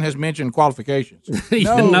person has mentioned qualifications.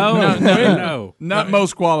 No. Not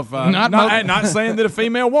most qualified. Not saying that a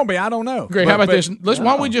female won't be. I don't know. Greg, how about this? Why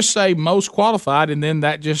don't we just say most qualified, and then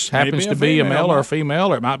that just happens to be a male or a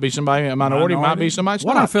female, or it might be somebody a minority, it might be somebody.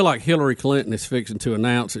 What I feel like Hillary Clinton is fixing to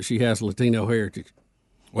announce that she has Latino heritage.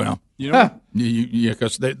 Well,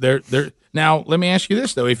 because they're now. Let me ask you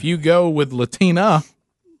this though: if you go with Latina.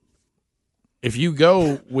 If you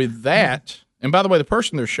go with that, and by the way, the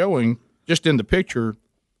person they're showing just in the picture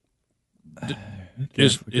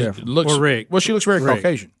looks. Well, Rick, she looks very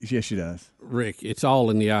Caucasian. Yes, she does. Rick, it's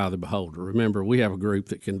all in the eye of the beholder. Remember, we have a group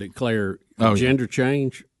that can declare gender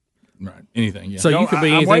change. Right. Anything. Yeah. So you could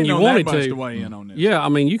be anything you wanted to. to weigh in on this. Yeah, I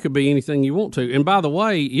mean, you could be anything you want to. And by the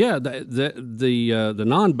way, yeah, the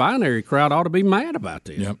non-binary crowd ought to be mad about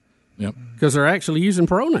this. Yep. Because they're actually using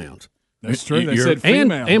pronouns. That's true. They said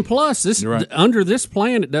female. And plus, this right. under this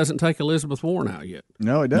plan, it doesn't take Elizabeth Warren out yet.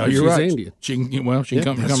 No, it doesn't. No, you're She's right. Indian. She can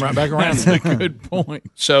come right back around. That's a good point.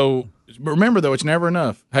 So remember, though, it's never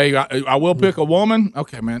enough. Hey, I will pick a woman.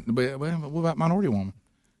 Okay, man. But what about minority woman?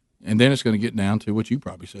 And then it's going to get down to what you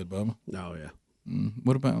probably said, Bubba. Oh yeah.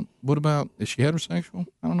 What about is she heterosexual?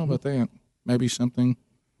 I don't know about that. Maybe something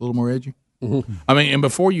a little more edgy. Mm-hmm. I mean, and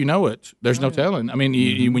before you know it, there's no telling. I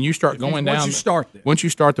mean, when you start going down, once you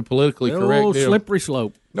start the politically correct deal, slippery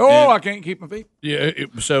slope. No, I can't keep my feet. Yeah.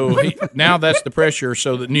 Now that's the pressure.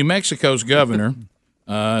 So that New Mexico's governor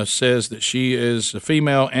says that she is a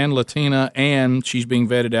female and Latina, and she's being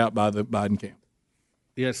vetted out by the Biden camp.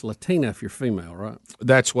 Yes, Latina if you're female, right?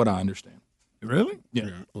 That's what I understand. Really? Yeah.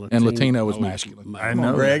 And Latino is masculine. I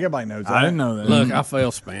know. Greg, everybody knows that. I didn't know that. Look, I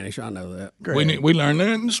failed Spanish. I know that. We learned that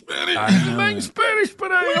in Spanish. I know Spanish,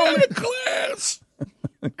 but I ain't in the class.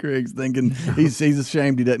 Greg's thinking he's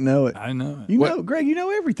ashamed he doesn't know it. I know it. You know, Greg, you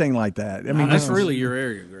know everything like that. I mean, That's really your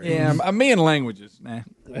area, Greg. Yeah, me and languages. Nah.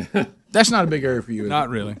 That's not a big area for you. Not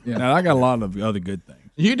really. Yeah. Now, I got a lot of other good things.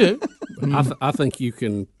 You do. I think you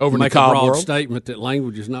can Over in make the a cob broad world? statement that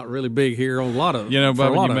language is not really big here on a lot of. You know, for a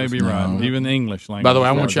Bubba, lot you of may us. be right. Even the English language. By the way,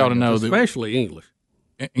 I want y'all to know that, especially English.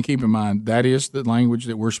 and keep in mind, that is the language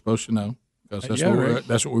that we're supposed to know because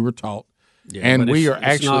that's what we were taught. Yeah, and but we it's- are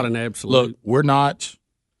actually it's not an absolute. Look, we're not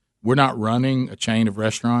running a chain of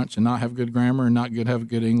restaurants and not have good grammar and not have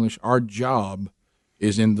good English. Our job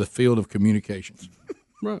is in the field of communications.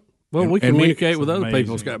 Right. Well, we and we- communicate with other amazing.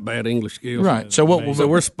 people who's got bad English skills. Right. So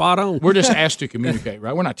we're spot on. We're just asked to communicate,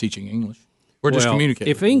 right? We're not teaching English. We're just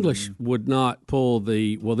communicating. If English would not pull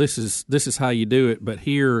this is how you do it, but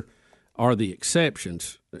here are the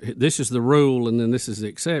exceptions. This is the rule, and then this is the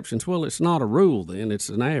exceptions. Well, it's not a rule. Then it's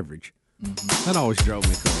an average. That always drove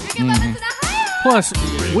me crazy. Plus,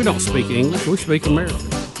 we don't speak English. We speak American.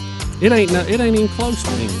 It ain't even close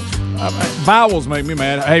to English. Vowels make me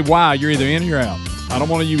mad. Hey, why? You're either in or you're out. I don't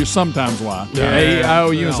want to use sometimes why. Yeah. Hey, I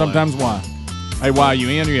owe you, and Yeah, sometimes why. Hey, why? You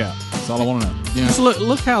in or you out? That's all I want to know. Just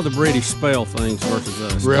look how the British spell things versus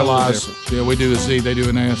us. Realize, Totally yeah, we do a Z, they do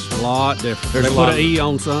an S. different. A lot different. There's They a put lot an of- E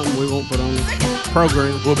on something we won't put on the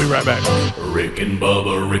program. We'll be right back. Rick and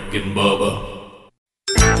Bubba, Rick and Bubba.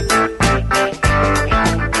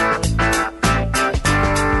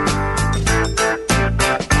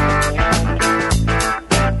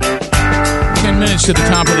 10 minutes to the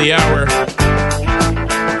top of the hour.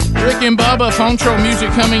 Rick and Bubba, phone troll music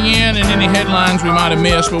coming in, and any headlines we might have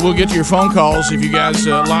missed, but we'll get to your phone calls if you guys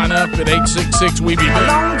line up at 866-WE-BE-BIG.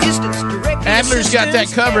 Adler's got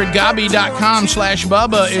that covered.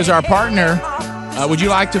 Gabi.com/Bubba is our partner. Would you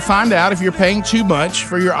like to find out if you're paying too much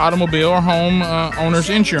for your automobile or home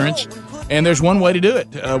owner's insurance? And there's one way to do it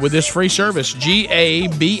with this free service,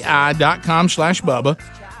 GABI.com/Bubba.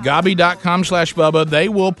 Gabi.com/Bubba. They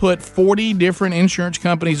will put 40 different insurance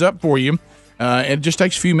companies up for you. It just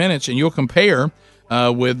takes a few minutes, and you'll compare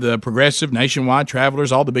with Progressive, Nationwide,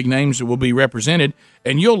 Travelers, all the big names that will be represented.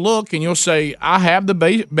 And you'll look and you'll say, I have the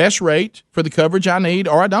best rate for the coverage I need,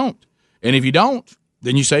 or I don't. And if you don't,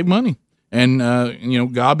 then you save money. And,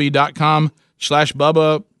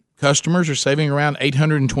 Gabi.com/Bubba customers are saving around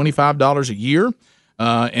 $825 a year.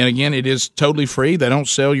 And again, it is totally free. They don't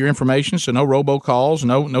sell your information, so no robocalls,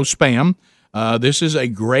 no spam. This is a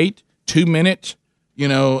great 2-minute,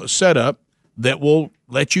 setup that will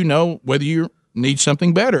let you know whether you need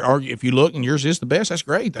something better. Or if you look and yours is the best, that's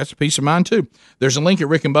great. That's a peace of mind, too. There's a link at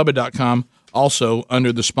rickandbubba.com also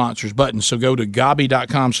under the sponsors button. So go to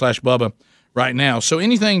Gabi.com/Bubba right now. So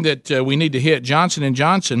anything that we need to hit, Johnson &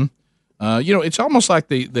 Johnson, it's almost like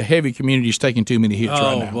the heavy community is taking too many hits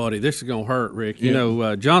right now. Oh, buddy, this is going to hurt, Rick.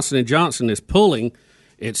 Yeah. Johnson & Johnson is pulling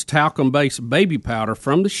its talcum-based baby powder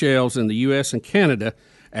from the shelves in the U.S. and Canada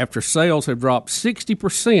after sales have dropped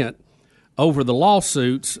 60% over the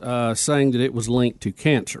lawsuits saying that it was linked to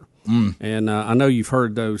cancer. And I know you've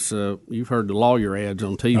heard those. You've heard the lawyer ads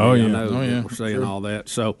on TV. Oh, yeah. I know that we're saying all that.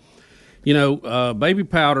 So, baby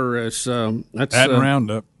powder is that's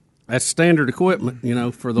Roundup. That's standard equipment,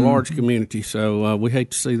 for the large community. So we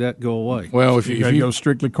hate to see that go away. Well, if you go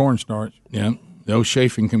strictly cornstarch, yeah, the old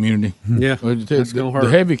chafing community, yeah, that's gonna hurt. The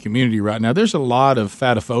heavy community right now. There's a lot of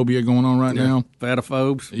fatophobia going on right now.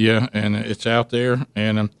 Fatophobes. Yeah, and it's out there,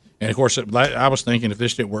 and of course, I was thinking if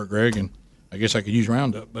this didn't work, Greg, and I guess I could use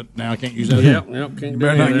Roundup, but now I can't use that. Yep, can't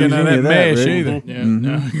better not get out of that mesh either. Yeah,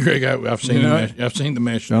 no, Greg, I've seen the mesh. I've seen the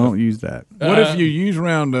mesh. Don't use that. What if you use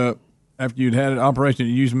Roundup after you'd had an operation,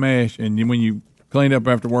 you used mesh, and when you cleaned up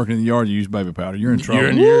after working in the yard, you used baby powder. You're in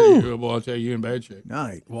trouble. You're boy, I'll tell you, you're in bad shape.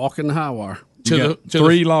 Nice. Walking the high wire. You got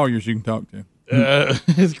three lawyers you can talk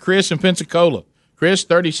to. Chris in Pensacola. Chris,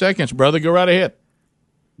 30 seconds, brother. Go right ahead.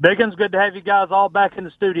 Biggins, good to have you guys all back in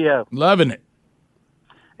the studio. Loving it.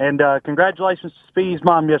 And congratulations to Speedy's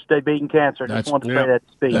mom yesterday beating cancer. Just want to say that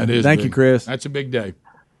to Speedy. That is Thank big. you, Chris. That's a big day.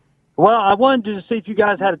 Well, I wanted to see if you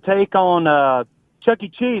guys had a take on Chuck E.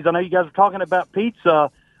 Cheese. I know you guys were talking about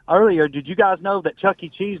pizza earlier. Did you guys know that Chuck E.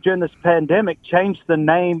 Cheese during this pandemic changed the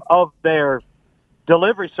name of their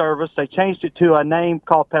delivery service? They changed it to a name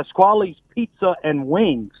called Pasquale's Pizza and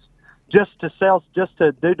Wings just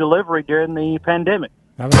to do delivery during the pandemic.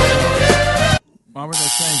 Why would they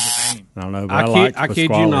change the name? I don't know, but I kid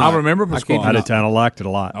you not. I remember Pasquale. I kind of liked it a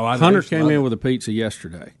lot. Oh, I Hunter came in with a pizza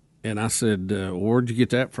yesterday, and I said, where'd you get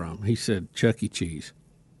that from? He said, Chuck E. Cheese.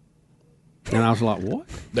 And I was like, what?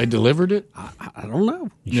 They delivered it? I don't know.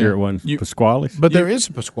 You sure it wasn't Pasquale's? But there is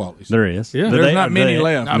a Pasquale's. There is. Yeah. There's not many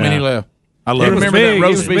left. Not many left. I You love remember big. that It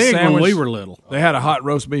roast was beef big when sandwich? we were little. They had a hot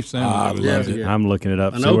roast beef sandwich. I loved it. I'm looking it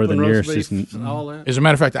up. An See where the open roast nearest beef is. and all that. As a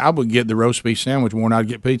matter of fact, I would get the roast beef sandwich more than I'd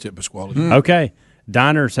get pizza at Pasquale's. Okay.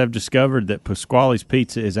 Diners have discovered that Pasquale's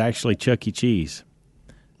Pizza is actually Chuck E. Cheese.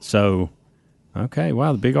 So, okay,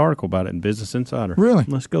 wow, the big article about it in Business Insider. Really?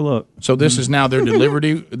 Let's go look. So this is now their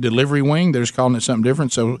delivery wing. They're just calling it something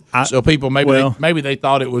different. So people maybe they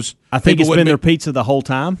thought it was. I think people it's wouldn't been their pizza the whole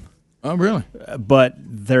time. Oh, really? But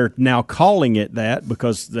they're now calling it that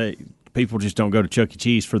because people just don't go to Chuck E.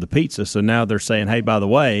 Cheese for the pizza. So now they're saying, hey, by the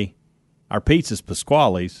way, our pizza's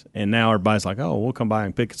Pasquale's, and now everybody's like, oh, we'll come by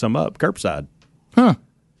and pick some up curbside. Huh.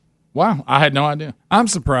 Wow, I had no idea. I'm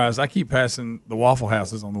surprised. I keep passing the Waffle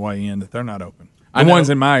Houses on the way in that they're not open. I The know. ones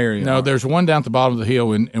in my area. No, there's one down at the bottom of the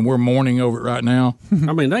hill, and we're mourning over it right now.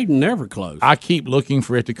 I mean, they never close. I keep looking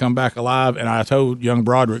for it to come back alive, and I told young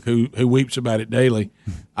Broderick, who weeps about it daily,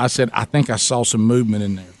 I said, I think I saw some movement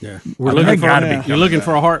in there. Yeah, you're looking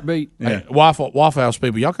for a heartbeat. Yeah. Hey, Waffle House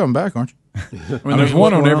people, y'all coming back, aren't you? I mean, there's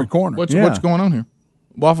one on every corner. What's going on here?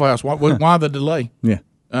 Waffle House, why the delay? Yeah.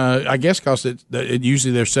 I guess because it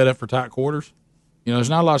usually they're set up for tight quarters. You know,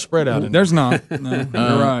 there's not a lot of spread out in there. There's not. No,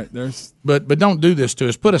 you're right. There's, but don't do this to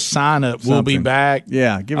us. Put a sign up. We'll be back.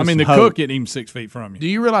 Yeah, give us the some cook hope. isn't even 6 feet from you. Do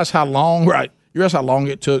you realize how long? Right. You realize how long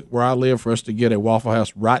it took where I live for us to get a Waffle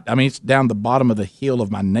House? Right. I mean, it's down the bottom of the hill of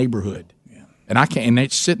my neighborhood, and I can't. And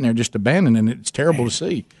it's sitting there just abandoned, and it's terrible to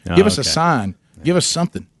see. Give us a sign. Give us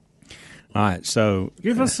something. All right. So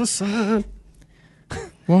give us a sign.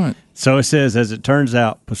 What? So it says, as it turns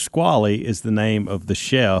out, Pasquale is the name of the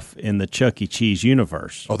chef in the Chuck E. Cheese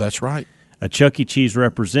universe. Oh, that's right. A Chuck E. Cheese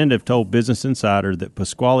representative told Business Insider that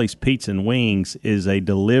Pasquale's Pizza and Wings is a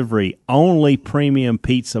delivery-only premium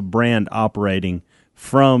pizza brand operating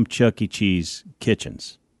from Chuck E. Cheese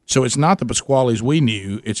kitchens. So it's not the Pasquale's we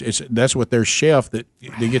knew. It's that's what their chef that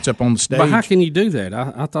gets up on the stage. But how can you do that?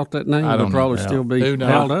 I thought that name would probably still be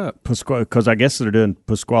held up. Because I guess they're doing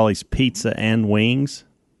Pasquale's Pizza and Wings,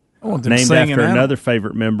 named after another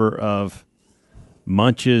favorite member of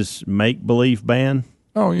Munch's Make Believe band.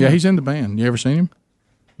 Oh yeah, he's in the band. You ever seen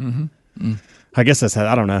him? Mm-hmm. I guess that's how.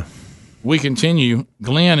 I don't know. We continue.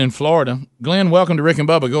 Glenn in Florida. Glenn, welcome to Rick and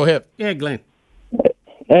Bubba. Go ahead. Yeah, Glenn.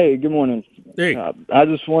 Hey, good morning. Hey. I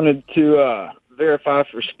just wanted to verify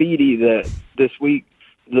for Speedy that this week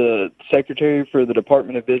the Secretary for the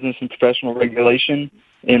Department of Business and Professional Regulation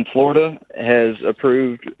in Florida has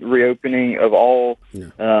approved reopening of all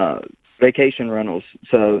vacation rentals.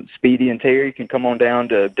 So Speedy and Terry can come on down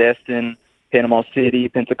to Destin, Panama City,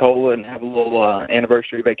 Pensacola, and have a little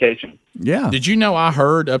anniversary vacation. Yeah. Did you know I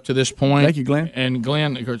heard up to this point? Thank you, Glenn. And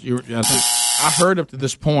Glenn, of course, I heard up to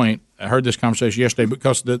this point. I heard this conversation yesterday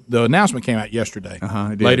because the announcement came out yesterday,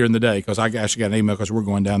 later in the day, because I actually got an email because we're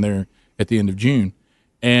going down there at the end of June.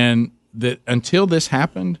 And that until this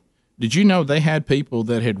happened, did you know they had people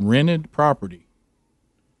that had rented property,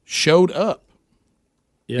 showed up,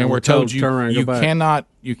 and were told you cannot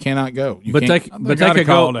go. You But they can't- could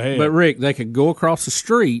go. But Rick, they could go across the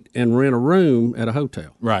street and rent a room at a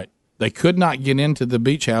hotel. Right. They could not get into the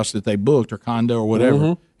beach house that they booked or condo or whatever.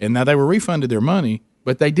 Mhm. And now they were refunded their money,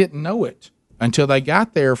 but they didn't know it until they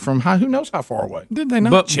got there from who knows how far away. Did they not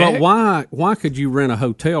But check? why could you rent a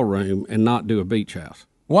hotel room and not do a beach house?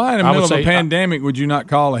 Why in the I middle would of a say- pandemic would you not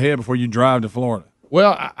call ahead before you drive to Florida?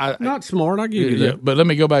 Well, I not smart. I give you that. But let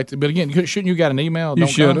me go back to. But again, shouldn't you got an email? You Don't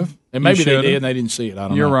should come? have. And maybe You they should did have. and they didn't see it. I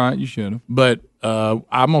don't You're know. right. You should have. But I'm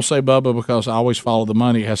gonna say Bubba because I always follow the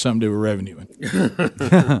money. It has something to do with revenuing.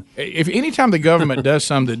 If anytime the government does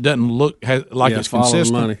something that doesn't look like it's follow the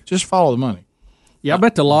consistent, money. just follow the money. Yeah, I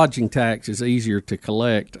bet the lodging tax is easier to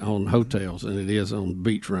collect on hotels than it is on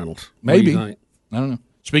beach rentals. What do Maybe. you think? I don't know.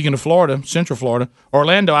 Speaking of Florida, Central Florida,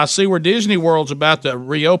 Orlando, I see where Disney World's about to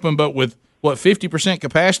reopen, but with, 50%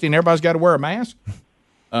 capacity and everybody's got to wear a mask?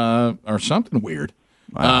 Or something weird.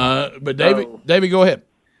 But David, go ahead.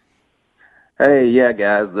 Hey, yeah,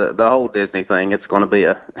 guys, the whole Disney thing, it's going to be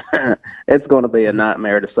a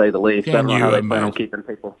nightmare to say the least. I don't know how they plan on keeping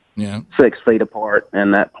people 6 feet apart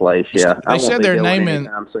in that place. Yeah, They said they're naming.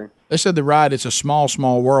 They said the ride "It's a Small,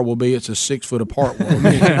 Small World" will be. It's a 6 foot apart world.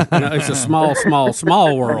 No, it's a small, small,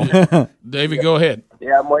 small world. David, go ahead.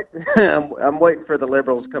 Yeah, I'm waiting. I'm waiting for the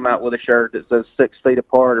liberals to come out with a shirt that says 6 feet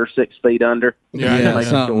apart or 6 feet under. Yeah, make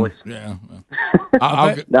a choice. Yeah.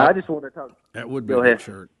 I just want to talk. That would be Go a ahead. good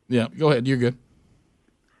shirt. Yeah, go ahead. You're good.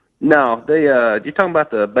 No, you're talking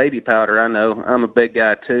about the baby powder. I know I'm a big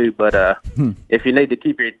guy too, but if you need to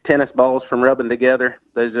keep your tennis balls from rubbing together,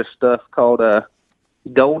 there's this stuff called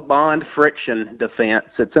Gold Bond Friction Defense.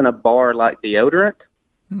 It's in a bar like deodorant.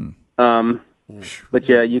 But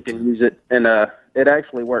yeah, you can use it, and it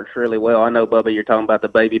actually works really well. I know, Bubba, you're talking about the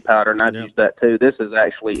baby powder, and I've used that too. This is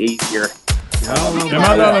actually easier. Am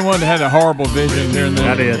I the only one that had a horrible vision during the?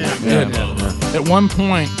 I did. Yeah. At one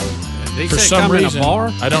point, for some reason,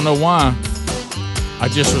 I don't know why, I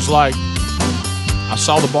just was like, I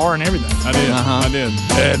saw the bar and everything. I did. I did.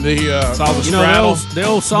 And saw the You know, the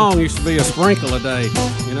old song used to be a sprinkle a day.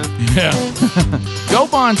 You know. Yeah.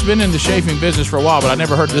 Gold Bond's been in the chafing business for a while, but I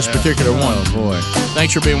never heard this particular one. Oh boy!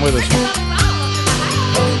 Thanks for being with us.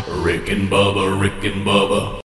 Rick and Bubba, Rick and Bubba.